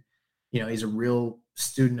time. And, he's a real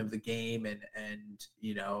student of the game and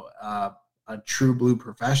a true blue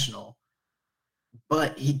professional.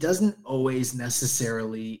 But he doesn't always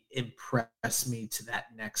necessarily impress me to that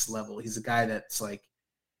next level. He's a guy that's like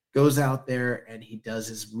goes out there and he does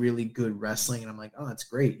his really good wrestling. And I'm like, oh, that's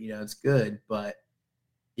great. It's good. But,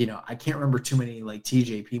 I can't remember too many like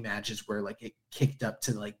TJP matches where like it kicked up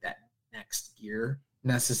to like that next gear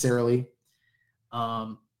necessarily.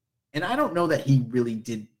 And I don't know that he really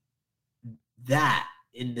did that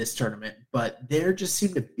in this tournament, but there just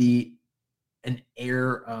seemed to be an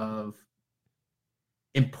air of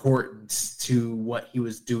importance to what he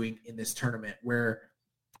was doing in this tournament where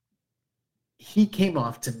he came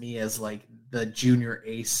off to me as like the junior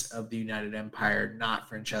ace of the United Empire, not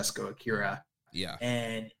Francesco Akira. Yeah.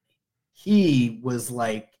 And he was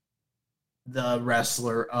like the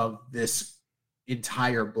wrestler of this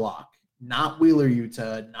entire block, not Wheeler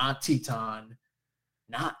Yuta, not Teton,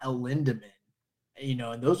 not El Lindemann,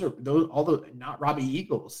 and those not Robbie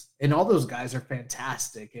Eagles, and all those guys are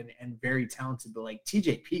fantastic and very talented, but like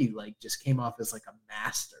TJP like just came off as like a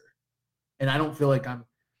master. And I don't feel like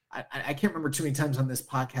I can't remember too many times on this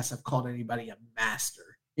podcast I've called anybody a master.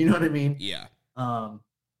 You know what I mean? Yeah.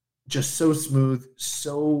 Just so smooth,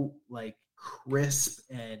 so like crisp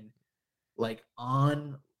and like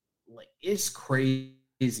on, like it's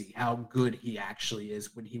crazy how good he actually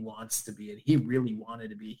is when he wants to be. And he really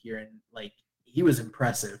wanted to be here. And like, he was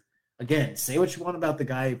impressive. Again, say what you want about the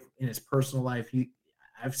guy in his personal life.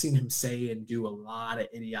 I've seen him say and do a lot of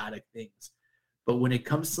idiotic things. But when it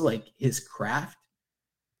comes to like his craft,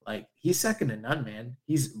 like he's second to none, man.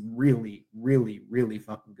 He's really, really, really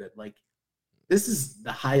fucking good. Like this is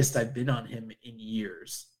the highest I've been on him in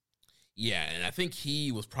years. Yeah, and I think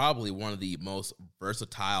he was probably one of the most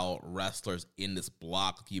versatile wrestlers in this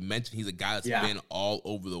block. Like you mentioned, he's a guy that's been all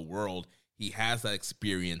over the world. He has that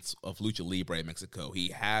experience of Lucha Libre in Mexico. He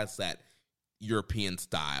has that European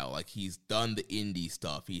style. Like, he's done the indie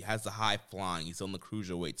stuff. He has the high flying. He's done the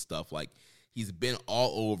cruiserweight stuff. Like, he's been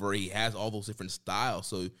all over. He has all those different styles.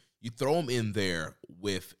 So you throw him in there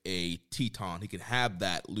with a Teton, he can have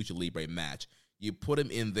that Lucha Libre match. You put him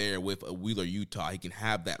in there with a Wheeler Utah, he can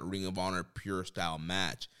have that Ring of Honor pure style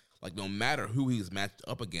match. Like, no matter who he's matched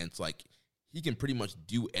up against, like, he can pretty much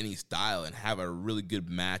do any style and have a really good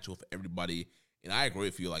match with everybody. And I agree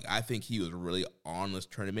with you. Like, I think he was really on this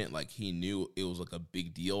tournament. Like, he knew it was like a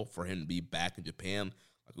big deal for him to be back in Japan.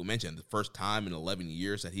 Like we mentioned, the first time in 11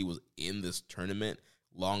 years that he was in this tournament,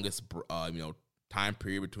 longest time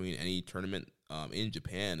period between any tournament in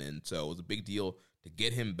Japan. And so it was a big deal to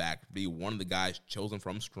get him back, to be one of the guys chosen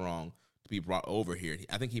from Strong to be brought over here.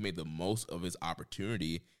 I think he made the most of his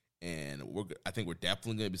opportunity, and I think we're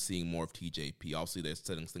definitely going to be seeing more of TJP. Obviously, they're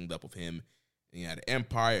setting things up with him and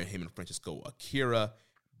Empire, him and Francisco Akira.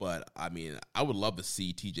 But, I mean, I would love to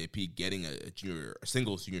see TJP getting a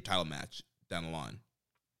singles junior title match down the line.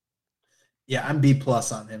 Yeah, I'm B+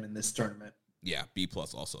 on him in this tournament. Yeah, B+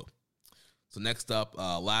 also. So next up,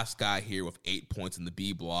 last guy here with 8 points in the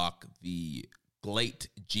B block, the GLEAT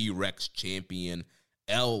G-Rex champion,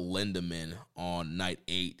 El Lindaman. On night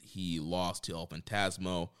 8, he lost to El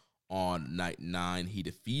Phantasmo. On night 9, he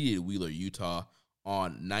defeated Wheeler Yuta.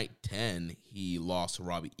 On night 10, he lost to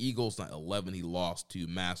Robbie Eagles. Night 11, he lost to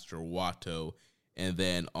Master Wato. And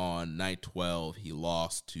then on night 12, he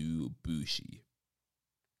lost to Bushi.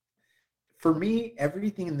 For me,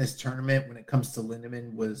 everything in this tournament when it comes to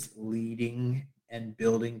Lindaman was leading and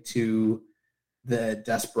building to the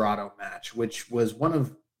Desperado match, which was one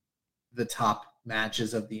of the top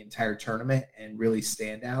matches of the entire tournament and really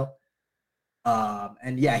stand out.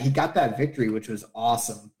 And yeah, he got that victory, which was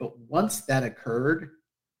awesome. But once that occurred,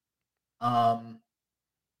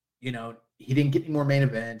 he didn't get any more main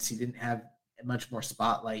events. He didn't have much more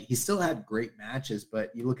spotlight. He still had great matches, but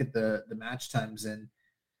you look at the match times and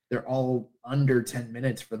they're all under 10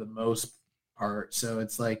 minutes for the most part. So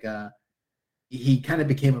it's like he kind of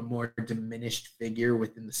became a more diminished figure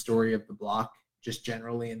within the story of the block just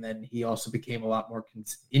generally. And then he also became a lot more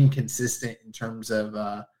inconsistent in terms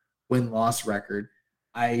of win-loss record.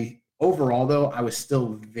 Overall, though, I was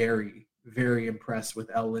still very, very impressed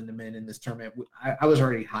with El Lindaman in this tournament. I was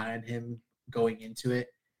already high on him going into it.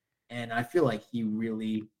 And I feel like he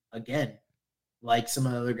really, again, like some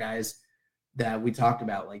of the other guys that we talked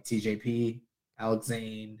about, like TJP, Alex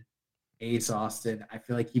Zane, Ace Austin, I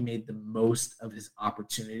feel like he made the most of his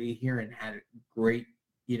opportunity here and had great,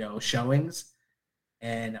 showings.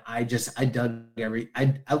 And I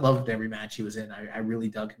loved every match he was in. I really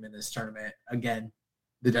dug him in this tournament. Again,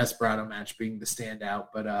 the Desperado match being the standout.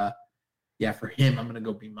 But for him, I'm gonna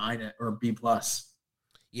go B- or B+.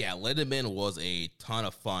 Yeah, Lindaman was a ton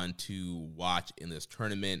of fun to watch in this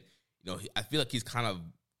tournament. I feel like he's kind of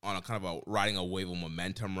riding a wave of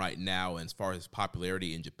momentum right now. And as far as his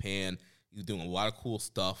popularity in Japan, he's doing a lot of cool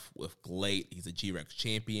stuff with GLEAT. He's a G-Rex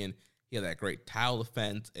champion. He had that great title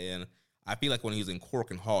defense. And I feel like when he was in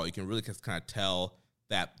Korakuen Hall, you can really just kind of tell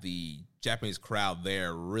that the Japanese crowd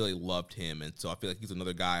there really loved him. And so I feel like he's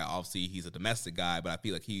another guy. Obviously, he's a domestic guy, but I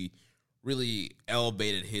feel like he really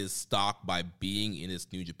elevated his stock by being in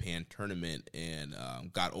this New Japan tournament and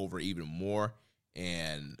got over even more.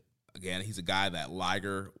 And again, he's a guy that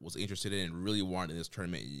Liger was interested in and really wanted in this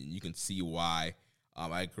tournament, and you can see why.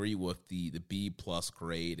 I agree with the B+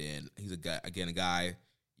 grade, and he's a guy.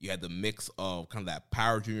 You had the mix of kind of that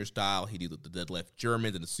Power Junior style. He did the deadlift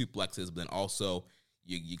Germans and the suplexes, but then also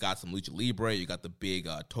you got some Lucha Libre. You got the big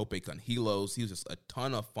Tope con Hilos. He was just a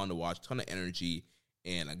ton of fun to watch, ton of energy,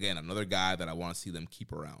 and again, another guy that I want to see them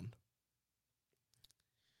keep around.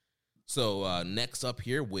 So next up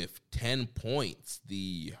here with 10 points,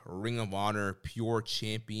 the Ring of Honor Pure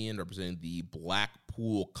Champion representing the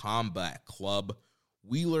Blackpool Combat Club,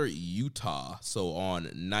 Wheeler Yuta. So on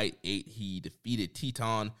night 8, he defeated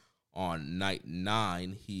Teton. On night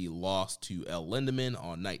 9, he lost to El Lindaman.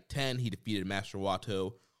 On night 10, he defeated Master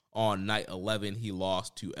Wato. On night 11, he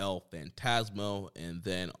lost to El Phantasmo. And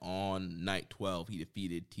then on night 12, he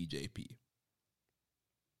defeated TJP.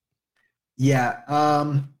 Yeah,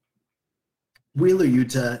 Wheeler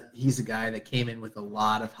Yuta, he's a guy that came in with a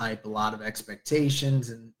lot of hype, a lot of expectations,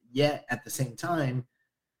 and yet at the same time,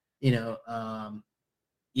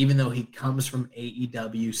 even though he comes from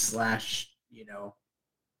AEW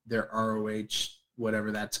 / their ROH,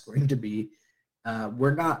 whatever that's going to be,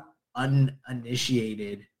 we're not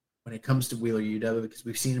uninitiated when it comes to Wheeler Yuta because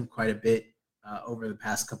we've seen him quite a bit over the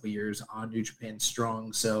past couple of years on New Japan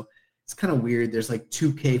Strong. So it's kind of weird. There's like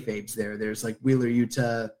two kayfabes there. There's like Wheeler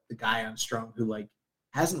Yuta, the guy on Strong who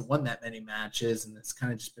hasn't won that many matches, and it's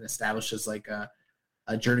kind of just been established as like a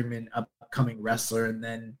journeyman upcoming wrestler. And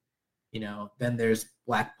then, then there's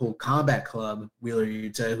Blackpool Combat Club, Wheeler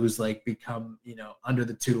Yuta, who's become, under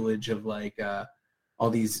the tutelage of all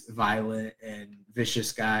these violent and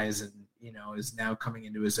vicious guys, and, is now coming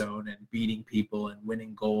into his own and beating people and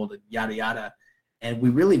winning gold and yada, yada. And we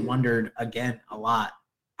really wondered again a lot,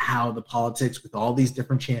 how the politics with all these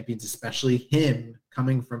different champions, especially him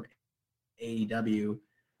coming from AEW,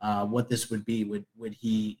 what this would be. Would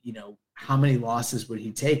he, how many losses would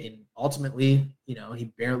he take? And ultimately, he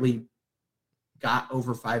barely got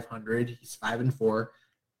over 500. He's 5-4.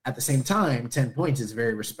 At the same time, 10 points is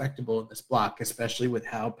very respectable in this block, especially with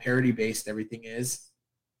how parity-based everything is.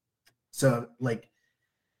 So,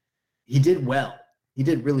 he did well. He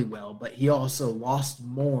did really well, but he also lost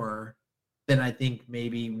more than I think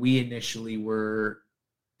maybe we initially were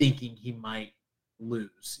thinking he might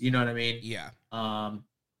lose. You know what I mean? Yeah. I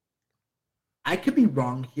could be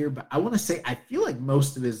wrong here, but I want to say I feel like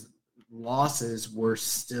most of his losses were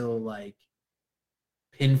still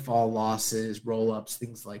pinfall losses, roll-ups,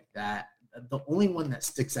 things like that. The only one that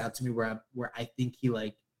sticks out to me where I think he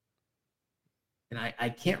and I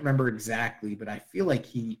can't remember exactly, but I feel like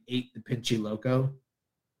he ate the Pinchy Loco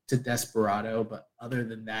to Desperado. But other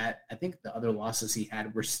than that, I think the other losses he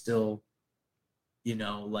had were still, he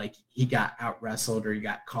got out-wrestled or he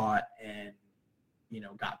got caught and,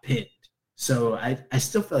 got pinned. So I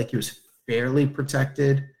still feel like he was fairly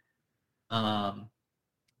protected. But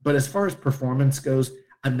as far as performance goes,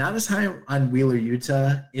 I'm not as high on Wheeler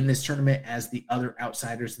Yuta in this tournament as the other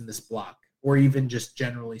outsiders in this block, or even just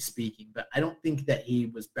generally speaking. But I don't think that he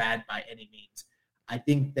was bad by any means. I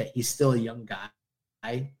think that he's still a young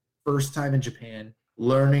guy, first time in Japan,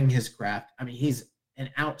 learning his craft. I mean, he's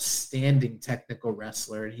an outstanding technical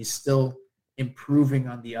wrestler, and he's still improving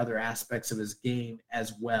on the other aspects of his game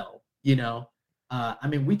as well.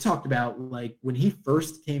 We talked about when he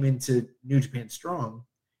first came into New Japan Strong,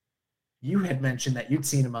 you had mentioned that you'd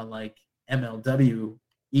seen him on MLW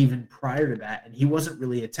even prior to that, and he wasn't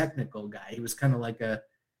really a technical guy. He was kind of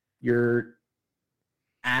your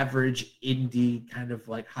average indie kind of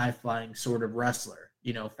high-flying sort of wrestler,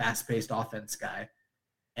 fast-paced offense guy.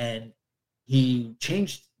 And he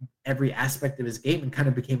changed every aspect of his game and kind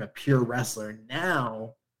of became a pure wrestler. And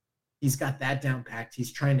now he's got that down packed.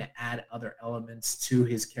 He's trying to add other elements to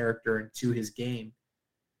his character and to his game.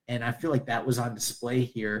 And I feel like that was on display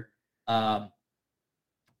here. I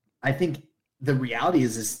think the reality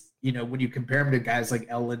is, when you compare him to guys like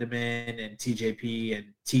El Lindemann and TJP and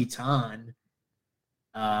Teton,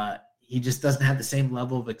 he just doesn't have the same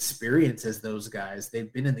level of experience as those guys.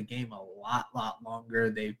 They've been in the game a lot longer.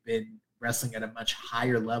 They've been wrestling at a much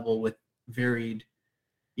higher level with varied,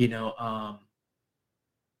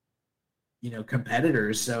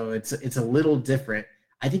 competitors. So it's a little different.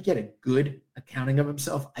 I think he had a good accounting of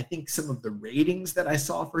himself. I think some of the ratings that I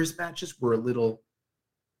saw for his matches were a little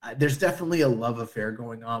there's definitely a love affair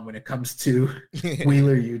going on when it comes to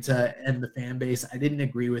Wheeler Yuta and the fan base. I didn't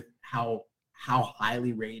agree with how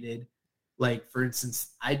highly rated. For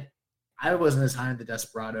instance, I wasn't as high on the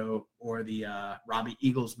Desperado or the Robbie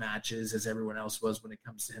Eagles matches as everyone else was when it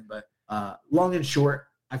comes to him. But long and short,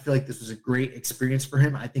 I feel like this was a great experience for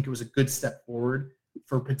him. I think it was a good step forward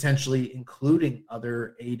for potentially including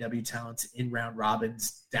other AEW talents in round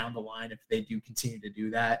robins down the line if they do continue to do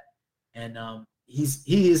that. And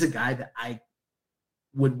he is a guy that I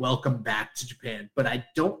would welcome back to Japan, but I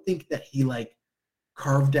don't think that he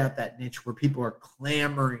carved out that niche where people are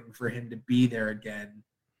clamoring for him to be there again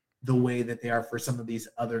the way that they are for some of these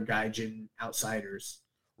other Gaijin outsiders.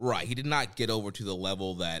 Right. He did not get over to the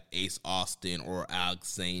level that Ace Austin or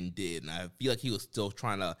Alex Zane did. And I feel like he was still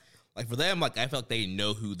trying to, for them, I felt like they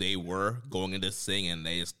know who they were going into this thing and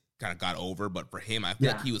they just kind of got over. But for him, I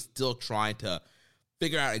feel like he was still trying to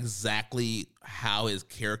figure out exactly how his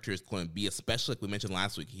character is going to be, especially like we mentioned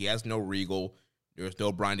last week. He has no Regal. There's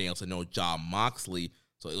no Bryan Danielson, no Jon Moxley.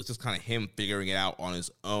 So it was just kind of him figuring it out on his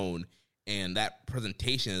own. And that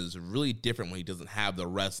presentation is really different when he doesn't have the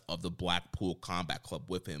rest of the Blackpool Combat Club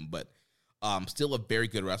with him. But still a very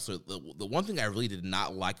good wrestler. The one thing I really did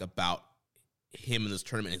not like about him in this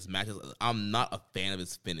tournament, his matches, I'm not a fan of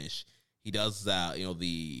his finish. He does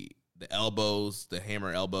the elbows, the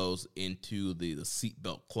hammer elbows into the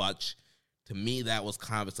seatbelt clutch. To me, that was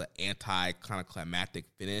kind of it's an anti kind of climactic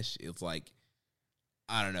finish. It's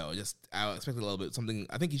I don't know, I expected a little bit something.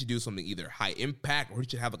 I think he should do something either high impact or he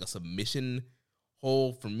should have a submission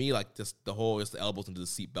hold. For me, just the elbows into the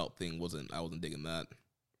seatbelt thing I wasn't digging that.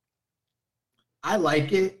 I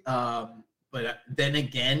like it, but then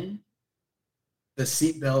again, that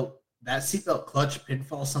seatbelt clutch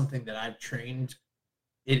pinfall, something that I've trained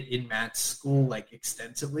in Matt's school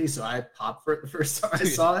extensively, so I popped for it the first time I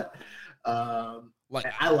saw it.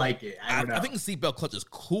 I like it. I think the seatbelt clutch is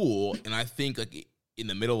cool, and I think in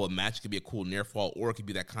the middle of a match it could be a cool near fall, or it could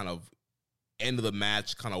be that kind of end of the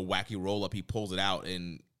match kind of wacky roll up. He pulls it out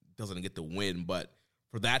and doesn't get the win, but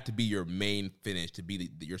for that to be your main finish, to be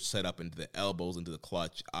your setup into the elbows, into the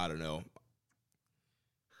clutch, I don't know.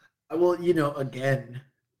 Well, you know, again,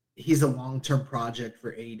 he's a long-term project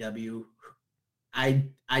for AEW. I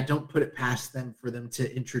don't put it past them for them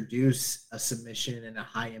to introduce a submission and a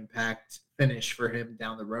high-impact finish for him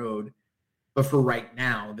down the road. But for right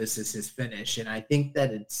now, this is his finish. And I think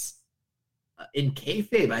that it's, in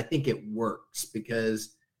kayfabe, I think it works,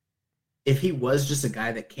 because if he was just a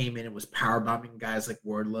guy that came in and was powerbombing guys like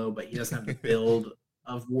Wardlow, but he doesn't have the build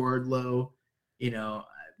of Wardlow, you know,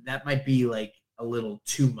 that might be like a little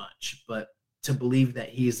too much. But to believe that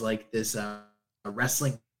he's like this a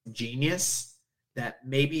wrestling genius that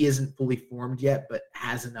maybe isn't fully formed yet, but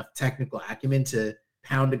has enough technical acumen to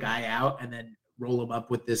pound a guy out and then roll him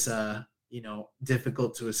up with this, you know,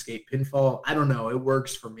 difficult to escape pinfall. I don't know. It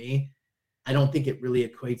works for me. I don't think it really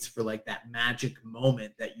equates for like that magic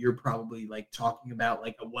moment that you're probably like talking about,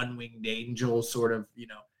 like a one-winged angel sort of, you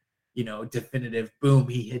know, definitive boom,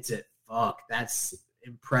 he hits it. Fuck, that's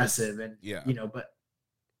impressive. And, yeah, you know, but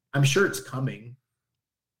I'm sure it's coming.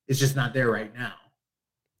 It's just not there right now.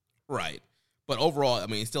 Right. But overall, I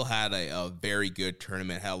mean, he still had a very good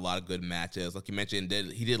tournament, had a lot of good matches. Like you mentioned,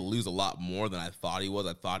 he did lose a lot more than I thought he was.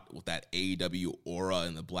 I thought with that AEW aura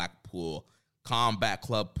and the Blackpool Combat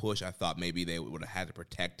Club push, I thought maybe they would have had to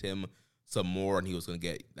protect him some more, and he was going to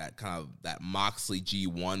get that kind of that Moxley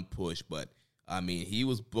G1 push. But, I mean, he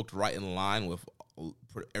was booked right in line with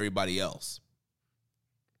everybody else.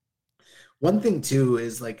 One thing, too,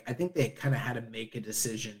 is, like, I think they kind of had to make a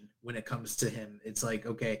decision when it comes to him. It's like,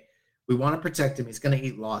 okay, we want to protect him. He's going to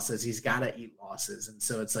eat losses. He's got to eat losses. And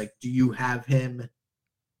so it's like, do you have him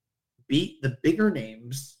beat the bigger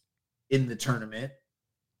names in the tournament,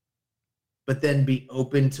 but then be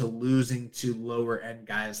open to losing to lower end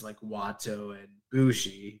guys like Wato and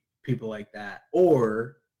Bushi, people like that?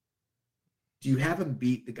 Or do you have him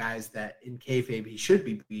beat the guys that in kayfabe he should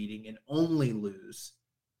be beating and only lose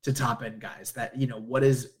to top end guys? That, you know,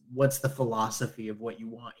 what's the philosophy of what you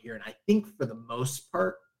want here? And I think for the most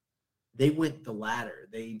part, they went the latter.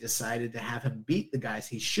 They decided to have him beat the guys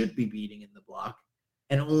he should be beating in the block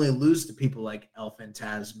and only lose to people like El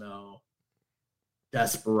Phantasmo,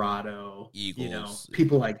 Desperado, Eagles. You know,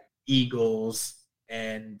 people like Eagles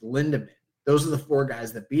and Lindemann. Those are the four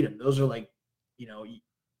guys that beat him. Those are like, you know,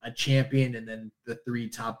 a champion and then the three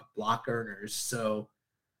top block earners. So,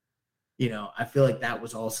 you know, I feel like that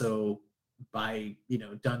was also by, you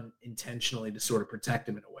know, done intentionally to sort of protect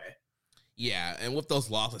him in a way. Yeah, and with those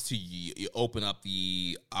losses, too, you open up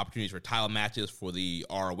the opportunities for title matches for the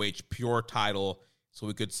ROH Pure title, so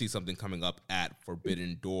we could see something coming up at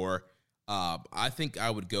Forbidden Door. I think I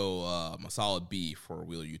would go a solid B for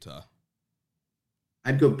Wheeler Yuta.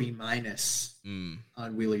 I'd go B-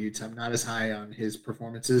 on Wheeler Yuta. I'm not as high on his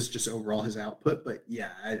performances, just overall his output, but yeah,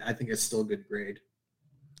 I think it's still a good grade.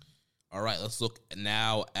 All right, let's look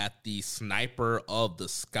now at the Sniper of the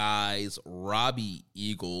Skies, Robbie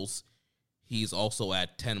Eagles. He's also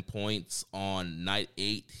at 10 points on night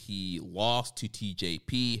 8. He lost to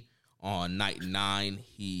TJP. On night 9,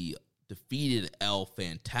 he defeated El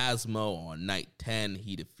Phantasmo. On night 10,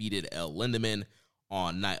 he defeated El Lindemann.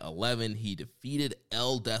 On night 11, he defeated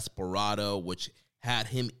El Desperado, which had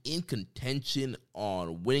him in contention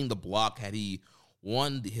on winning the block. Had he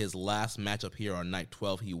won his last matchup here on night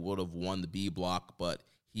 12, he would have won the B block, but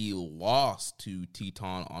he lost to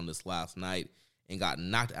Teton on this last night and got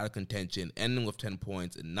knocked out of contention, ending with 10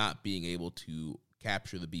 points and not being able to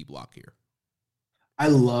capture the B block here. I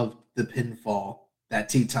loved the pinfall that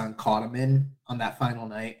Teton caught him in on that final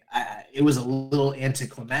night. It was a little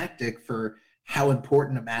anticlimactic for how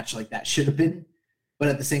important a match like that should have been. But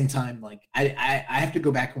at the same time, like I have to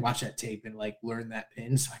go back and watch that tape and like learn that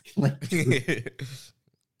pin so I can like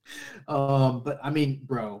but I mean,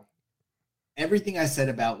 bro, everything I said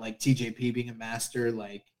about like TJP being a master,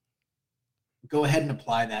 like go ahead and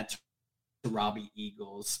apply that to Robbie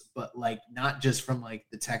Eagles, but like not just from like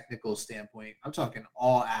the technical standpoint. I'm talking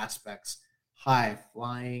all aspects, high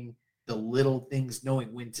flying, the little things,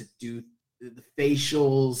 knowing when to do the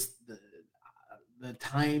facials, the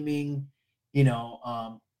timing, you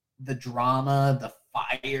know, the drama, the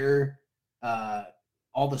fire,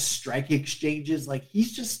 all the strike exchanges. Like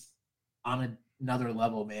he's just on another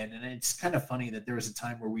level, man. And it's kind of funny that there was a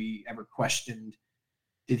time where we ever questioned,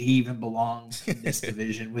 did he even belong in this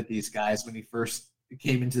division with these guys when he first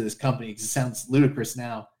came into this company? Because it sounds ludicrous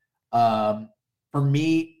now. For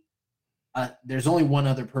me, there's only one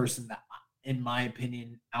other person that, in my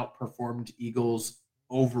opinion, outperformed Eagles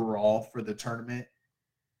overall for the tournament.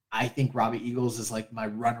 I think Robbie Eagles is like my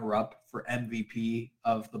runner-up for MVP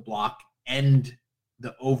of the block and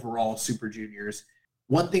the overall Super Juniors.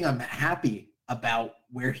 one thing I'm happy about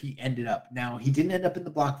where he ended up. Now, he didn't end up in the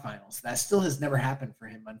block finals. That still has never happened for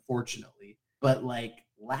him, unfortunately. But like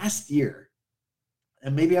last year,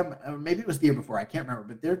 and maybe it was the year before, I can't remember,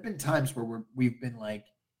 but there have been times where we've been like,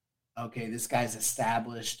 okay, this guy's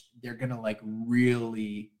established. They're going to like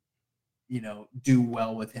really, do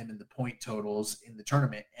well with him in the point totals in the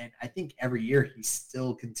tournament. And I think every year he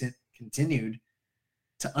still continued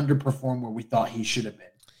to underperform where we thought he should have been.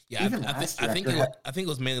 Yeah, I think it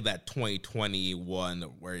was mainly that 2020 one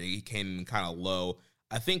where he came in kind of low.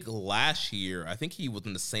 I think last year, I think he was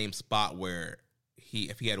in the same spot where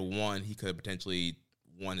if he had won, he could have potentially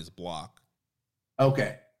won his block.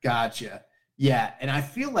 Okay, gotcha. Yeah, and I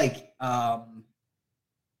feel like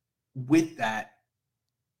with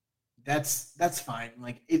that's fine.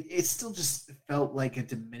 Like it still just felt like a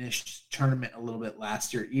diminished tournament a little bit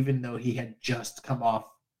last year, even though he had just come off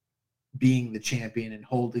being the champion and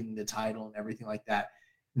holding the title and everything like that.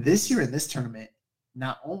 This year in this tournament,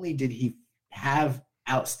 not only did he have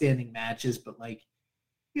outstanding matches, but like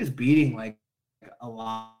he was beating like a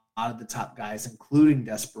lot of the top guys, including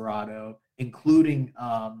Desperado, including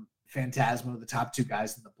Phantasmo, the top two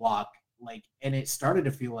guys in the block. Like, and it started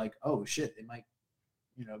to feel like, oh shit, they might,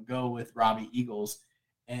 go with Robbie Eagles.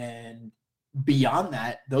 And beyond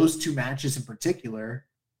that, those two matches in particular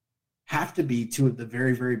have to be two of the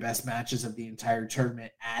very, very best matches of the entire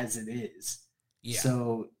tournament as it is. Yeah.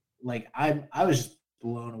 So like I was just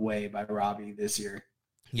blown away by Robbie this year.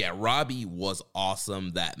 Yeah, Robbie was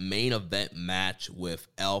awesome. That main event match with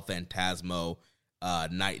El Phantasmo,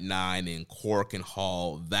 Night 9 in Korakuen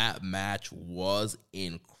Hall, that match was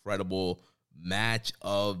incredible. Match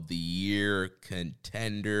of the year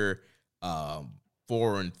contender, 4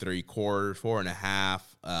 3/4,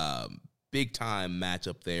 4.5, big time match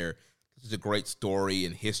up there. This is a great story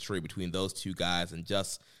and history between those two guys, and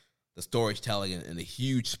just the storytelling and the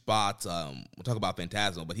huge spots. We'll talk about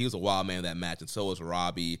Phantasmo, but he was a wild man in that match, and so was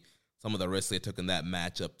Robbie. Some of the risks they took in that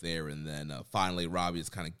match up there, and then finally Robbie is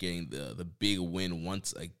kind of getting the big win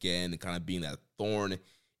once again, and kind of being that thorn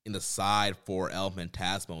in the side for El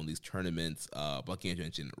Phantasmo in these tournaments. Like you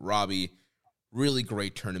mentioned, Robbie, really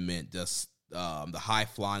great tournament. Just the high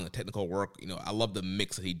flying, the technical work. I love the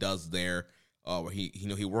mix that he does there. Where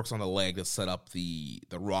he works on the leg to set up the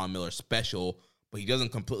Ron Miller special, but he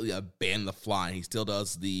doesn't completely abandon the flying. He still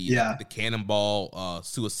does the cannonball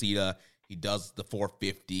suicida. He does the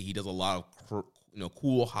 450. He does a lot of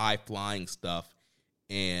cool high flying stuff,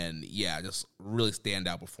 and just really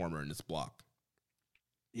standout performer in this block.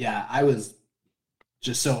 Yeah, I was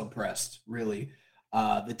just so impressed. Really,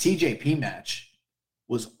 the TJP match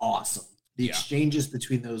was awesome. The exchanges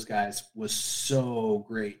between those guys was so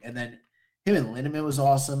great, and then him and Lindemann was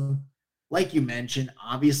awesome. Like you mentioned,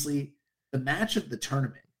 obviously, the match of the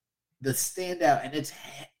tournament, the standout, and it's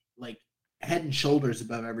head and shoulders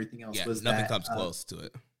above everything else. Was nothing comes close to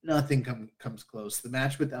it. Nothing comes close. The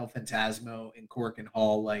match with El Phantasmo in Korakuen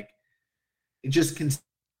Hall, just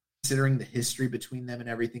considering the history between them and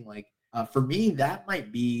everything, for me, that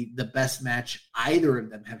might be the best match either of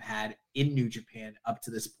them have had in New Japan up to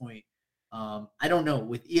this point. I don't know.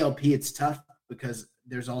 With ELP, it's tough because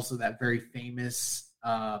there's also that very famous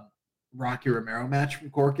Rocky Romero match from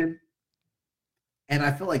Korakuen. And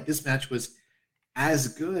I feel like this match was as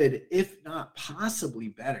good, if not possibly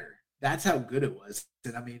better. That's how good it was.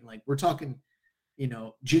 And I mean, we're talking,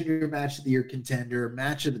 junior match of the year contender,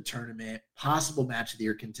 match of the tournament, possible match of the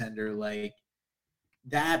year contender.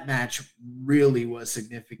 That match really was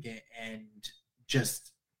significant and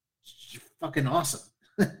just fucking awesome.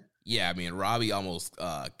 Yeah, I mean, Robbie almost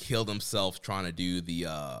killed himself trying to do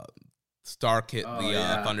the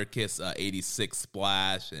Thunder Kiss 86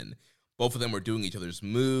 splash, and both of them were doing each other's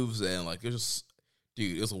moves, and it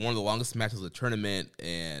was one of the longest matches of the tournament,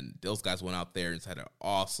 and those guys went out there and just had an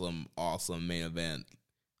awesome, awesome main event.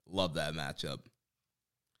 Love that matchup.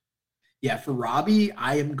 Yeah, for Robbie,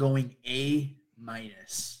 I am going A-.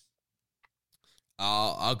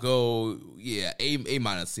 I'll go,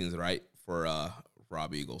 A- seems right for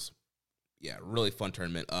Rob Eagles. Yeah, really fun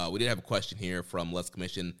tournament. We did have a question here from Let's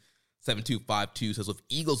Commission 7252. Says, with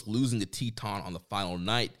Eagles losing to Teton on the final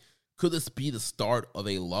night, could this be the start of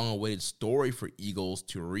a long-awaited story for Eagles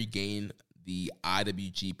to regain the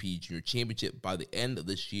IWGP Junior Championship by the end of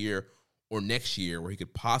this year or next year, where he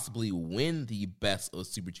could possibly win the Best of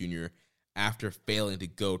Super Junior after failing to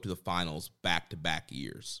go to the finals back-to-back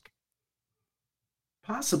years?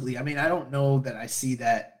 Possibly. I mean, I don't know that I see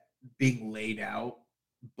that being laid out,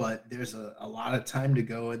 but there's a lot of time to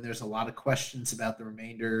go, and there's a lot of questions about the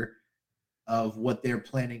remainder of what they're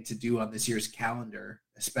planning to do on this year's calendar,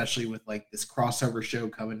 especially with this crossover show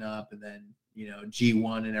coming up, and then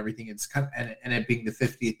G1 and everything. It's kind of, and it being the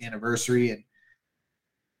 50th anniversary, and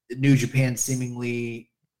New Japan seemingly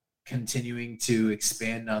continuing to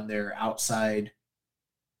expand on their outside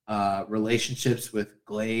relationships with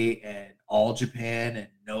Glay and All Japan and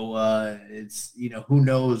Noah. It's, who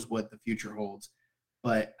knows what the future holds.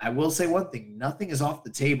 But I will say one thing, nothing is off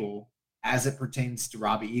the table as it pertains to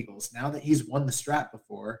Robbie Eagles. Now that he's won the strap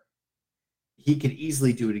before, he could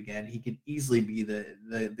easily do it again. He could easily be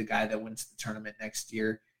the guy that wins the tournament next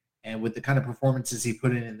year. And with the kind of performances he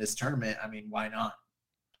put in this tournament, I mean, why not?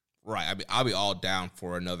 Right. I mean, I'll be all down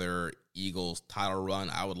for another Eagles title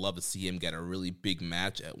run. I would love to see him get a really big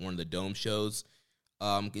match at one of the Dome shows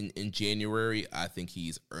in January. I think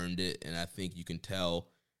he's earned it, and I think you can tell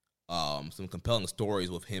some compelling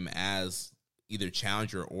stories with him as either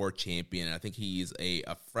challenger or champion. And I think he's a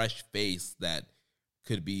fresh face that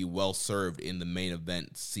could be well served in the main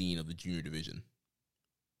event scene of the junior division.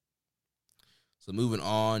 So moving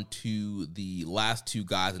on to the last two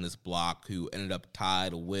guys in this block who ended up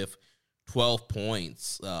tied with 12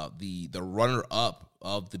 points. The runner-up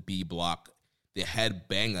of the B block, the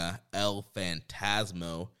headbanger, El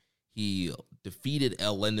Phantasmo. He defeated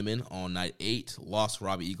El Lindemann on night 8, lost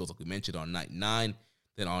Robbie Eagles, like we mentioned, on night 9.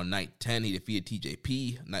 Then on night 10, he defeated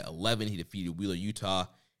TJP. Night 11, he defeated Wheeler Utah.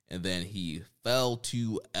 And then he fell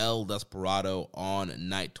to El Desperado on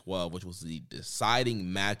night 12, which was the deciding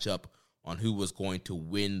matchup on who was going to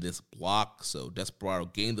win this block. So Desperado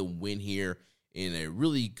gained the win here in a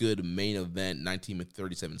really good main event, 19 minutes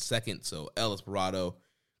 37 seconds. So El Desperado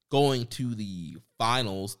going to the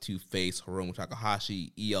finals to face Hiromu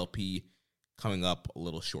Takahashi. ELP coming up a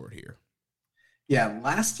little short here. Yeah,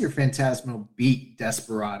 last year Phantasmo beat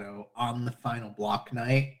Desperado on the final block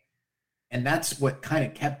night. And that's what kind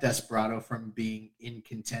of kept Desperado from being in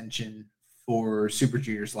contention for Super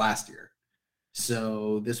Juniors last year.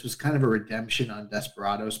 So this was kind of a redemption on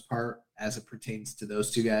Desperado's part as it pertains to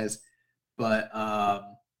those two guys. But,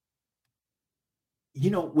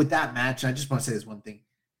 with that match, I just want to say this one thing.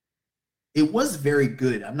 It was very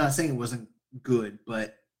good. I'm not saying it wasn't good,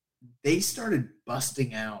 but they started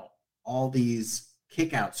busting out all these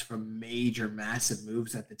kickouts from major, massive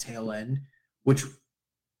moves at the tail end, which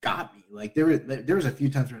got me. Like there was a few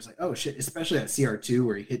times where I was like, oh shit, especially at CR2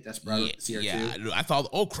 where he hit Desperado with the CR2. Yeah, I thought,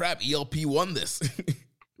 oh crap, ELP won this.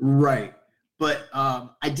 Right. But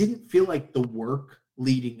I didn't feel like the work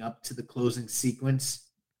leading up to the closing sequence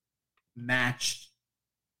matched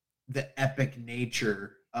the epic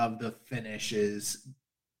nature of the finishes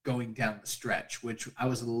going down the stretch, which I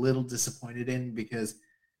was a little disappointed in because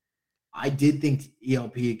I did think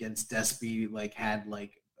ELP against Despy had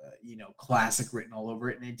classic written all over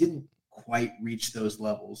it, and it didn't quite reach those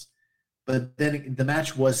levels. But then the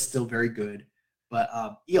match was still very good. But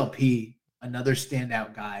ELP, another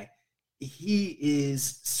standout guy, he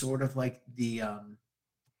is sort of like the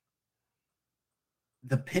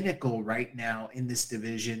pinnacle right now in this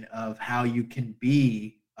division of how you can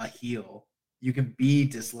be a heel, you can be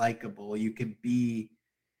dislikable, you can be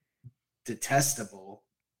detestable,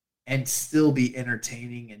 and still be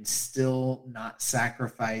entertaining and still not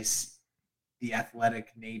sacrifice the athletic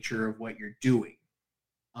nature of what you're doing.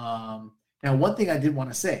 Now, one thing I did want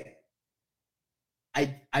to say,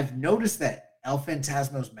 I've noticed that El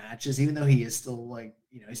Phantasmo's matches, even though he is still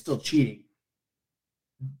he's still cheating,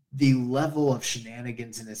 the level of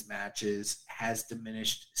shenanigans in his matches has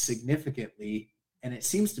diminished significantly. And it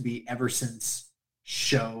seems to be ever since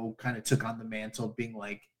Show kind of took on the mantle of being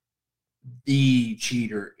the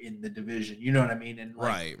cheater in the division. You know what I mean? And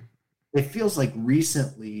right. It feels like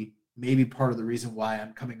recently, maybe part of the reason why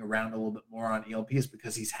I'm coming around a little bit more on ELP is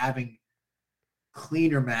because he's having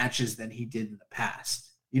cleaner matches than he did in the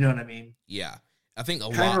past. You know what I mean? Yeah. I think a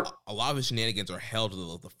lot of his shenanigans are held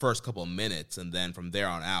to the first couple of minutes, and then from there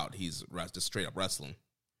on out, he's just straight up wrestling.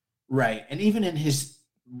 Right. And even in his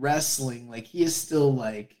wrestling, he is still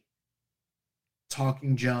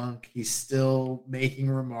talking junk. He's still making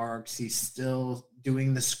remarks. He's still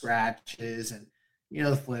doing the scratches and,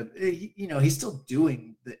 the flip. He's still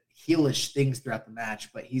doing the heelish things throughout the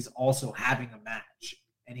match, but he's also having a match,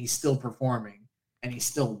 and he's still performing, and he's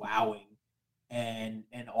still wowing and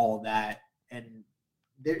all of that. And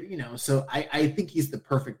there, so I think he's the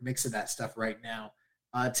perfect mix of that stuff right now.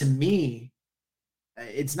 To me,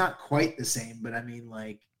 it's not quite the same, but I mean,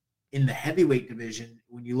 in the heavyweight division,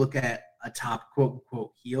 when you look at a top quote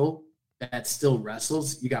unquote heel that still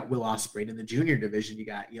wrestles, you got Will Ospreay. In the junior division, you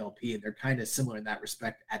got ELP, and they're kind of similar in that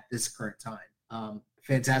respect at this current time.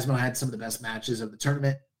 Phantasmo had some of the best matches of the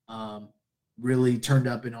tournament. Really turned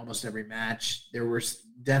up in almost every match. There was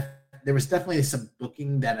definitely some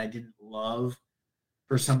booking that I didn't love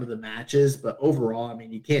for some of the matches, but overall, I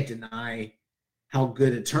mean, you can't deny how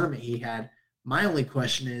good a tournament he had. My only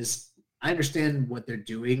question is, I understand what they're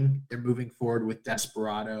doing. They're moving forward with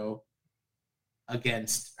Desperado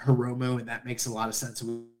against Hiromu, and that makes a lot of sense.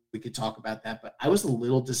 We could talk about that, but I was a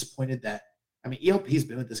little disappointed that, I mean, ELP's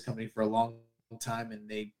been with this company for a long time, and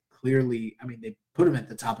they clearly, I mean, they put him at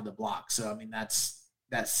the top of the block. So, I mean, that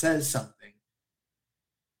says something.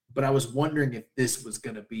 But I was wondering if this was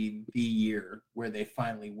going to be the year where they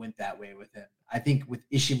finally went that way with him. I think with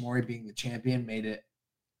Ishimori being the champion made it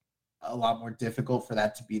a lot more difficult for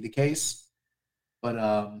that to be the case. But,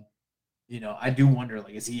 I do wonder,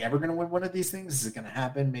 like, is he ever going to win one of these things? Is it going to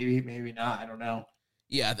happen? Maybe not. I don't know.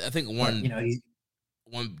 Yeah, I think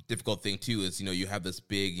one difficult thing, too, is, you have this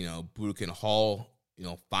big, Budokan Hall,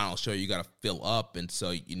 final show you got to fill up, and so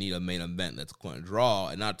you need a main event that's going to draw.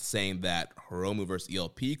 And not saying that Hiromu versus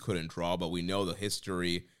ELP couldn't draw, but we know the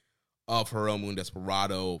history of Hiromu and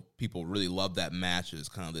Desperado. People really love that match. It's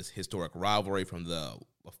kind of this historic rivalry from the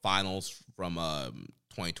finals from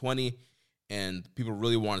 2020, and people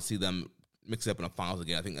really want to see them mix it up in the finals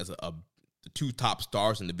again. I think as the two top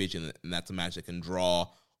stars in the division, and that's a match that can draw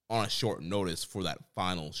on a short notice for that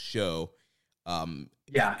final show.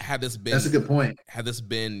 Had this been, that's a good point. Had this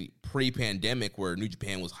been pre-pandemic where New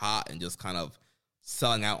Japan was hot and just kind of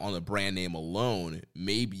selling out on the brand name alone,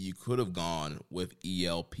 maybe you could have gone with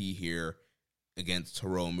ELP here against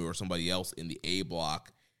Hiromu or somebody else in the A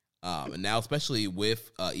block. And now, especially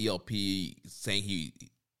with ELP saying he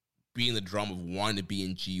being the drum of wanting to be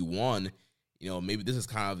in G1, maybe this is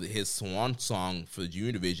kind of his swan song for the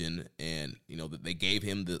junior division. And, that they gave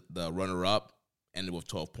him the runner-up, ended with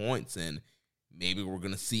 12 points, and maybe we're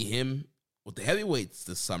going to see him with the heavyweights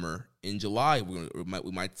this summer in July.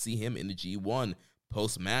 We might see him in the G1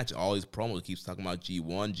 post-match. All these promos keeps talking about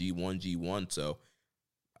G1. So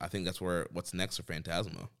I think that's what's next for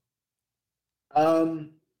Phantasmo.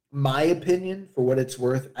 My opinion, for what it's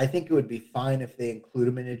worth, I think it would be fine if they include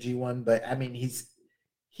him in a G1. But I mean,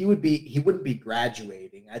 he wouldn't be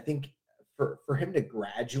graduating. I think for him to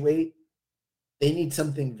graduate, they need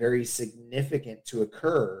something very significant to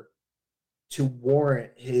occur to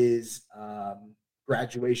warrant his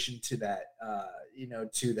graduation to that,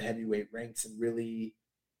 to the heavyweight ranks and really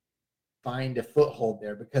find a foothold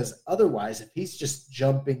there. Because otherwise, if he's just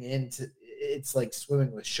jumping into, it's like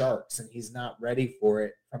swimming with sharks, and he's not ready for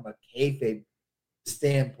it from a kayfabe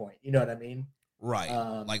standpoint. You know what I mean? Right.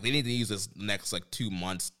 Like, they need to use this next 2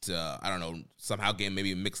 months to, I don't know, somehow get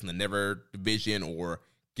maybe mix in the Never division or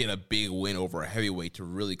get a big win over a heavyweight to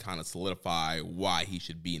really kind of solidify why he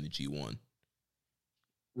should be in the G1.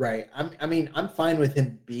 Right. I'm fine with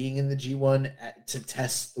him being in the G1 to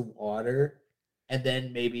test the water, and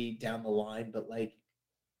then maybe down the line. But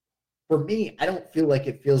for me, I don't feel like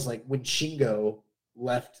it feels like when Shingo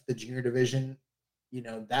left the junior division,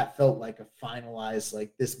 that felt like a finalized,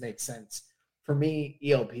 this makes sense. For me,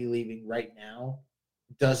 ELP leaving right now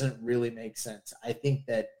doesn't really make sense. I think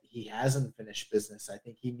that he hasn't finished business. I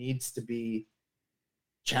think he needs to be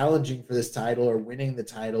challenging for this title or winning the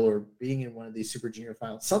title or being in one of these Super Junior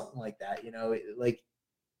finals, something like that,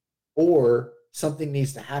 or something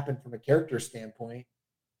needs to happen from a character standpoint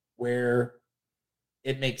where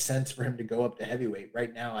it makes sense for him to go up to heavyweight.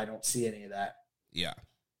 Right now, I don't see any of that. Yeah.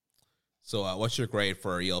 So what's your grade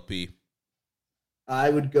for ELP?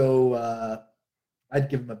 I would go, I'd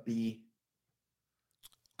give him a B.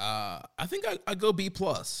 I think I'd go B+.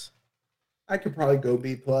 I could probably go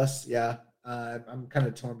B+, yeah. I'm kind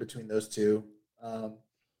of torn between those two.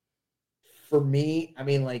 For me, I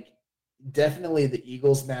mean, definitely the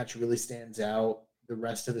Eagles match really stands out. The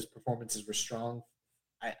rest of his performances were strong.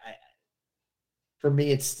 For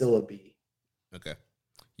me, it's still a B. Okay.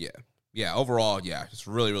 Yeah. Overall, just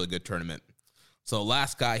really, really good tournament. So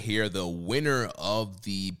last guy here, the winner of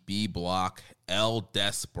the B block, El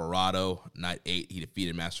Desperado. Night 8, he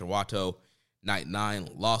defeated Master Wato. Night 9,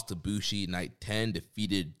 lost to Bushi. Night 10,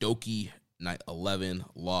 defeated Doki. Night 11,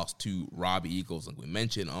 lost to Robbie Eagles. Like we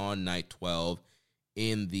mentioned, on night 12,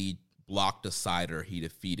 in the block decider, he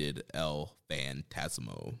defeated El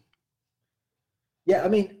Phantasmo. Yeah, I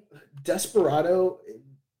mean, Desperado,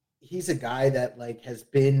 he's a guy that has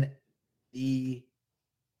been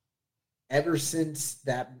ever since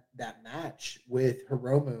that match with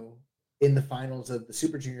Hiromu in the finals of the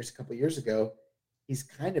Super Juniors a couple years ago, he's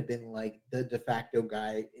kind of been the de facto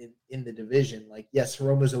guy in the division. Yes,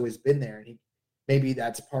 Hiromu's always been there, and maybe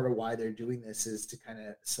that's part of why they're doing this is to kind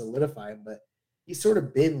of solidify him, but he's sort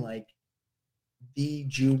of been the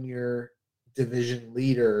junior division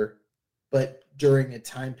leader, but during a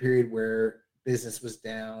time period where business was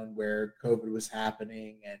down, where COVID was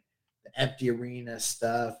happening, and the empty arena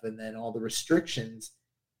stuff and then all the restrictions.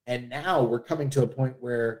 And now we're coming to a point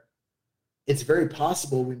where it's very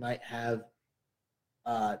possible we might have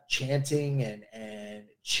chanting and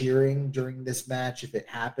cheering during this match if it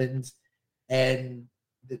happens. And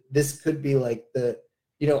this could be like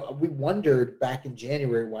we wondered back in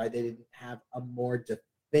January why they didn't have a more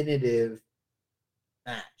definitive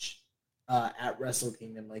match at Wrestle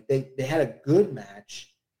Kingdom. Like they had a good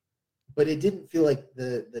match, but it didn't feel like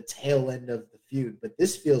the tail end of the feud. But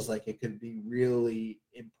this feels like it could be really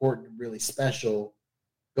important and really special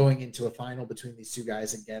going into a final between these two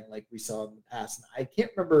guys again, like we saw in the past. And I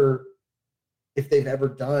can't remember if they've ever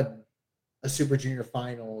done a Super Junior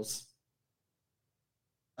finals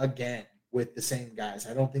again with the same guys.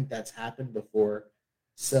 I don't think that's happened before.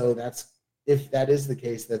 So if that is the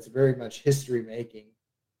case, that's very much history making.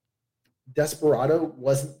 Desperado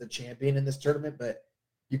wasn't the champion in this tournament, but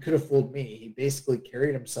you could have fooled me. He basically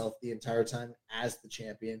carried himself the entire time as the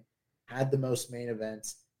champion, had the most main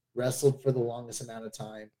events, wrestled for the longest amount of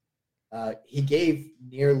time. He gave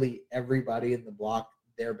nearly everybody in the block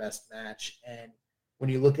their best match. And when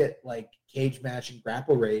you look at like cage match and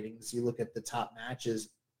grapple ratings, you look at the top matches,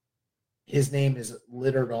 his name is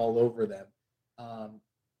littered all over them.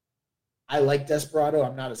 I like Desperado.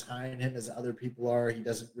 I'm not as high on him as other people are. He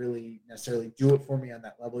doesn't really necessarily do it for me on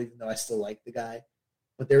that level, even though I still like the guy.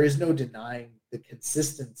 But there is no denying the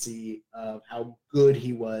consistency of how good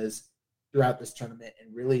he was throughout this tournament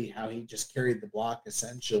and really how he just carried the block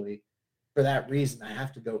essentially. For that reason, I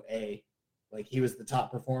have to go A. Like, he was the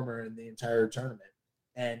top performer in the entire tournament.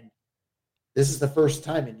 And this is the first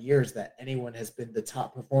time in years that anyone has been the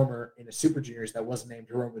top performer in a Super Juniors that wasn't named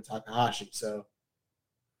Hiromu Takahashi. So,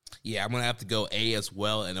 yeah, I'm going to have to go A as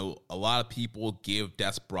well. And a lot of people give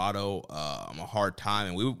Desperado a hard time.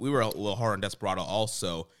 And we were a little hard on Desperado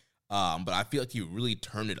also. But I feel like he really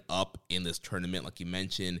turned it up in this tournament. Like you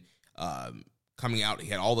mentioned, coming out, he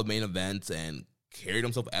had all the main events and carried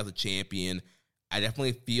himself as a champion. I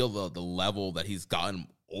definitely feel the level that he's gotten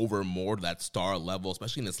over more to that star level,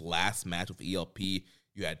 especially in this last match with ELP.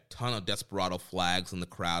 You had a ton of Desperado flags in the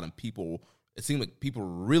crowd, and it seemed like people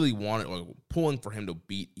really wanted or pulling for him to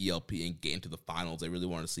beat ELP and get into the finals. They really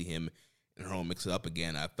wanted to see him and Hiromu mix it up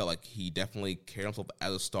again. I felt like he definitely carried himself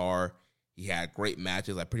as a star. He had great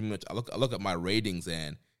matches. I look at my ratings,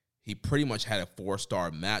 and he pretty much had a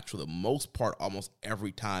 4-star match for the most part, almost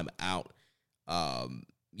every time out.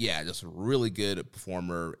 Yeah, just a really good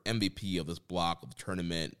performer, MVP of this block of the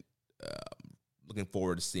tournament. Looking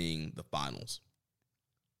forward to seeing the finals.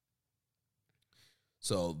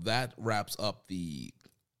 So that wraps up the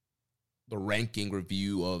ranking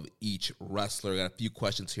review of each wrestler. Got a few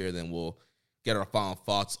questions here, then we'll get our final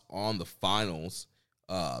thoughts on the finals.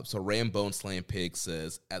 So Rambone Slam Pig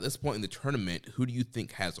says, at this point in the tournament, who do you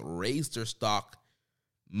think has raised their stock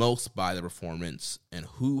most by the performance, and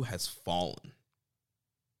who has fallen?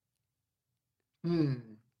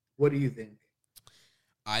 What do you think?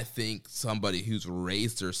 I think somebody who's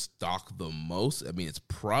raised their stock the most, I mean, it's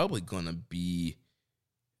probably going to be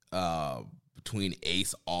between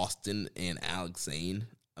Ace Austin and Alex Zane.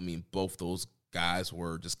 I mean, both those guys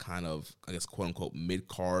were just kind of, I guess, quote-unquote,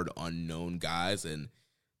 mid-card unknown guys, and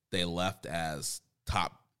they left as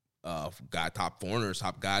top foreigners,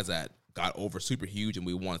 top guys that got over super huge and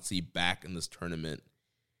we want to see back in this tournament.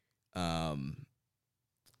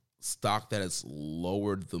 Stock that has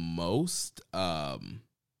lowered the most, I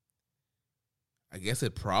guess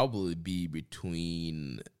it'd probably be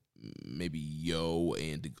between maybe Yo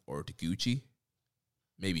or Taguchi,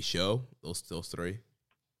 maybe Sho. Those three.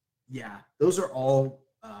 Yeah, those are all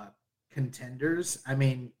contenders. I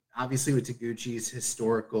mean, obviously with Taguchi's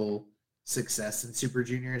historical success in Super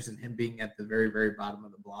Juniors and him being at the very, very bottom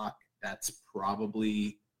of the block, that's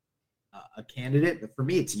probably a candidate. But for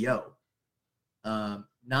me, it's Yo.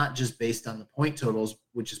 Not just based on the point totals,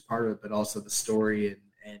 which is part of it, but also the story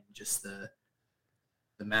and just the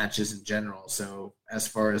matches in general. So as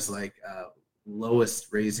far as like lowest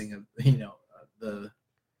raising of, the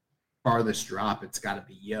farthest drop, it's got to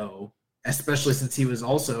be Yo, especially since he was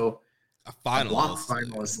also a block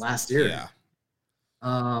finalist last year.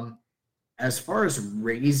 Yeah. As far as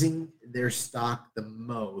raising their stock the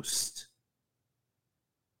most,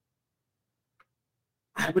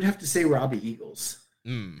 I would have to say Robbie Eagles.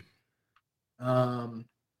 I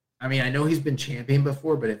mean, I know he's been champion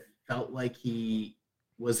before, but it felt like he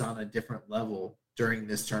was on a different level during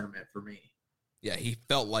this tournament for me. Yeah, he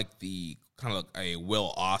felt like the kind of like a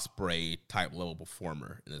Will Ospreay type level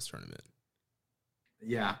performer in this tournament.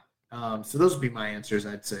 Yeah. So those would be my answers,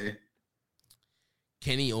 I'd say.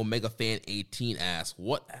 Kenny Omega Fan 18 asks,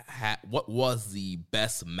 what was the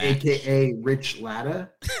best match? AKA Rich Latta.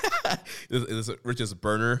 Is this Rich's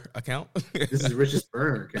burner account? This is Rich's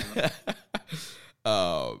burner account.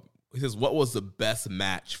 He says, what was the best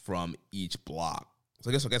match from each block? So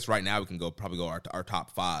I guess right now we can probably go our top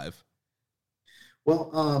 5.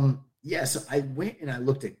 Well, yeah, so I went and I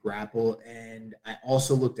looked at Grapple, and I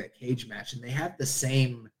also looked at Cage Match, and they have the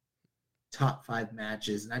same top 5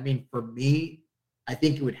 matches. And I mean, for me, I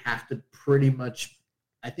think it would have to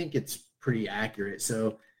I think it's pretty accurate.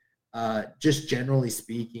 So just generally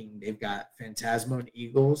speaking, they've got Phantasmo and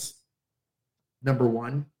Eagles, number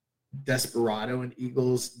 1, Desperado and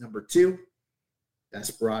Eagles, number 2,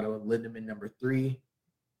 Desperado and Lindemann, number 3,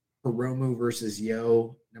 Hiromu versus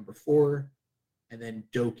Yo, number 4, and then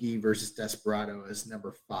Doki versus Desperado as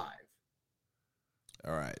number 5.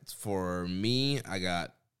 All right. For me, I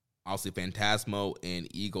got obviously Phantasmo and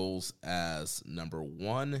Eagles as number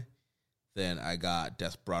 1. Then I got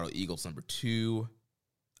Desperado Eagles number 2.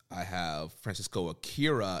 I have Francisco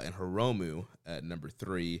Akira and Hiromu at number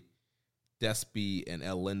 3. Despy and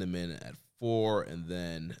El Lindemann at 4. And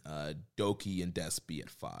then Doki and Despy at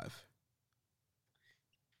 5.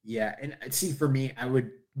 Yeah, and see, for me, I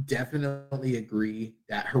would definitely agree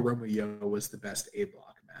that Hiromu Yo was the best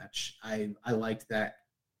A-block match. I liked that.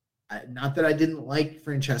 Not that I didn't like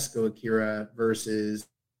Francesco Akira versus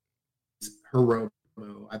Hiromu.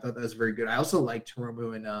 I thought that was very good. I also liked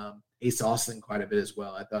Hiromu and Ace Austin quite a bit as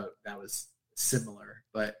well. I thought that was similar.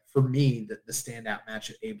 But for me, the standout match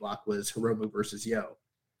at A-block was Hiromu versus Yo.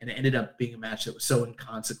 And it ended up being a match that was so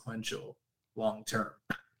inconsequential long term.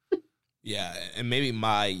 Yeah, and maybe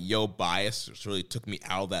my Yo bias really took me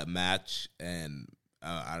out of that match. And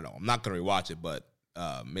I don't know. I'm not going to rewatch it, but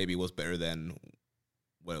maybe it was better than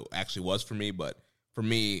what it actually was for me. But for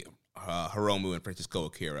me, Hiromu and Francisco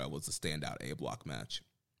Akira was the standout A-block match.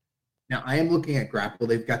 Now, I am looking at Grapple.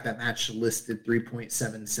 They've got that match listed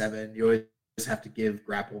 3.77. You always have to give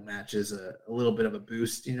Grapple matches a little bit of a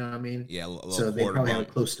boost, you know what I mean? Yeah, a little so they probably have it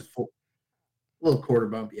close to 4. A little quarter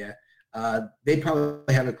bump, yeah. They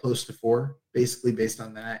probably have it close to 4, basically based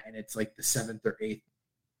on that, and it's like the 7th or 8th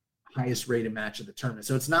highest rated match of the tournament.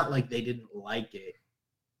 So it's not like they didn't like it.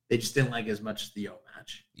 They just didn't like it as much as the Yo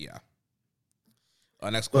match. Yeah.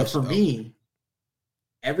 Next question. But for me,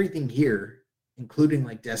 everything here, including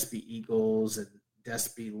like Despy Eagles and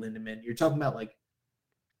Despy Lindemann, you're talking about like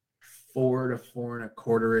 4 to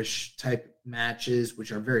 4.25-ish type matches,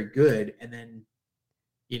 which are very good. And then,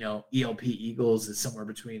 you know, ELP Eagles is somewhere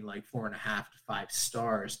between like 4.5 to 5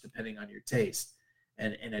 stars, depending on your taste,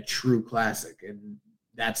 and a true classic. And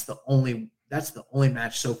that's the only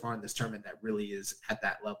match so far in this tournament that really is at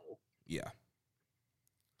that level. Yeah.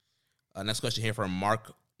 Next question here from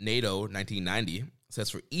Mark Nato, 1990, says,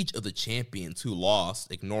 for each of the champions who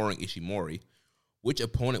lost, ignoring Ishimori, which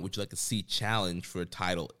opponent would you like to see challenge for a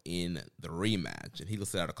title in the rematch? And he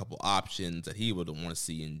listed out a couple options that he would want to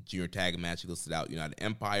see in junior tag match. He listed out United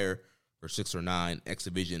Empire versus 6 or 9, X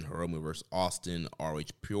Division, Hiromu versus Austin, ROH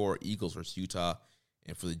Pure, Eagles versus Utah,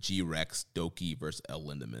 and for the G-Rex, Doki versus El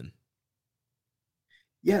Lindemann.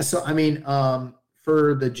 Yeah, so I mean,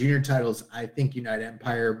 for the junior titles, I think United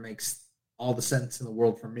Empire makes all the sense in the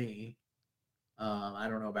world for me. I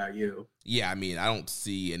don't know about you. Yeah, I mean, I don't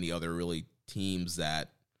see any other really teams that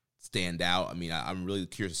stand out. I mean, I'm really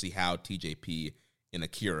curious to see how TJP and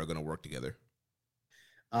Akira are going to work together.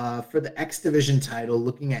 For the X Division title,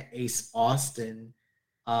 looking at Ace Austin,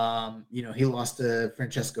 you know, he lost to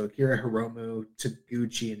Francesco Akira, Hiromu,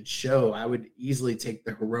 Taguchi, and Sho. I would easily take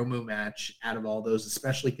the Hiromu match out of all those,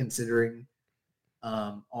 especially considering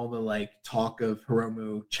all the like talk of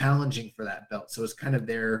Hiromu challenging for that belt. So it's kind of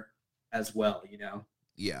there as well, you know?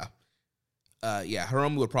 Yeah. Yeah,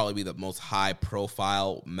 Hiromu would probably be the most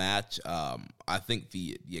high-profile match. I think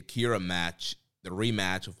the Akira match, the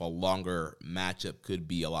rematch with a longer matchup, could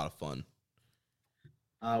be a lot of fun.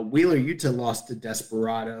 Wheeler Yuta lost to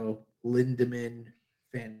Desperado, Lindemann,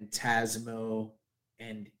 Phantasmo,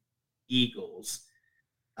 and Eagles.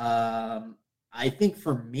 I think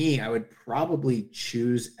for me, I would probably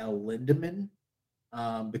choose El Lindemann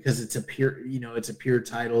because it's a pure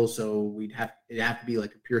title, so it'd have to be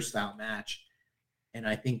like a pure style match. And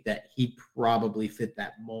I think that he'd probably fit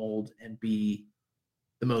that mold and be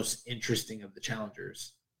the most interesting of the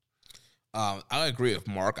challengers. I agree with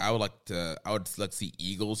Mark. I would like to see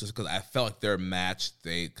Eagles just because I felt like their match,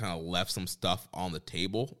 they kind of left some stuff on the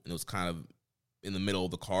table, and it was kind of in the middle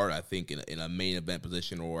of the card, I think, in a main event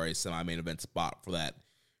position or a semi-main event spot for that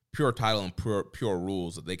pure title and pure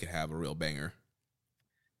rules that they could have a real banger.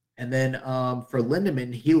 And then for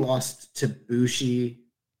Lindemann, he lost to Bushi,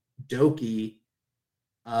 Doki,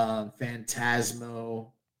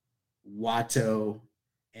 Phantasmo, Wato,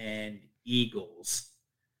 and Eagles.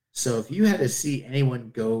 So if you had to see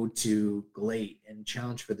anyone go to GLEAT and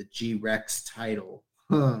challenge for the G-Rex title,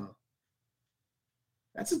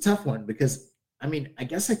 that's a tough one because, I mean, I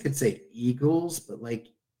guess I could say Eagles, but like,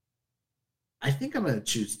 I think I'm going to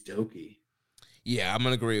choose Doki. Yeah, I'm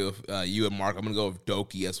going to agree with you and Mark. I'm going to go with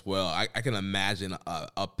Doki as well. I can imagine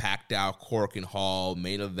a packed out Korakuen Hall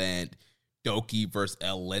main event, Doki versus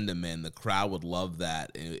El Lindaman. The crowd would love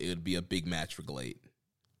that. It would be a big match for GLEAT.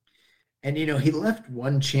 And, you know, he left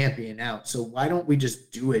one champion out, so why don't we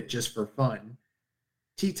just do it just for fun?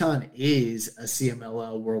 Teton is a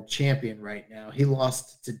CMLL world champion right now. He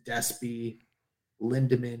lost to Despy,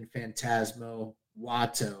 Lindaman, Phantasmo,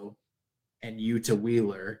 Wato, and Yuta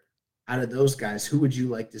Wheeler. Out of those guys, who would you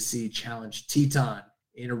like to see challenge Teton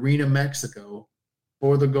in Arena Mexico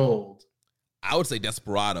for the gold? I would say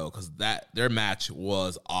Desperado because their match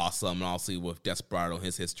was awesome. And obviously with Desperado and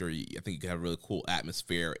his history, I think you could have a really cool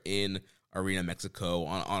atmosphere in Arena Mexico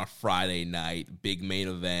on a Friday night. Big main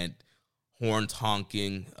event, horns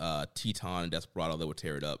honking, Teton and Desperado, they would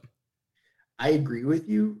tear it up. I agree with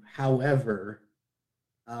you. However,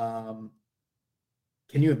 can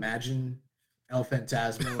you imagine El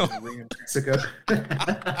Phantasmo in Arena Mexico?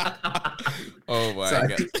 Oh my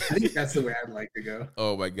god! I think that's the way I'd like to go.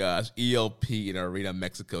 Oh my gosh, ELP in Arena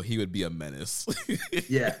Mexico, he would be a menace.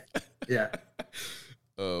 Yeah.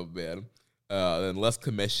 Oh man. Then Les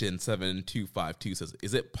Commission 7252 says,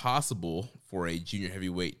 "Is it possible for a junior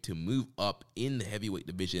heavyweight to move up in the heavyweight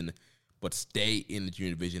division, but stay in the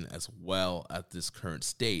junior division as well at this current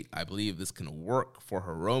state? I believe this can work for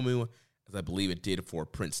Hiromu, as I believe it did for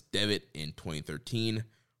Prince Devitt in 2013.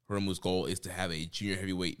 Hiromu's goal is to have a junior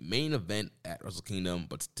heavyweight main event at Wrestle Kingdom,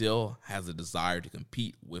 but still has a desire to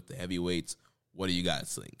compete with the heavyweights. What do you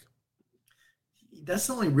guys think?" That's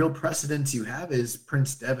the only real precedence you have is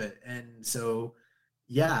Prince Devitt. And so,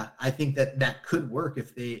 yeah, I think that could work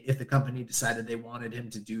if the company decided they wanted him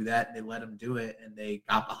to do that and they let him do it and they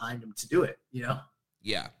got behind him to do it, you know?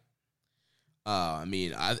 Yeah. I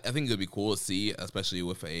mean, I think it would be cool to see, especially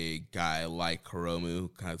with a guy like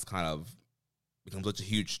Hiromu, kind of becomes such a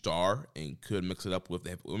huge star and could mix it up with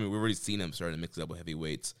we've already seen him starting to mix it up with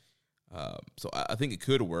heavyweights. So I think it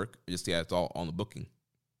could work. Just, yeah, it's all on the booking.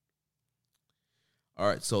 All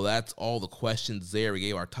right, so that's all the questions there. We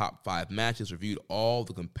gave our top 5 matches, reviewed all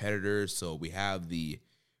the competitors. So we have the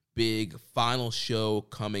big final show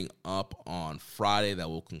coming up on Friday that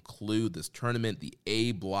will conclude this tournament. The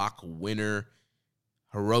A block winner,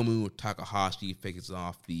 Hiromu Takahashi, faces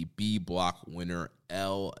off the B block winner,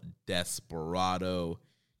 El Desperado.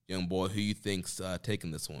 Young boy, who you think's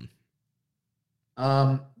taking this one?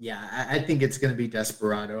 Yeah, I think it's going to be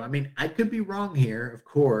Desperado. I mean, I could be wrong here, of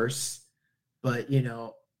course. But, you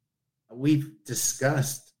know, we've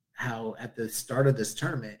discussed how at the start of this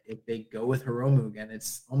tournament, if they go with Hiromu again,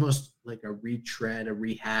 it's almost like a retread, a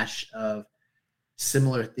rehash of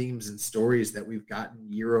similar themes and stories that we've gotten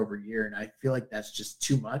year over year. And I feel like that's just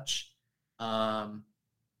too much.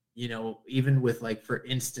 You know, even with, like, for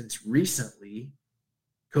instance, recently,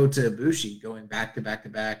 Kota Ibushi going back to back to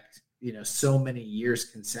back, you know, so many years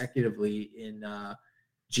consecutively in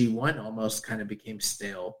G1 almost kind of became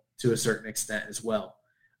stale to a certain extent as well.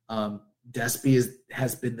 Despy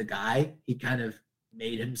has been the guy. He kind of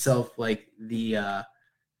made himself like the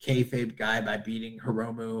kayfabe guy by beating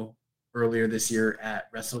Hiromu earlier this year at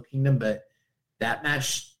Wrestle Kingdom. But that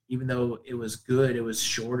match, even though it was good, it was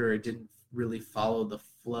shorter. It didn't really follow the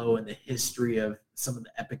flow and the history of some of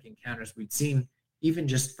the epic encounters we'd seen, even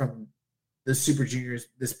just from the Super Juniors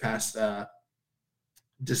this past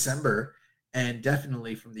December, and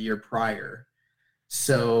definitely from the year prior.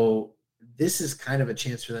 So this is kind of a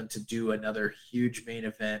chance for them to do another huge main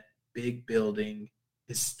event, big building,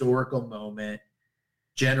 historical moment,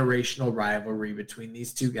 generational rivalry between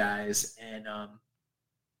these two guys. And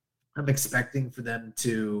I'm expecting for them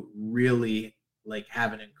to really like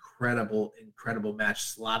have an incredible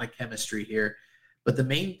match. A lot of chemistry here. But the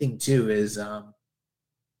main thing too is,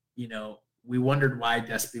 you know, we wondered why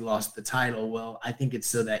Despy lost the title. Well, I think it's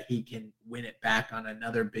so that he can win it back on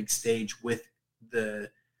another big stage with the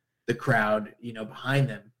crowd, you know, behind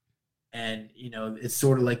them. And, you know, it's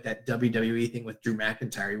sort of like that WWE thing with Drew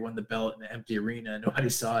McIntyre. He won the belt in an empty arena. Nobody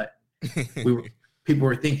saw it. People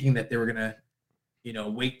were thinking that they were going to, you know,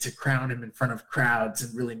 wait to crown him in front of crowds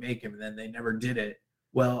and really make him. And then they never did it.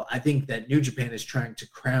 Well, I think that New Japan is trying to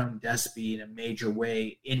crown Despy in a major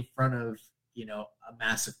way in front of, you know, a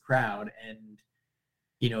massive crowd. And,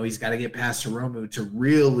 you know, he's got to get past Hiromu to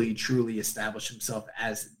really, truly establish himself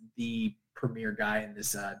as the premier guy in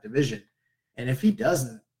this division. And if he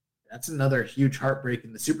doesn't, that's another huge heartbreak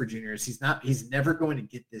in the Super Juniors. He's never going to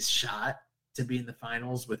get this shot to be in the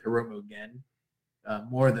finals with Hiromu again,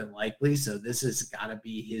 more than likely. So this has got to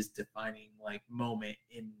be his defining moment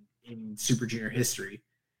in Super Junior history.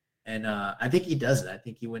 And I think he does it. I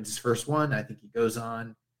think he wins his first one. I think he goes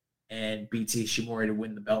on and beats Ishimori to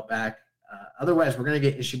win the belt back. Otherwise, we're going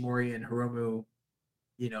to get Ishimori and Hiromu,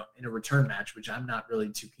 in a return match, which I'm not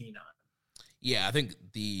really too keen on. Yeah, I think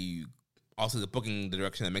the booking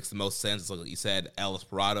direction that makes the most sense is, like you said, El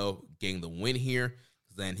Desperado getting the win here.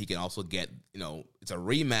 Then he can also get, it's a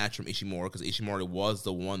rematch from Ishimori because Ishimori was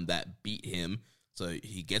the one that beat him. So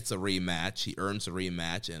he gets a rematch. He earns a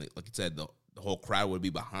rematch. And like you said, the whole crowd would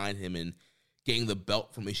be behind him and getting the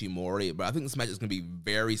belt from Ishimori. But I think this match is going to be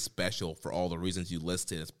very special for all the reasons you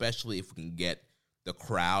listed, especially if we can get the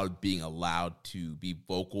crowd being allowed to be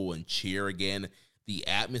vocal and cheer again. The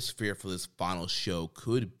atmosphere for this final show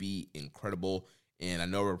could be incredible. And I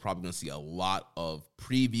know we're probably going to see a lot of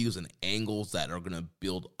previews and angles that are going to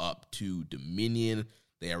build up to Dominion.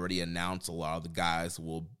 They already announced a lot of the guys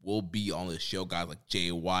will be on this show, guys like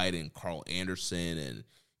Jay White and Carl Anderson and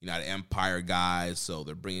United Empire guys. So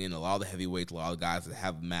they're bringing in a lot of the heavyweights, a lot of the guys that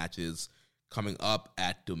have matches coming up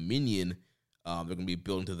at Dominion. They're going to be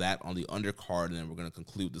building to that on the undercard, and then we're going to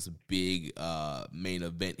conclude this big main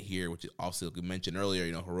event here, which is also, like we mentioned earlier,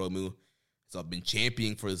 Hiromu has been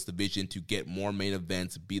championing for this division to get more main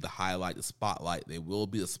events, be the highlight, the spotlight. They will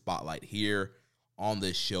be the spotlight here on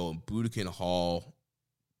this show in Budokan Hall.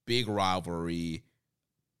 Big rivalry,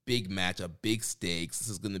 big matchup, big stakes.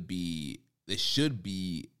 This should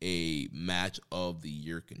be a match of the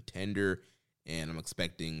year contender, and I'm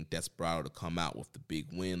expecting Desperado to come out with the big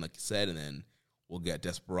win, like you said, and then we'll get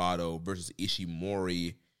Desperado versus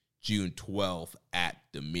Ishimori June 12th at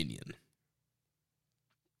Dominion.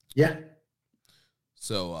 Yeah.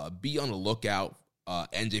 So be on the lookout,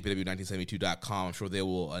 NJPW1972.com. I'm sure they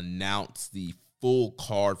will announce the full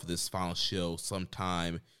card for this final show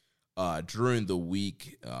sometime during the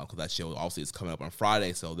week, because that show obviously is coming up on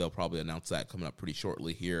Friday, so they'll probably announce that coming up pretty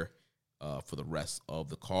shortly here for the rest of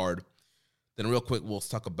the card. Then real quick, we'll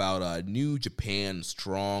talk about New Japan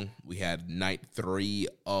Strong. We had night 3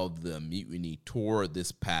 of the Mutiny Tour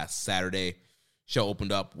this past Saturday. Show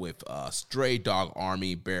opened up with Stray Dog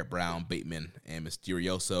Army, Barrett Brown, Bateman, and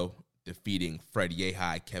Mysterioso defeating Fred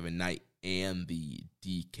Yehi, Kevin Knight, and the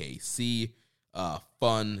DKC.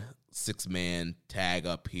 Fun 6-man tag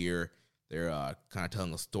up here. They're kind of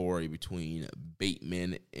telling a story between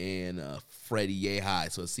Bateman and Freddie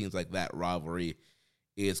Yehi. So it seems like that rivalry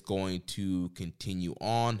is going to continue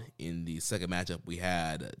on. In the second matchup, we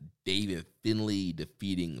had David Finlay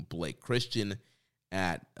defeating Blake Christian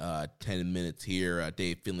at 10 minutes here.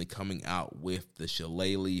 Dave Finlay coming out with the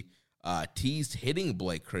Shillelagh. Teased hitting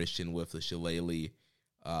Blake Christian with the Shillelagh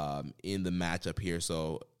in the matchup here.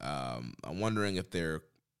 So I'm wondering if they're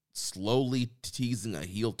slowly teasing a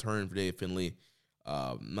heel turn for Dave Finlay.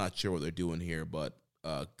 Not sure what they're doing here, but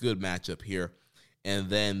good matchup here.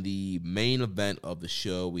 And then the main event of the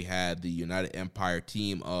show, we had the United Empire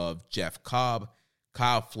team of Jeff Cobb,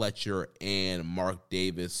 Kyle Fletcher, and Mark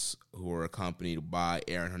Davis, who were accompanied by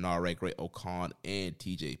Aaron Henare, Great O'Khan, and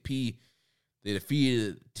TJP. They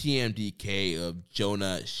defeated TMDK of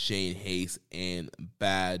Jonah, Shane Hayes, and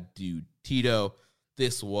Bad Dude Tito.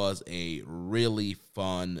 This was a really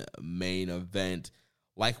fun main event.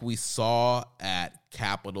 Like we saw at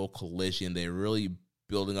Capital Collision, they're really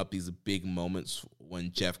building up these big moments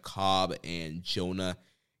when Jeff Cobb and Jonah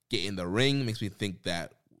get in the ring. Makes me think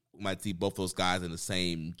that we might see both those guys in the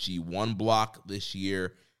same G1 block this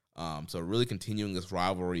year. So really continuing this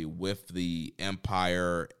rivalry with the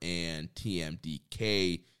Empire and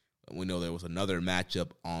TMDK. We know there was another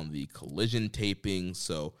matchup on the Collision taping.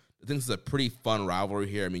 So I think this is a pretty fun rivalry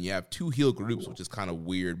here. I mean, you have two heel groups, which is kind of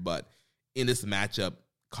weird. But in this matchup,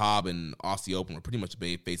 Cobb and Aussie Open were pretty much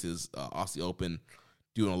baby faces. Aussie Open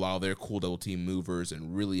doing a lot of their cool double team movers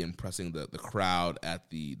and really impressing the crowd at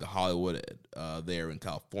the Hollywood there in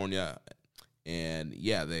California. And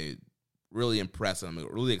yeah, they really impressed. I'm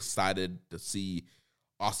really excited to see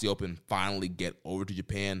Aussie Open finally get over to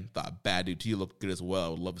Japan. Thought Bad Dude Tito looked good as well. I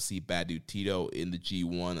would love to see Bad Dude Tito in the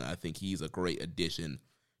G1. I think he's a great addition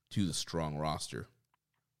to the Strong roster.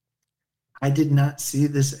 I did not see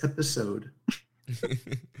this episode.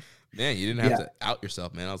 Man, you didn't have to out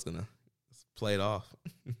yourself, man. I was going to play it off.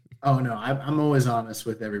 Oh, no. I'm always honest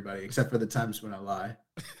with everybody, except for the times when I lie.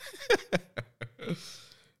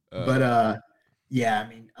 Yeah, I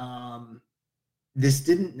mean, this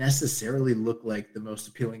didn't necessarily look like the most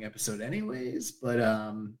appealing episode anyways,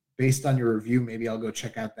 but based on your review, maybe I'll go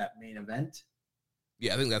check out that main event.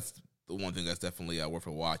 Yeah, I think that's the one thing that's definitely worth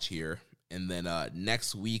a watch here. And then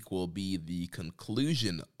next week will be the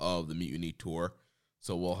conclusion of the Mutiny Tour.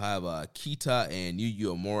 So we'll have Kita and Yuya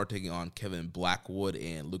Uemura taking on Kevin Blackwood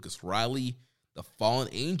and Lucas Riley. The Fallen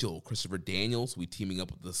Angel, Christopher Daniels, will be teaming up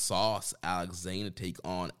with the Sauce, Alex Zane, to take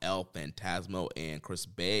on El Phantasmo and Chris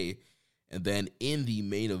Bay. And then in the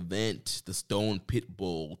main event, the Stone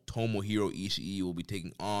Pitbull, Tomohiro Ishii, will be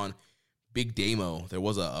taking on Big Damo. There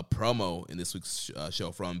was a promo in this week's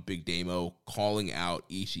show from Big Damo calling out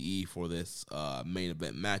Ishii for this main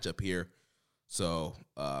event matchup here. So,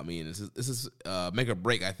 I mean, this is make or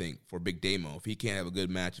break, I think, for Big Damo. If he can't have a good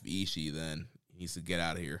match with Ishii, then he needs to get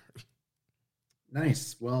out of here.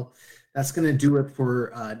 Nice. Well, that's going to do it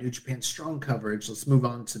for New Japan Strong coverage. Let's move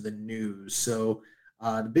on to the news. So,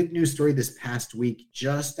 the big news story this past week,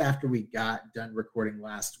 just after we got done recording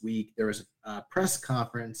last week, there was a press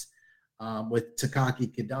conference with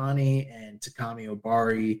Takaki Kidani and Takami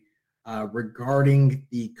Obari regarding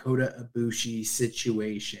the Kota Ibushi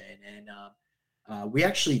situation. And we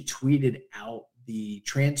actually tweeted out the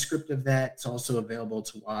transcript of that. It's also available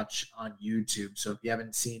to watch on YouTube. So if you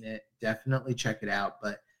haven't seen it, definitely check it out.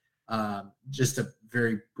 But just a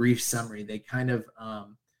very brief summary. They kind of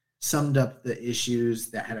summed up the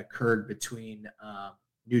issues that had occurred between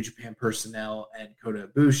New Japan personnel and Kota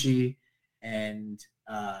Ibushi, and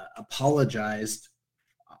apologized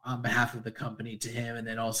on behalf of the company to him, and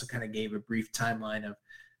then also kind of gave a brief timeline of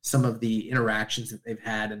some of the interactions that they've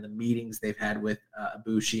had and the meetings they've had with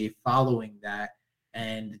Ibushi following that,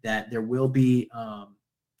 and that there will be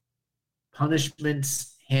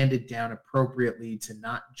punishments handed down appropriately to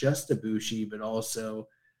not just Ibushi, but also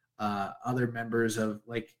other members of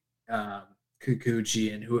like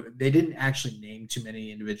Kikuchi, and who they didn't actually name too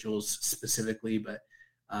many individuals specifically, but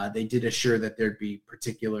they did assure that there'd be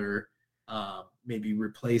particular maybe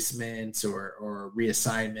replacements or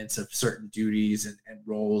reassignments of certain duties and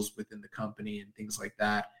roles within the company and things like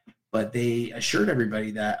that. But they assured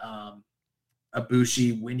everybody that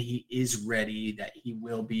Ibushi, when he is ready, that he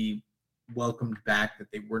will be welcomed back, that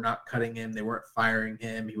they were not cutting him, they weren't firing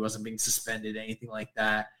him, he wasn't being suspended, anything like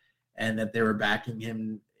that, and that they were backing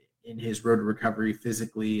him in his road to recovery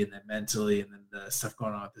physically and then mentally, and then the stuff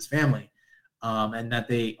going on with his family. And that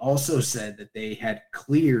they also said that they had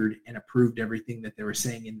cleared and approved everything that they were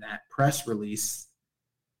saying in that press release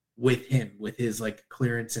with him, with his like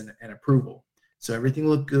clearance and approval. So everything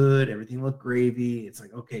looked good. Everything looked gravy. It's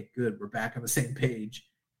like, okay, good. We're back on the same page.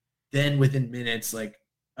 Then within minutes, like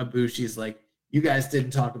Ibushi's like, you guys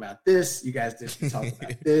didn't talk about this. You guys didn't talk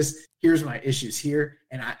about this. Here's my issues here.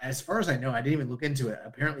 And as far as I know, I didn't even look into it.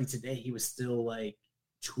 Apparently today he was still like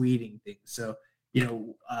tweeting things. So, you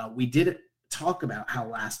know, we did talk about how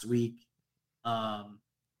last week,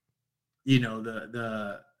 you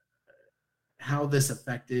know, how this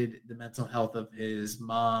affected the mental health of his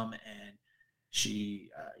mom, and she,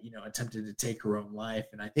 you know, attempted to take her own life.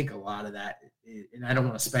 And I think a lot of that, and I don't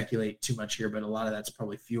want to speculate too much here, but a lot of that's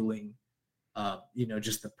probably fueling, you know,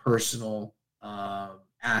 just the personal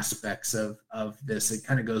aspects of this. It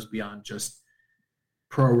kind of goes beyond just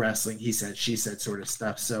pro wrestling, he said, she said sort of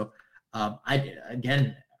stuff. So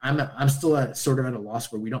I'm still sort of at a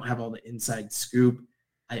loss where we don't have all the inside scoop.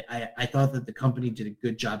 I thought that the company did a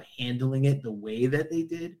good job handling it the way that they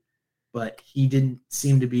did, but he didn't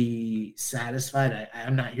seem to be satisfied.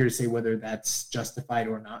 I'm not here to say whether that's justified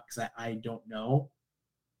or not, because I don't know.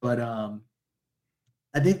 But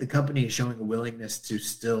I think the company is showing a willingness to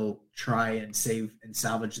still try and save and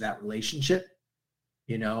salvage that relationship.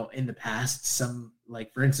 You know, in the past, some,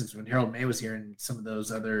 like for instance, when Harold May was here and some of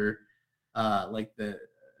those other, like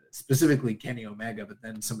specifically Kenny Omega, but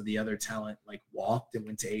then some of the other talent like walked and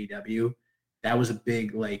went to AEW. That was a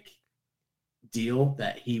big like deal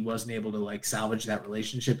that he wasn't able to like salvage that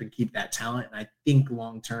relationship and keep that talent. And I think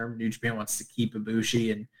long term, New Japan wants to keep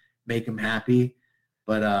Ibushi and make him happy.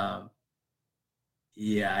 But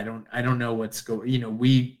yeah, I don't know what's going. You know,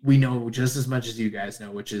 we know just as much as you guys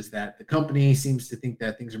know, which is that the company seems to think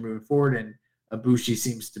that things are moving forward, and Ibushi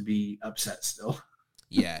seems to be upset still.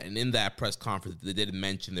 Yeah, and in that press conference, they did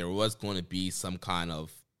mention there was going to be some kind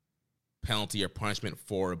of penalty or punishment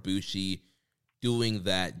for Ibushi doing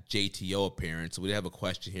that JTO appearance. So we have a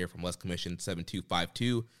question here from Les Commission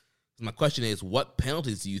 7252. My question is, what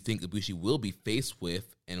penalties do you think Ibushi will be faced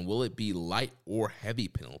with, and will it be light or heavy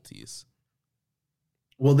penalties?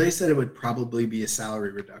 Well, they said it would probably be a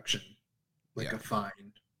salary reduction, like a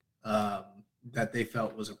fine, that they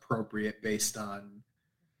felt was appropriate based on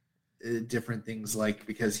different things, like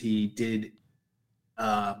because he did,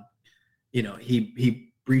 you know,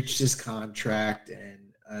 he breached his contract,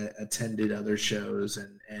 and attended other shows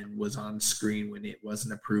and was on screen when it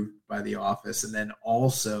wasn't approved by the office. And then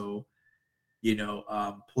also,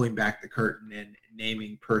 pulling back the curtain and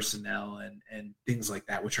naming personnel and things like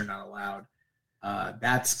that, which are not allowed.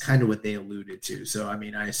 That's kind of what they alluded to. So, I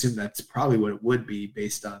mean, I assume that's probably what it would be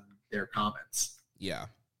based on their comments. Yeah.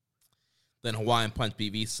 Then Hawaiian Punch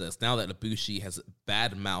BV says, now that Ibushi has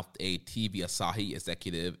bad-mouthed a TV Asahi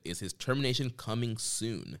executive, is his termination coming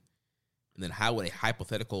soon? And then how would a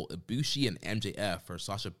hypothetical Ibushi and MJF or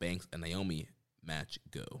Sasha Banks and Naomi match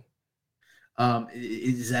go?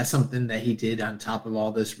 Is that something that he did on top of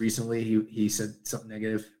all this recently? He said something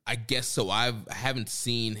negative? I guess so. I haven't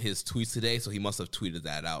seen his tweets today, so he must have tweeted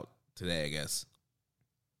that out today, I guess.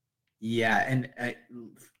 Yeah, and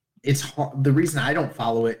it's hard. The reason I don't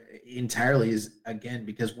follow it entirely is, again,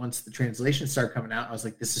 because once the translations start coming out, I was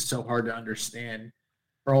like, this is so hard to understand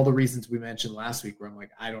for all the reasons we mentioned last week, where I'm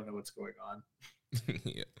like, I don't know what's going on.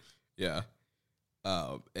 Yeah.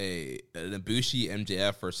 An Ibushi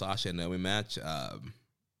MJF or Sasha and Naomi match, it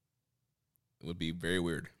would be very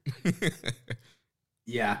weird.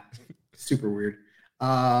 Yeah, super weird.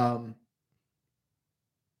 Yeah,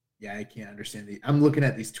 I can't understand I'm looking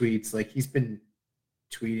at these tweets. Like, he's been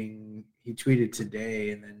tweeting. He tweeted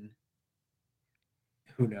today, and then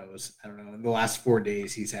who knows? I don't know. In the last 4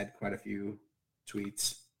 days, he's had quite a few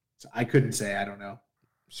tweets. So I couldn't say. I don't know.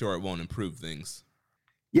 Sure, it won't improve things.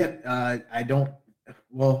 Yeah, I don't.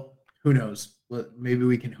 Well, who knows? Maybe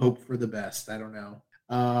we can hope for the best. I don't know.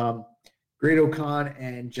 Great-O-Khan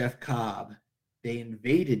and Jeff Cobb, they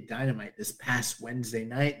invaded Dynamite this past Wednesday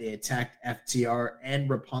night. They attacked FTR and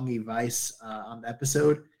Roppongi Vice on the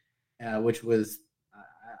episode, which was,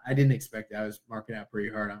 I didn't expect that. I was marking out pretty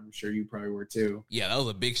hard. I'm sure you probably were too. Yeah, that was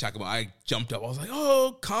a big shock. I jumped up. I was like,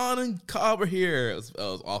 oh, Khan and Cobb are here. It was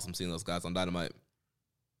awesome seeing those guys on Dynamite.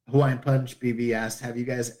 Hawaiian Punch BB asked, have you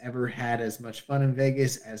guys ever had as much fun in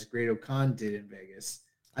Vegas as Great-O-Khan did in Vegas?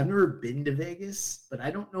 I've never been to Vegas, but I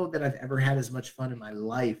don't know that I've ever had as much fun in my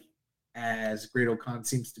life as Great-O-Khan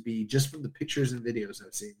seems to be, just from the pictures and videos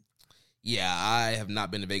I've seen. Yeah, I have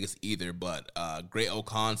not been to Vegas either, but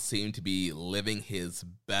Great-O-Khan seemed to be living his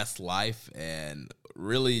best life and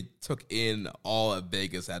really took in all that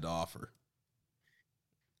Vegas had to offer.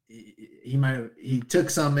 He took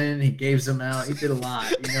some in, he gave some out, he did a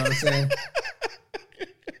lot, you know what I'm saying?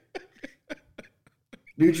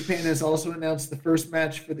 New Japan has also announced the first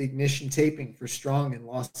match for the Ignition taping for Strong in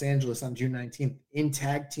Los Angeles on June 19th. In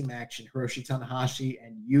tag team action, Hiroshi Tanahashi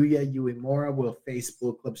and Yuya Uemura will face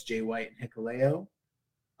Bullet Club's Jay White and Hikuleo.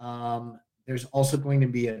 There's also going to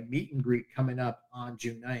be a meet and greet coming up on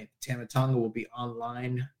June 9th. Tama Tonga will be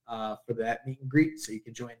online for that meet and greet, so you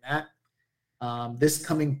can join that. This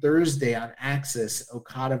coming Thursday on Axis,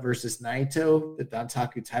 Okada versus Naito, the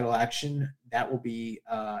Dantaku title action, that will be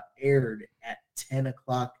aired at 10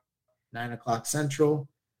 o'clock, 9 o'clock Central.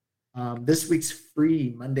 This week's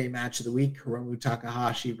free Monday match of the week, Hiromu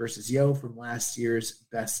Takahashi versus Yo from last year's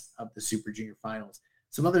Best of the Super Junior Finals.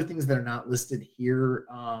 Some other things that are not listed here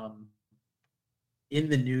in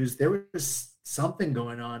the news. There was something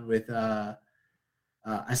going on with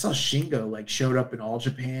I saw Shingo showed up in All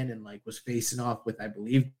Japan and was facing off with, I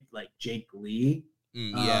believe, Jake Lee.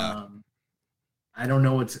 Yeah. I don't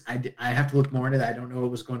know I have to look more into that. I don't know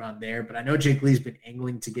what was going on there, but I know Jake Lee's been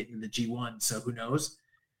angling to get into the G1, so who knows?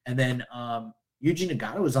 And then Yuji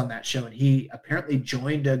Nagata was on that show, and he apparently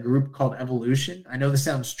joined a group called Evolution. I know this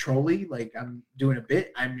sounds trolly, like I'm doing a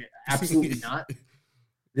bit. I'm absolutely not.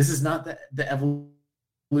 This is not the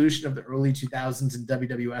Evolution of the early 2000s in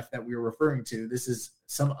WWF that we were referring to. This is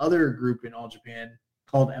some other group in All Japan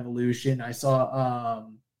called Evolution. I saw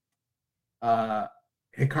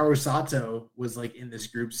Hikaru Sato was in this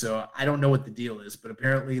group, so I don't know what the deal is, but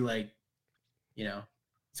apparently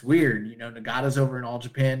it's weird. Nagata's over in All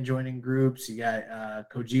Japan joining groups. You got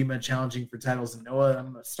Kojima challenging for titles in Noah.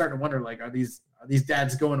 I'm starting to wonder, are these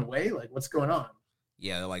dads going away? What's going on?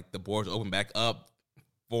 Yeah, the boards open back up.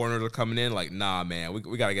 Foreigners are coming in, nah, man,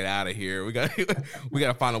 we got to get out of here. We got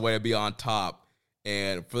to find a way to be on top.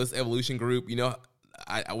 And for this Evolution group,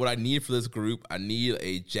 what I need for this group, I need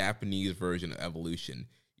a Japanese version of Evolution.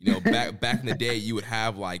 Back in the day, you would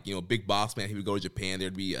have Big Boss Man. He would go to Japan.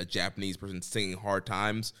 There'd be a Japanese person singing Hard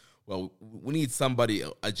Times. Well, we need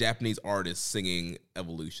a Japanese artist singing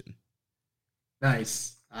Evolution.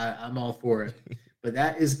 Nice. I'm all for it. But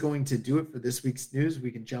that is going to do it for this week's news.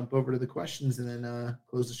 We can jump over to the questions and then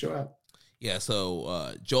close the show out. Yeah,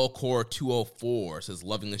 so Joel Core 204 says,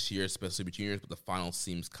 loving this year's Special Super Juniors, but the final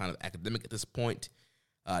seems kind of academic at this point.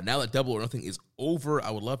 Now that Double or Nothing is over,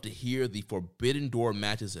 I would love to hear the Forbidden Door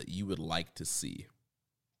matches that you would like to see.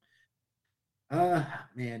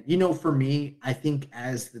 Man, for me, I think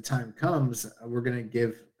as the time comes, we're gonna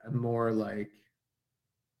give a more like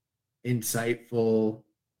insightful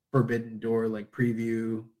Forbidden Door like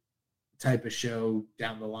preview type of show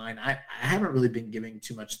down the line. I haven't really been giving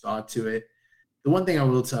too much thought to it. The one thing I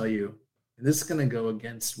will tell you, and this is gonna go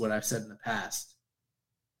against what I've said in the past,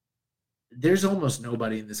 there's almost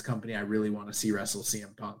nobody in this company I really want to see wrestle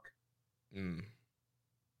CM Punk.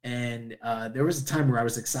 And there was a time where I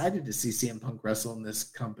was excited to see CM Punk wrestle in this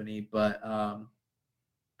company, but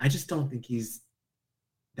I just don't think he's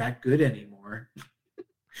that good anymore.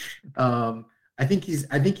 I think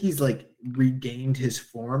he's like regained his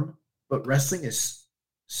form, but wrestling is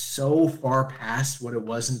so far past what it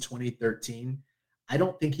was in 2013. I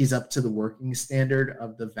don't think he's up to the working standard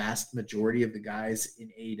of the vast majority of the guys in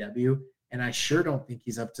AEW. And I sure don't think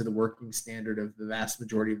he's up to the working standard of the vast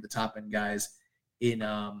majority of the top end guys in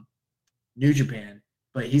New Japan.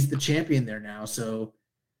 But he's the champion there now. So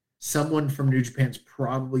someone from New Japan's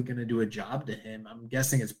probably going to do a job to him. I'm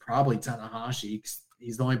guessing it's probably Tanahashi.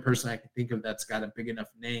 He's the only person I can think of that's got a big enough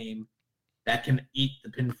name that can eat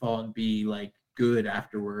the pinfall and be like good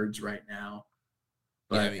afterwards right now.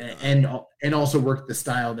 But yeah, and also work the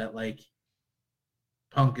style that like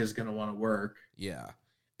Punk is going to want to work. Yeah.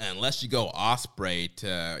 And unless you go Ospreay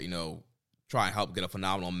to, try and help get a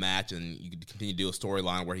phenomenal match and you could continue to do a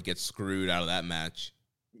storyline where he gets screwed out of that match.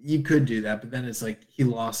 You could do that, but then it's like he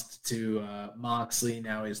lost to Moxley.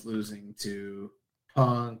 Now he's losing to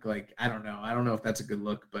Punk. Like, I don't know. I don't know if that's a good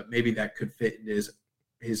look, but maybe that could fit into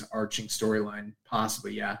his arching storyline.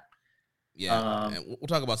 Possibly, yeah. Yeah, and we'll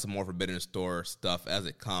talk about some more Forbidden Door stuff as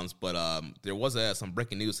it comes, but there was some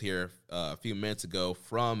breaking news here a few minutes ago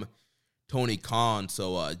from Tony Khan.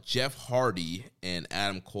 So Jeff Hardy and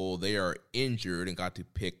Adam Cole, they are injured and got to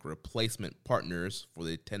pick replacement partners for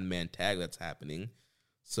the 10-man tag that's happening.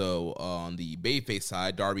 So on the babyface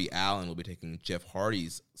side, Darby Allin will be taking Jeff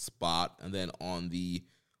Hardy's spot, and then on the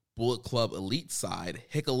Bullet Club Elite side,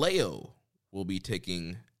 Hikuleo will be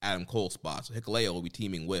taking Adam Cole's spot. So Hikuleo will be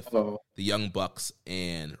teaming with the Young Bucks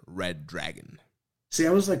and Red Dragon. See,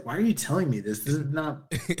 I was like, why are you telling me this? This is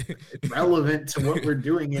not relevant to what we're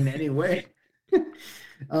doing in any way.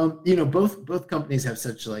 Both companies have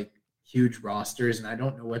such like huge rosters, and I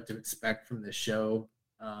don't know what to expect from this show.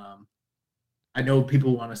 I know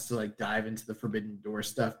people want us to like dive into the Forbidden Door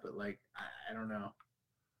stuff, but like, I don't know.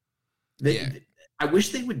 I wish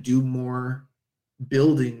they would do more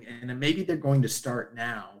building, and maybe they're going to start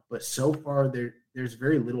now, but so far there's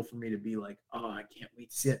very little for me to be like, oh, I can't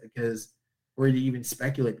wait to see it, or to even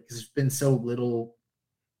speculate, because there's been so little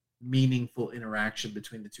meaningful interaction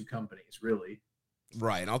between the two companies, really.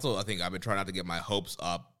 Right, and also I think I've been trying not to get my hopes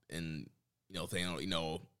up and saying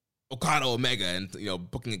Okada Omega and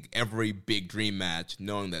booking every big dream match,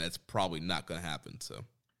 knowing that it's probably not going to happen. So,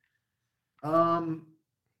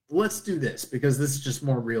 let's do this, because this is just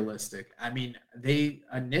more realistic. I mean,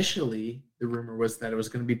 initially the rumor was that it was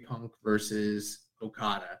going to be Punk versus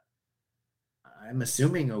Okada. I'm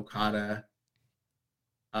assuming Okada,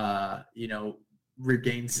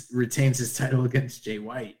 retains his title against Jay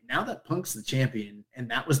White. Now that Punk's the champion, and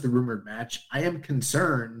that was the rumored match, I am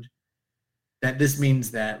concerned that this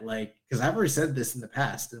means that, like, because I've already said this in the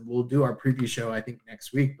past, and we'll do our preview show, I think,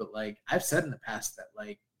 next week, but, like, I've said in the past that,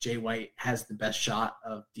 like, Jay White has the best shot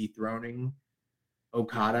of dethroning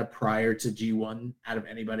Okada prior to G1 out of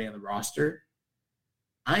anybody on the roster.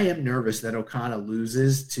 I am nervous that Okada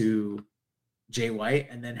loses to Jay White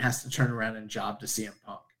and then has to turn around and job to CM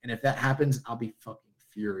Punk. And if that happens, I'll be fucking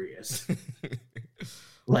furious.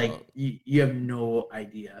 You have no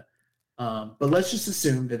idea. But let's just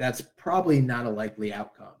assume that that's probably not a likely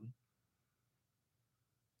outcome.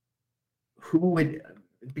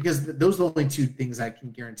 Because those are the only two things I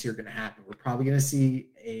can guarantee are going to happen. We're probably going to see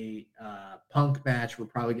a Punk match. We're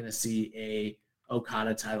probably going to see a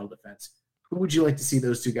Okada title defense. Who would you like to see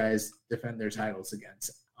those two guys defend their titles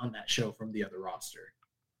against on that show from the other roster?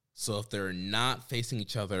 So if they're not facing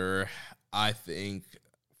each other, I think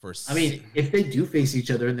if they do face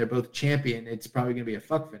each other and they're both champion, it's probably going to be a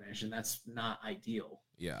fuck finish, and that's not ideal.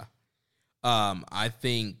 Yeah. I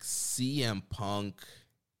think CM Punk,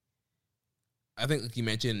 I think, like you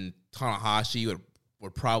mentioned, Tanahashi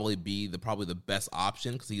would probably be the best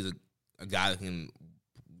option, because he's a guy that can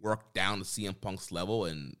work down to CM Punk's level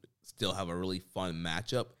and still have a really fun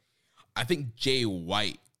matchup. I think Jay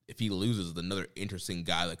White, if he loses, is another interesting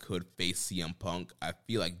guy that could face CM Punk. I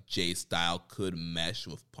feel like Jay's style could mesh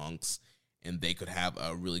with Punk's, and they could have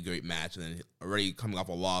a really great match. And then already coming off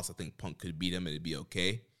a loss, I think Punk could beat him and it'd be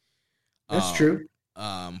okay. That's true.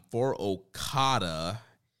 For Okada,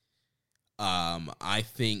 I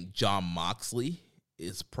think Jon Moxley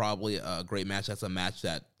is probably a great match. That's a match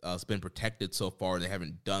that has been protected so far. They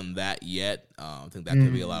haven't done that yet. I think that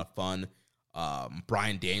could be a lot of fun.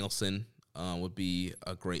 Bryan Danielson would be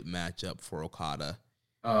a great matchup for Okada.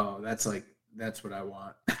 Oh, that's what I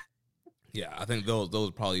want. Yeah, I think those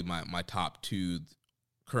are probably my top two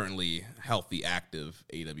currently healthy, active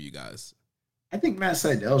AEW guys. I think Matt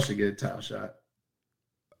Sydal should get a title shot.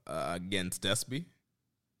 Against Despy?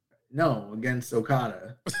 No, against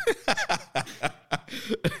Okada.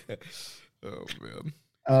 Oh, man.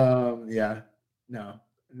 Yeah. No.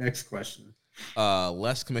 Next question.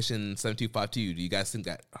 Les Commission 7252. Do you guys think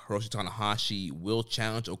that Hiroshi Tanahashi will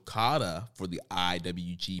challenge Okada for the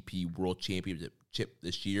IWGP World Championship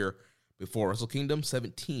this year before Wrestle Kingdom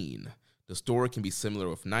 17? The story can be similar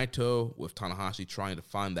with Naito, with Tanahashi trying to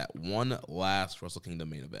find that one last Wrestle Kingdom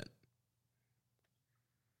main event.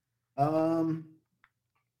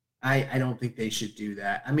 I don't think they should do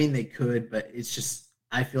that. I mean, they could, but it's just,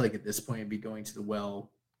 I feel like at this point it'd be going to the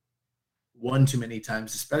well one too many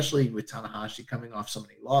times, especially with Tanahashi coming off so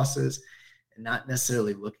many losses and not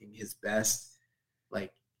necessarily looking his best.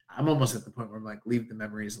 Like, I'm almost at the point where I'm like, leave the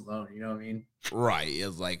memories alone. You know what I mean? Right.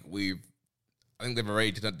 It's like I think they've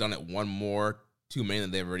already done it one more too many than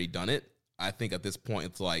they've already done it. I think at this point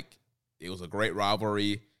it's like, it was a great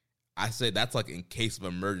rivalry. I said that's like in case of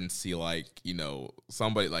emergency, like, you know,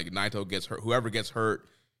 somebody like Naito gets hurt, whoever gets hurt,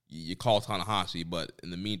 you call Tanahashi. But in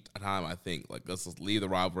the meantime, I think, like, let's just leave the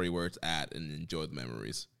rivalry where it's at and enjoy the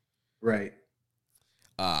memories. Right.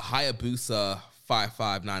 Hayabusa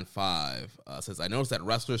 5595 says, I noticed that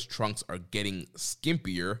wrestlers' trunks are getting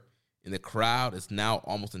skimpier and the crowd is now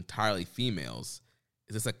almost entirely females.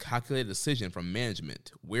 Is this a calculated decision from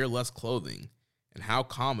management? Wear less clothing? And how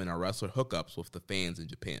common are wrestler hookups with the fans in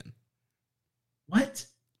Japan? What?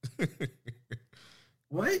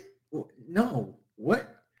 What? No.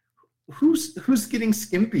 What? Who's getting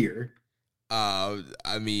skimpier?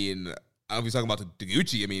 I mean, I don't know if you're talking about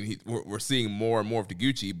Taguchi. I mean, we're seeing more and more of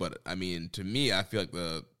Taguchi, but I mean, to me, I feel like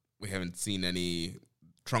we haven't seen any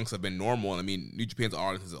trunks have been normal. And I mean, New Japan's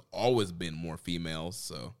audience has always been more females,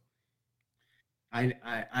 so.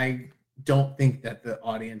 I don't think that the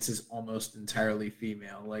audience is almost entirely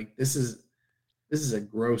female. Like, this is a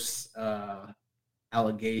gross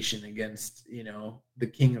allegation against, you know, the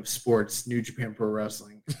king of sports, New Japan Pro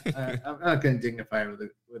Wrestling. I'm not going to dignify with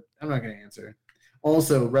it. I'm not going to answer.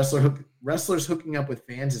 Also, wrestlers hooking up with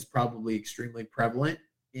fans is probably extremely prevalent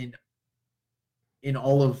in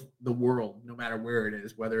all of the world, no matter where it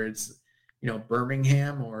is, whether it's, you know,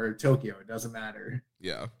 Birmingham or Tokyo. It doesn't matter.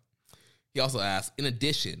 Yeah. He also asked, in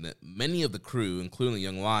addition, many of the crew, including the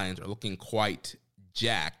Young Lions, are looking quite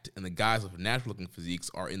jacked, and the guys with natural-looking physiques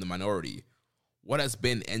are in the minority. What has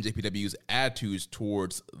been NJPW's attitudes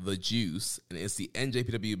towards the juice, and is the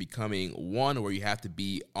NJPW becoming one where you have to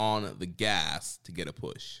be on the gas to get a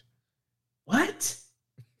push? What?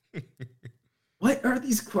 What are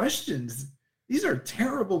these questions? These are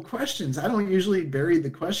terrible questions. I don't usually bury the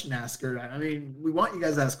question asker. I mean, we want you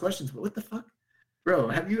guys to ask questions, but what the fuck? Bro,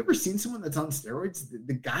 have you ever seen someone that's on steroids?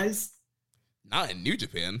 The guys... Not in New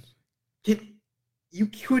Japan. You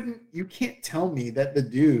can't tell me that the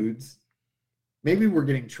dudes... Maybe we're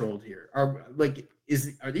getting trolled here. Are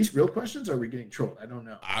these real questions or are we getting trolled? I don't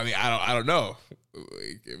know. I mean, I don't know.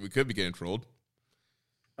 We could be getting trolled.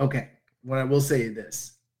 Okay. What I will say is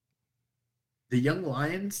this. The Young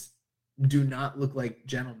Lions do not look like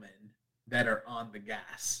gentlemen that are on the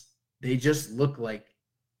gas. They just look like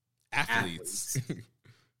athletes.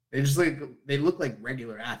 They look like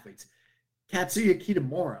regular athletes. Katsuya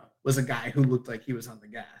Kitamura was a guy who looked like he was on the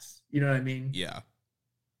gas. You know what I mean? Yeah.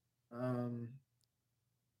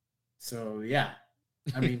 So yeah,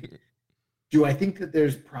 I mean, do I think that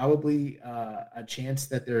there's probably a chance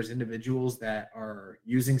that there's individuals that are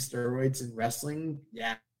using steroids in wrestling?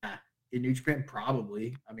 Yeah. In New Japan,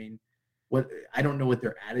 probably. I mean, I don't know what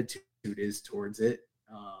their attitude is towards it,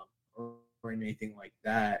 or anything like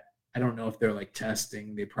that. I don't know if they're like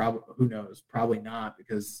testing. Who knows? Probably not,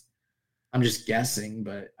 because I'm just guessing.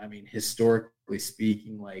 But I mean, historically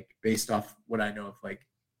speaking, like based off what I know of, like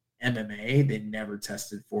MMA, they never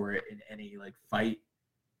tested for it in any like fight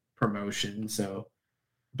promotion. So,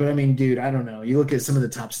 but I mean, dude, I don't know. You look at some of the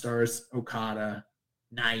top stars, Okada,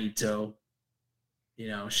 Naito, you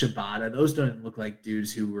know, Shibata. Those don't look like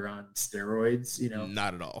dudes who were on steroids. You know,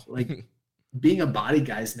 not at all. Like being a body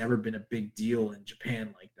guy's never been a big deal in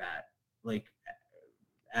Japan like that, like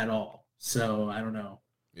at all. So I don't know.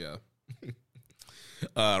 Yeah.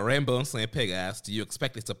 Rambo and Slam Pig asked, do you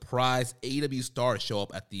expect a surprise AEW star to show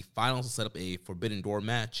up at the finals to set up a Forbidden Door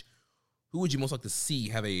match? who would you most like to see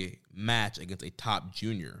have a match against a top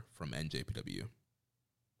junior from NJPW?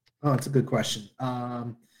 Oh, it's a good question.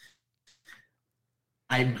 I'm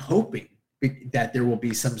hoping that there will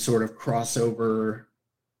be some sort of crossover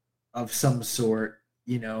of some sort,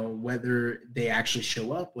 you know, whether they actually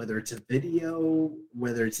show up, whether it's a video,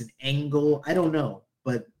 whether it's an angle, I don't know.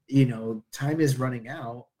 But, you know, time is running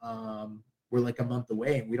out. We're like a month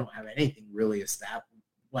away and we don't have anything really established.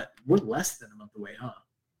 We're less than a month away, huh?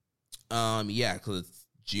 Yeah, because it's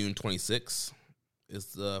June 26th is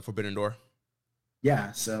the Forbidden Door.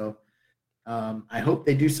 Yeah, so I hope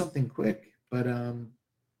they do something quick, but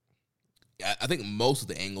I think most of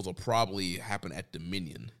the angles will probably happen at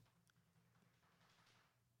Dominion.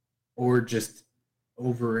 Or just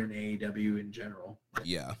over in AEW in general.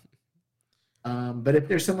 Yeah. But if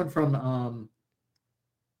there's someone from,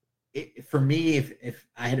 for me, if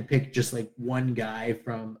I had to pick just like one guy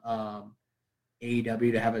from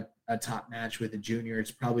AEW to have a top match with a junior,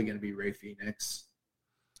 it's probably going to be Rey Fenix.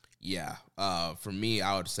 Yeah. For me,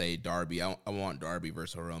 I would say Darby. I want Darby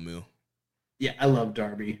versus Hiromu. Yeah, I love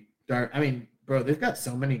Darby. I mean, bro, they've got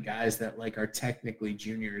so many guys that like are technically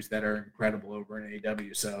juniors that are incredible over in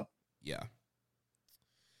AEW. So yeah.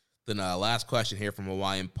 Then last question here from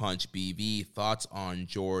Hawaiian Punch BV. Thoughts on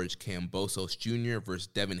George Kambosos Jr. versus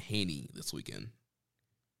Devin Haney this weekend?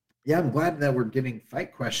 Yeah, I'm glad that we're getting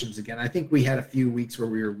fight questions again. I think we had a few weeks where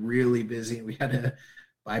we were really busy and we had to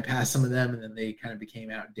bypass some of them, and then they kind of became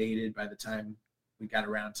outdated by the time we got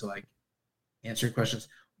around to like answering questions.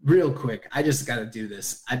 Real quick, I just got to do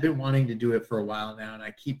this. I've been wanting to do it for a while now, and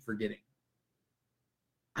I keep forgetting.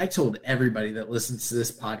 I told everybody that listens to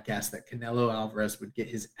this podcast that Canelo Alvarez would get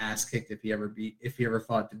his ass kicked if he ever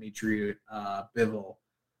fought Dimitri Bivol,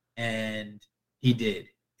 and he did,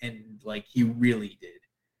 and like he really did.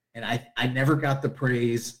 And I never got the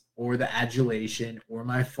praise or the adulation or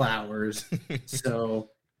my flowers. So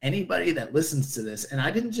anybody that listens to this, and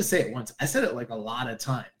I didn't just say it once, I said it like a lot of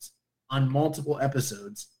times on multiple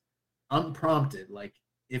episodes, unprompted. Like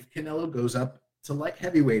if Canelo goes up to light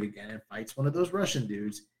heavyweight again and fights one of those Russian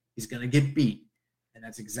dudes, he's going to get beat. And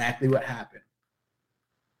that's exactly what happened.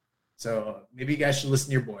 So maybe you guys should listen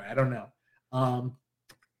to your boy. I don't know.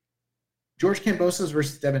 George Kambosos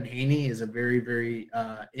versus Devin Haney is a very, very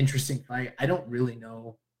interesting fight. I don't really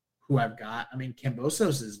know who I've got. I mean,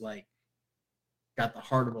 Kambosos is like got the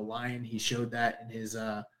heart of a lion. He showed that in his,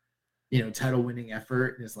 title winning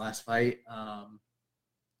effort in his last fight. Why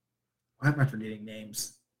am I forgetting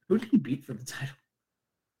names? Who did he beat for the title?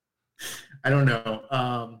 I don't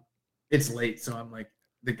know. It's late, so I'm like,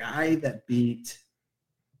 the guy that beat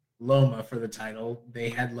Loma for the title, they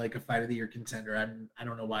had like a fight of the year contender. I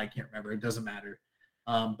don't know why, I can't remember. It doesn't matter.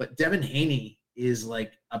 But Devin Haney is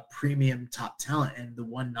like a premium top talent, and the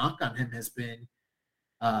one knock on him has been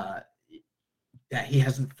that he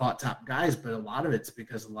hasn't fought top guys, but a lot of it's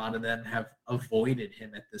because a lot of them have avoided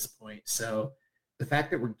him at this point. So the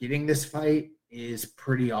fact that we're getting this fight is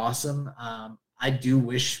pretty awesome. I do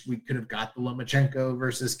wish we could have got the Lomachenko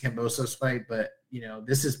versus Kambosos fight, but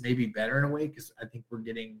this is maybe better in a way because I think we're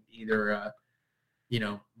getting either a,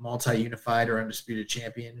 multi-unified or undisputed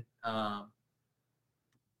champion. I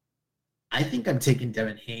think I'm taking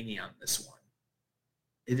Devin Haney on this one.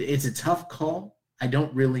 It's a tough call. I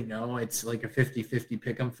don't really know. It's like a 50-50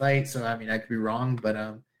 pick'em fight, so I mean I could be wrong, but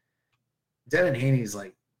Devin Haney is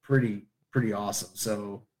like pretty awesome.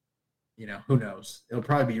 So who knows? It'll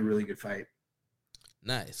probably be a really good fight.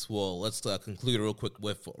 Nice. Well, let's conclude real quick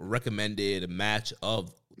with recommended match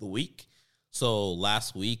of the week. So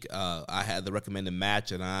last week, I had the recommended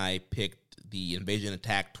match, and I picked the Invasion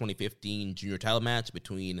Attack 2015 junior title match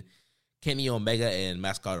between Kenny Omega and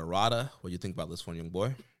Mascot Arata. What do you think about this one, young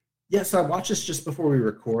boy? Yeah, so I watched this just before we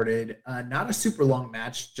recorded. Not a super long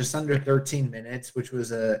match, just under 13 minutes, which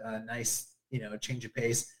was a nice, change of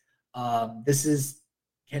pace. This is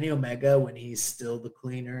Kenny Omega when he's still the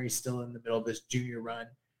cleaner. He's still in the middle of his junior run.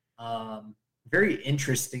 Very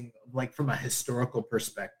interesting, like from a historical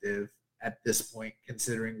perspective at this point,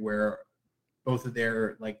 considering where both of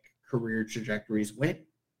their like career trajectories went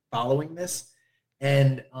following this.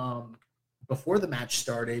 And before the match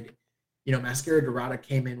started, Mascara Dorada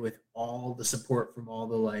came in with all the support from all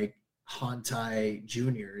the like Hantai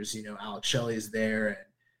juniors. Alex Shelley is there, and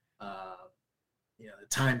the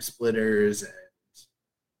Time Splitters and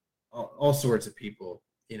all sorts of people.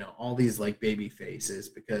 All these like baby faces,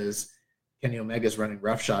 because Kenny Omega's running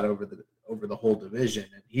roughshod over the whole division,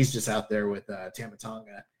 and he's just out there with Tama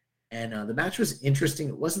Tonga. And the match was interesting.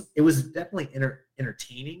 It was definitely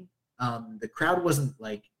entertaining. The crowd wasn't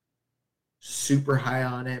like super high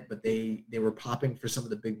on it, but they were popping for some of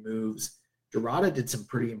the big moves. Dorada did some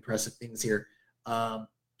pretty impressive things here.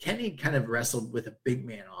 Kenny kind of wrestled with a big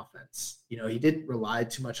man offense. You know, he didn't rely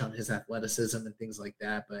too much on his athleticism and things like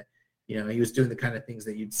that, but, you know, he was doing the kind of things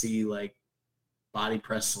that you'd see, like body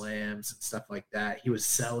press slams and stuff like that. He was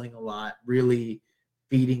selling a lot, really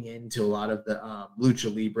feeding into a lot of the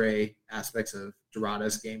lucha libre aspects of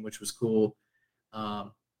Dorada's game, which was cool.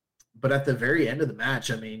 But at the very end of the match,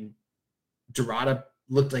 I mean, Dorada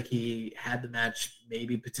looked like he had the match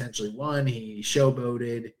maybe potentially won. He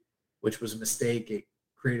showboated, which was a mistake. It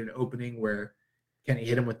created an opening where Kenny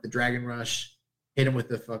hit him with the Dragon Rush, hit him with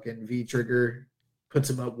the fucking V trigger, puts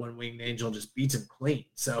him up one winged angel, just beats him clean.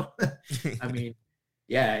 So, I mean,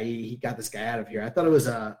 yeah, he got this guy out of here. I thought it was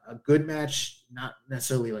a good match, not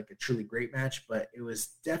necessarily like a truly great match, but it was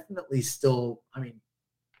definitely still, I mean,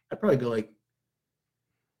 I'd probably go like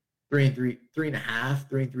 3.5,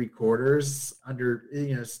 3.75 under,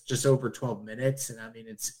 you know, it's just over 12 minutes. And I mean,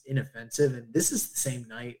 it's inoffensive. And this is the same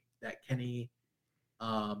night that Kenny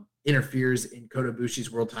interferes in Kota Ibushi's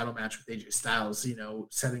world title match with AJ Styles, you know,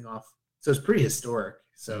 setting off. So it's pretty historic.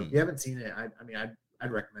 So if you haven't seen it,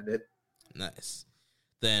 I'd recommend it. Nice.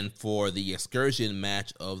 Then for the excursion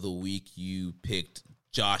match of the week, you picked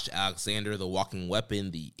Josh Alexander, the Walking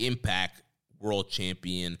Weapon, the Impact World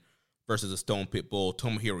Champion, versus the Stone Pitbull,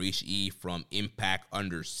 Tomohiro Ishii from Impact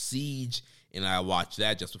Under Siege. And I watched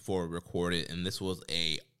that just before we recorded, and this was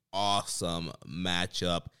a awesome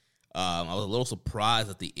matchup. I was a little surprised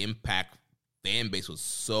that the Impact fan base was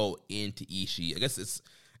so into Ishii. I guess it's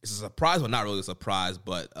a surprise, but not really a surprise.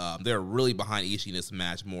 But they're really behind Ishii in this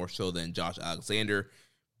match, more so than Josh Alexander.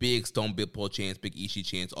 Big Stone Pitbull chants, big Ishii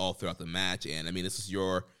chants all throughout the match. And, I mean, this is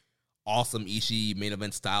your awesome Ishii main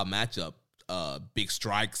event style matchup. Big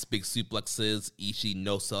strikes, big suplexes, Ishii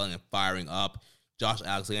no-selling and firing up. Josh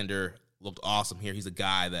Alexander looked awesome here. He's a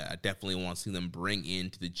guy that I definitely want to see them bring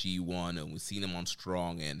into the G1, and we've seen him on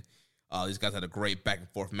Strong, and these guys had a great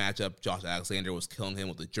back-and-forth matchup. Josh Alexander was killing him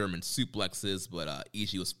with the German suplexes, but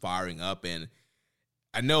Ishii was firing up, and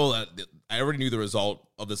I know that I already knew the result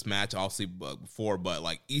of this match, obviously, before, but,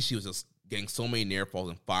 like, Ishii was just getting so many near falls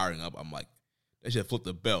and firing up. I'm like, they should have flipped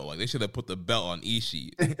the belt. Like, they should have put the belt on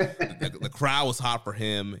Ishii. the crowd was hot for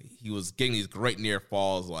him. He was getting these great near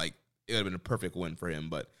falls. Like, it would have been a perfect win for him.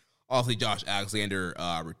 But obviously, Josh Alexander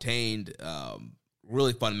retained.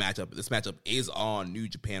 Really fun matchup. This matchup is on New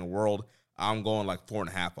Japan World. I'm going like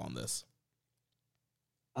 4.5 on this.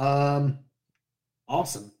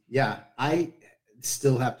 Awesome. Yeah, I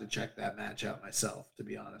still have to check that match out myself, to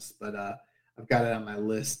be honest. But I've got it on my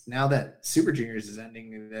list. Now that Super Juniors is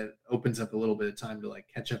ending, that opens up a little bit of time to like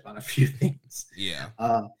catch up on a few things. Yeah.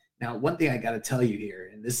 Now, one thing I got to tell you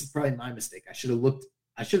here, and this is probably my mistake. I should have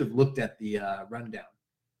looked at the rundown.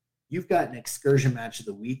 You've got an excursion match of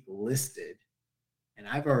the week listed, and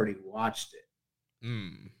I've already watched it.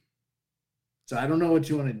 So I don't know what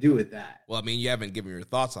you want to do with that. Well, I mean, you haven't given your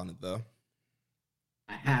thoughts on it, though.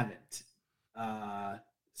 I haven't.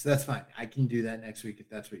 So that's fine. I can do that next week if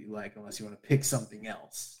that's what you like, unless you want to pick something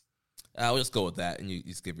else. We'll just go with that, and you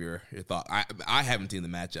just give your thought. I haven't seen the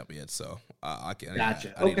matchup yet, so I can.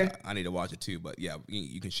 Gotcha. I need to watch it too, but yeah,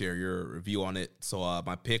 you can share your review on it. So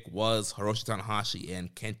my pick was Hiroshi Tanahashi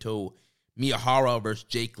and Kento Miyahara versus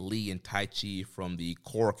Jake Lee and Taichi from the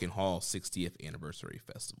Korakuen Hall 60th Anniversary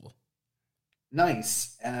Festival.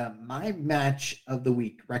 Nice. My match of the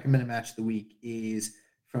week, recommended match of the week, is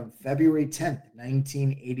from February 10th,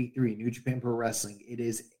 1983, New Japan Pro Wrestling. It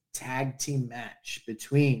is a tag team match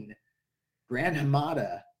between Gran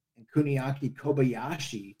Hamada and Kuniaki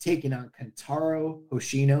Kobayashi taking on Kentaro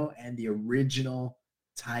Hoshino and the original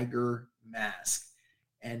Tiger Mask.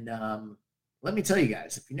 And let me tell you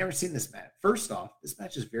guys, if you've never seen this match, first off, this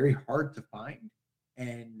match is very hard to find.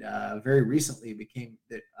 And very recently it became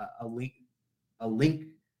a link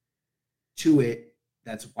to it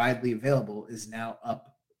that's widely available is now up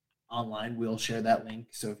online. We'll share that link,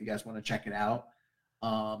 so if you guys want to check it out.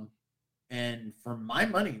 And for my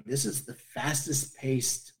money, this is the fastest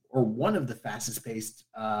paced, or one of the fastest paced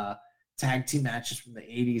tag team matches from the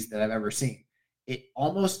 80s that I've ever seen. It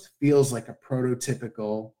almost feels like a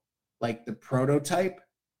prototypical, like the prototype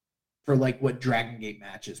for like what Dragon Gate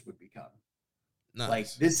matches would become. Nice.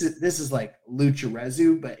 Like this is like Lucha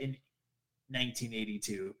Rezu, but in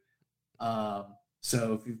 1982.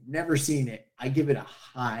 So if you've never seen it, I give it a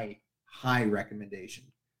high recommendation.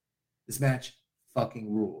 This match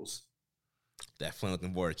fucking rules. Definitely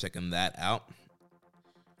looking forward to checking that out.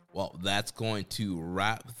 Well, that's going to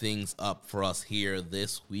wrap things up for us here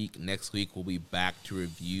this week. Next week, we'll be back to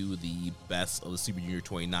review the best of the Super Junior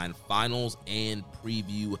 29 finals and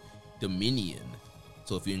preview Dominion.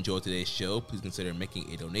 Also, if you enjoyed today's show, please consider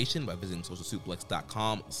making a donation by visiting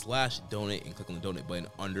socialsuplex.com/donate and click on the donate button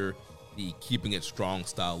under the Keeping It Strong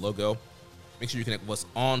Style logo. Make sure you connect with us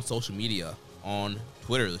on social media. On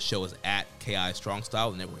Twitter, the show is at KI Strong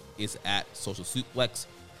Style. The network is at Social Suplex.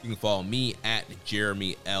 You can follow me at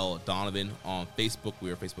Jeremy L. Donovan. On Facebook,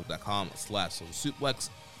 we are facebook.com/socialsuplex.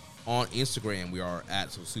 On Instagram, we are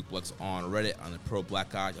at Social Suplex. On Reddit, on the Pro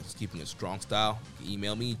Black Guy, just Keeping It Strong Style. You can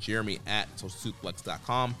email me,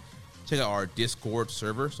 jeremy@socialsuplex.com. Check out our Discord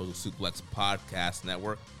server, Social Suplex Podcast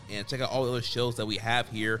Network. And check out all the other shows that we have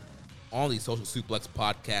here on the Social Suplex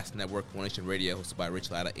Podcast Network. One Nation Radio, hosted by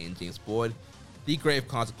Rich Latta and James Boyd. The Grave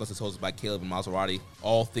Consequences, hosted by Caleb and Maserati.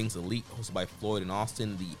 All Things Elite, hosted by Floyd and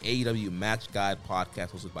Austin. The AEW Match Guide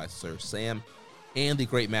Podcast, hosted by Sir Sam. And The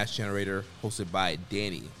Great Match Generator, hosted by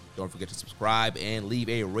Danny. Don't forget to subscribe and leave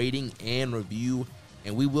a rating and review.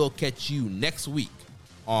 And we will catch you next week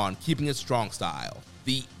on Keeping It Strong Style,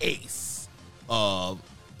 the ace of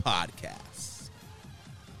podcasts.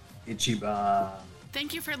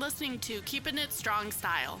 Thank you for listening to Keeping It Strong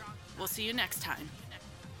Style. We'll see you next time.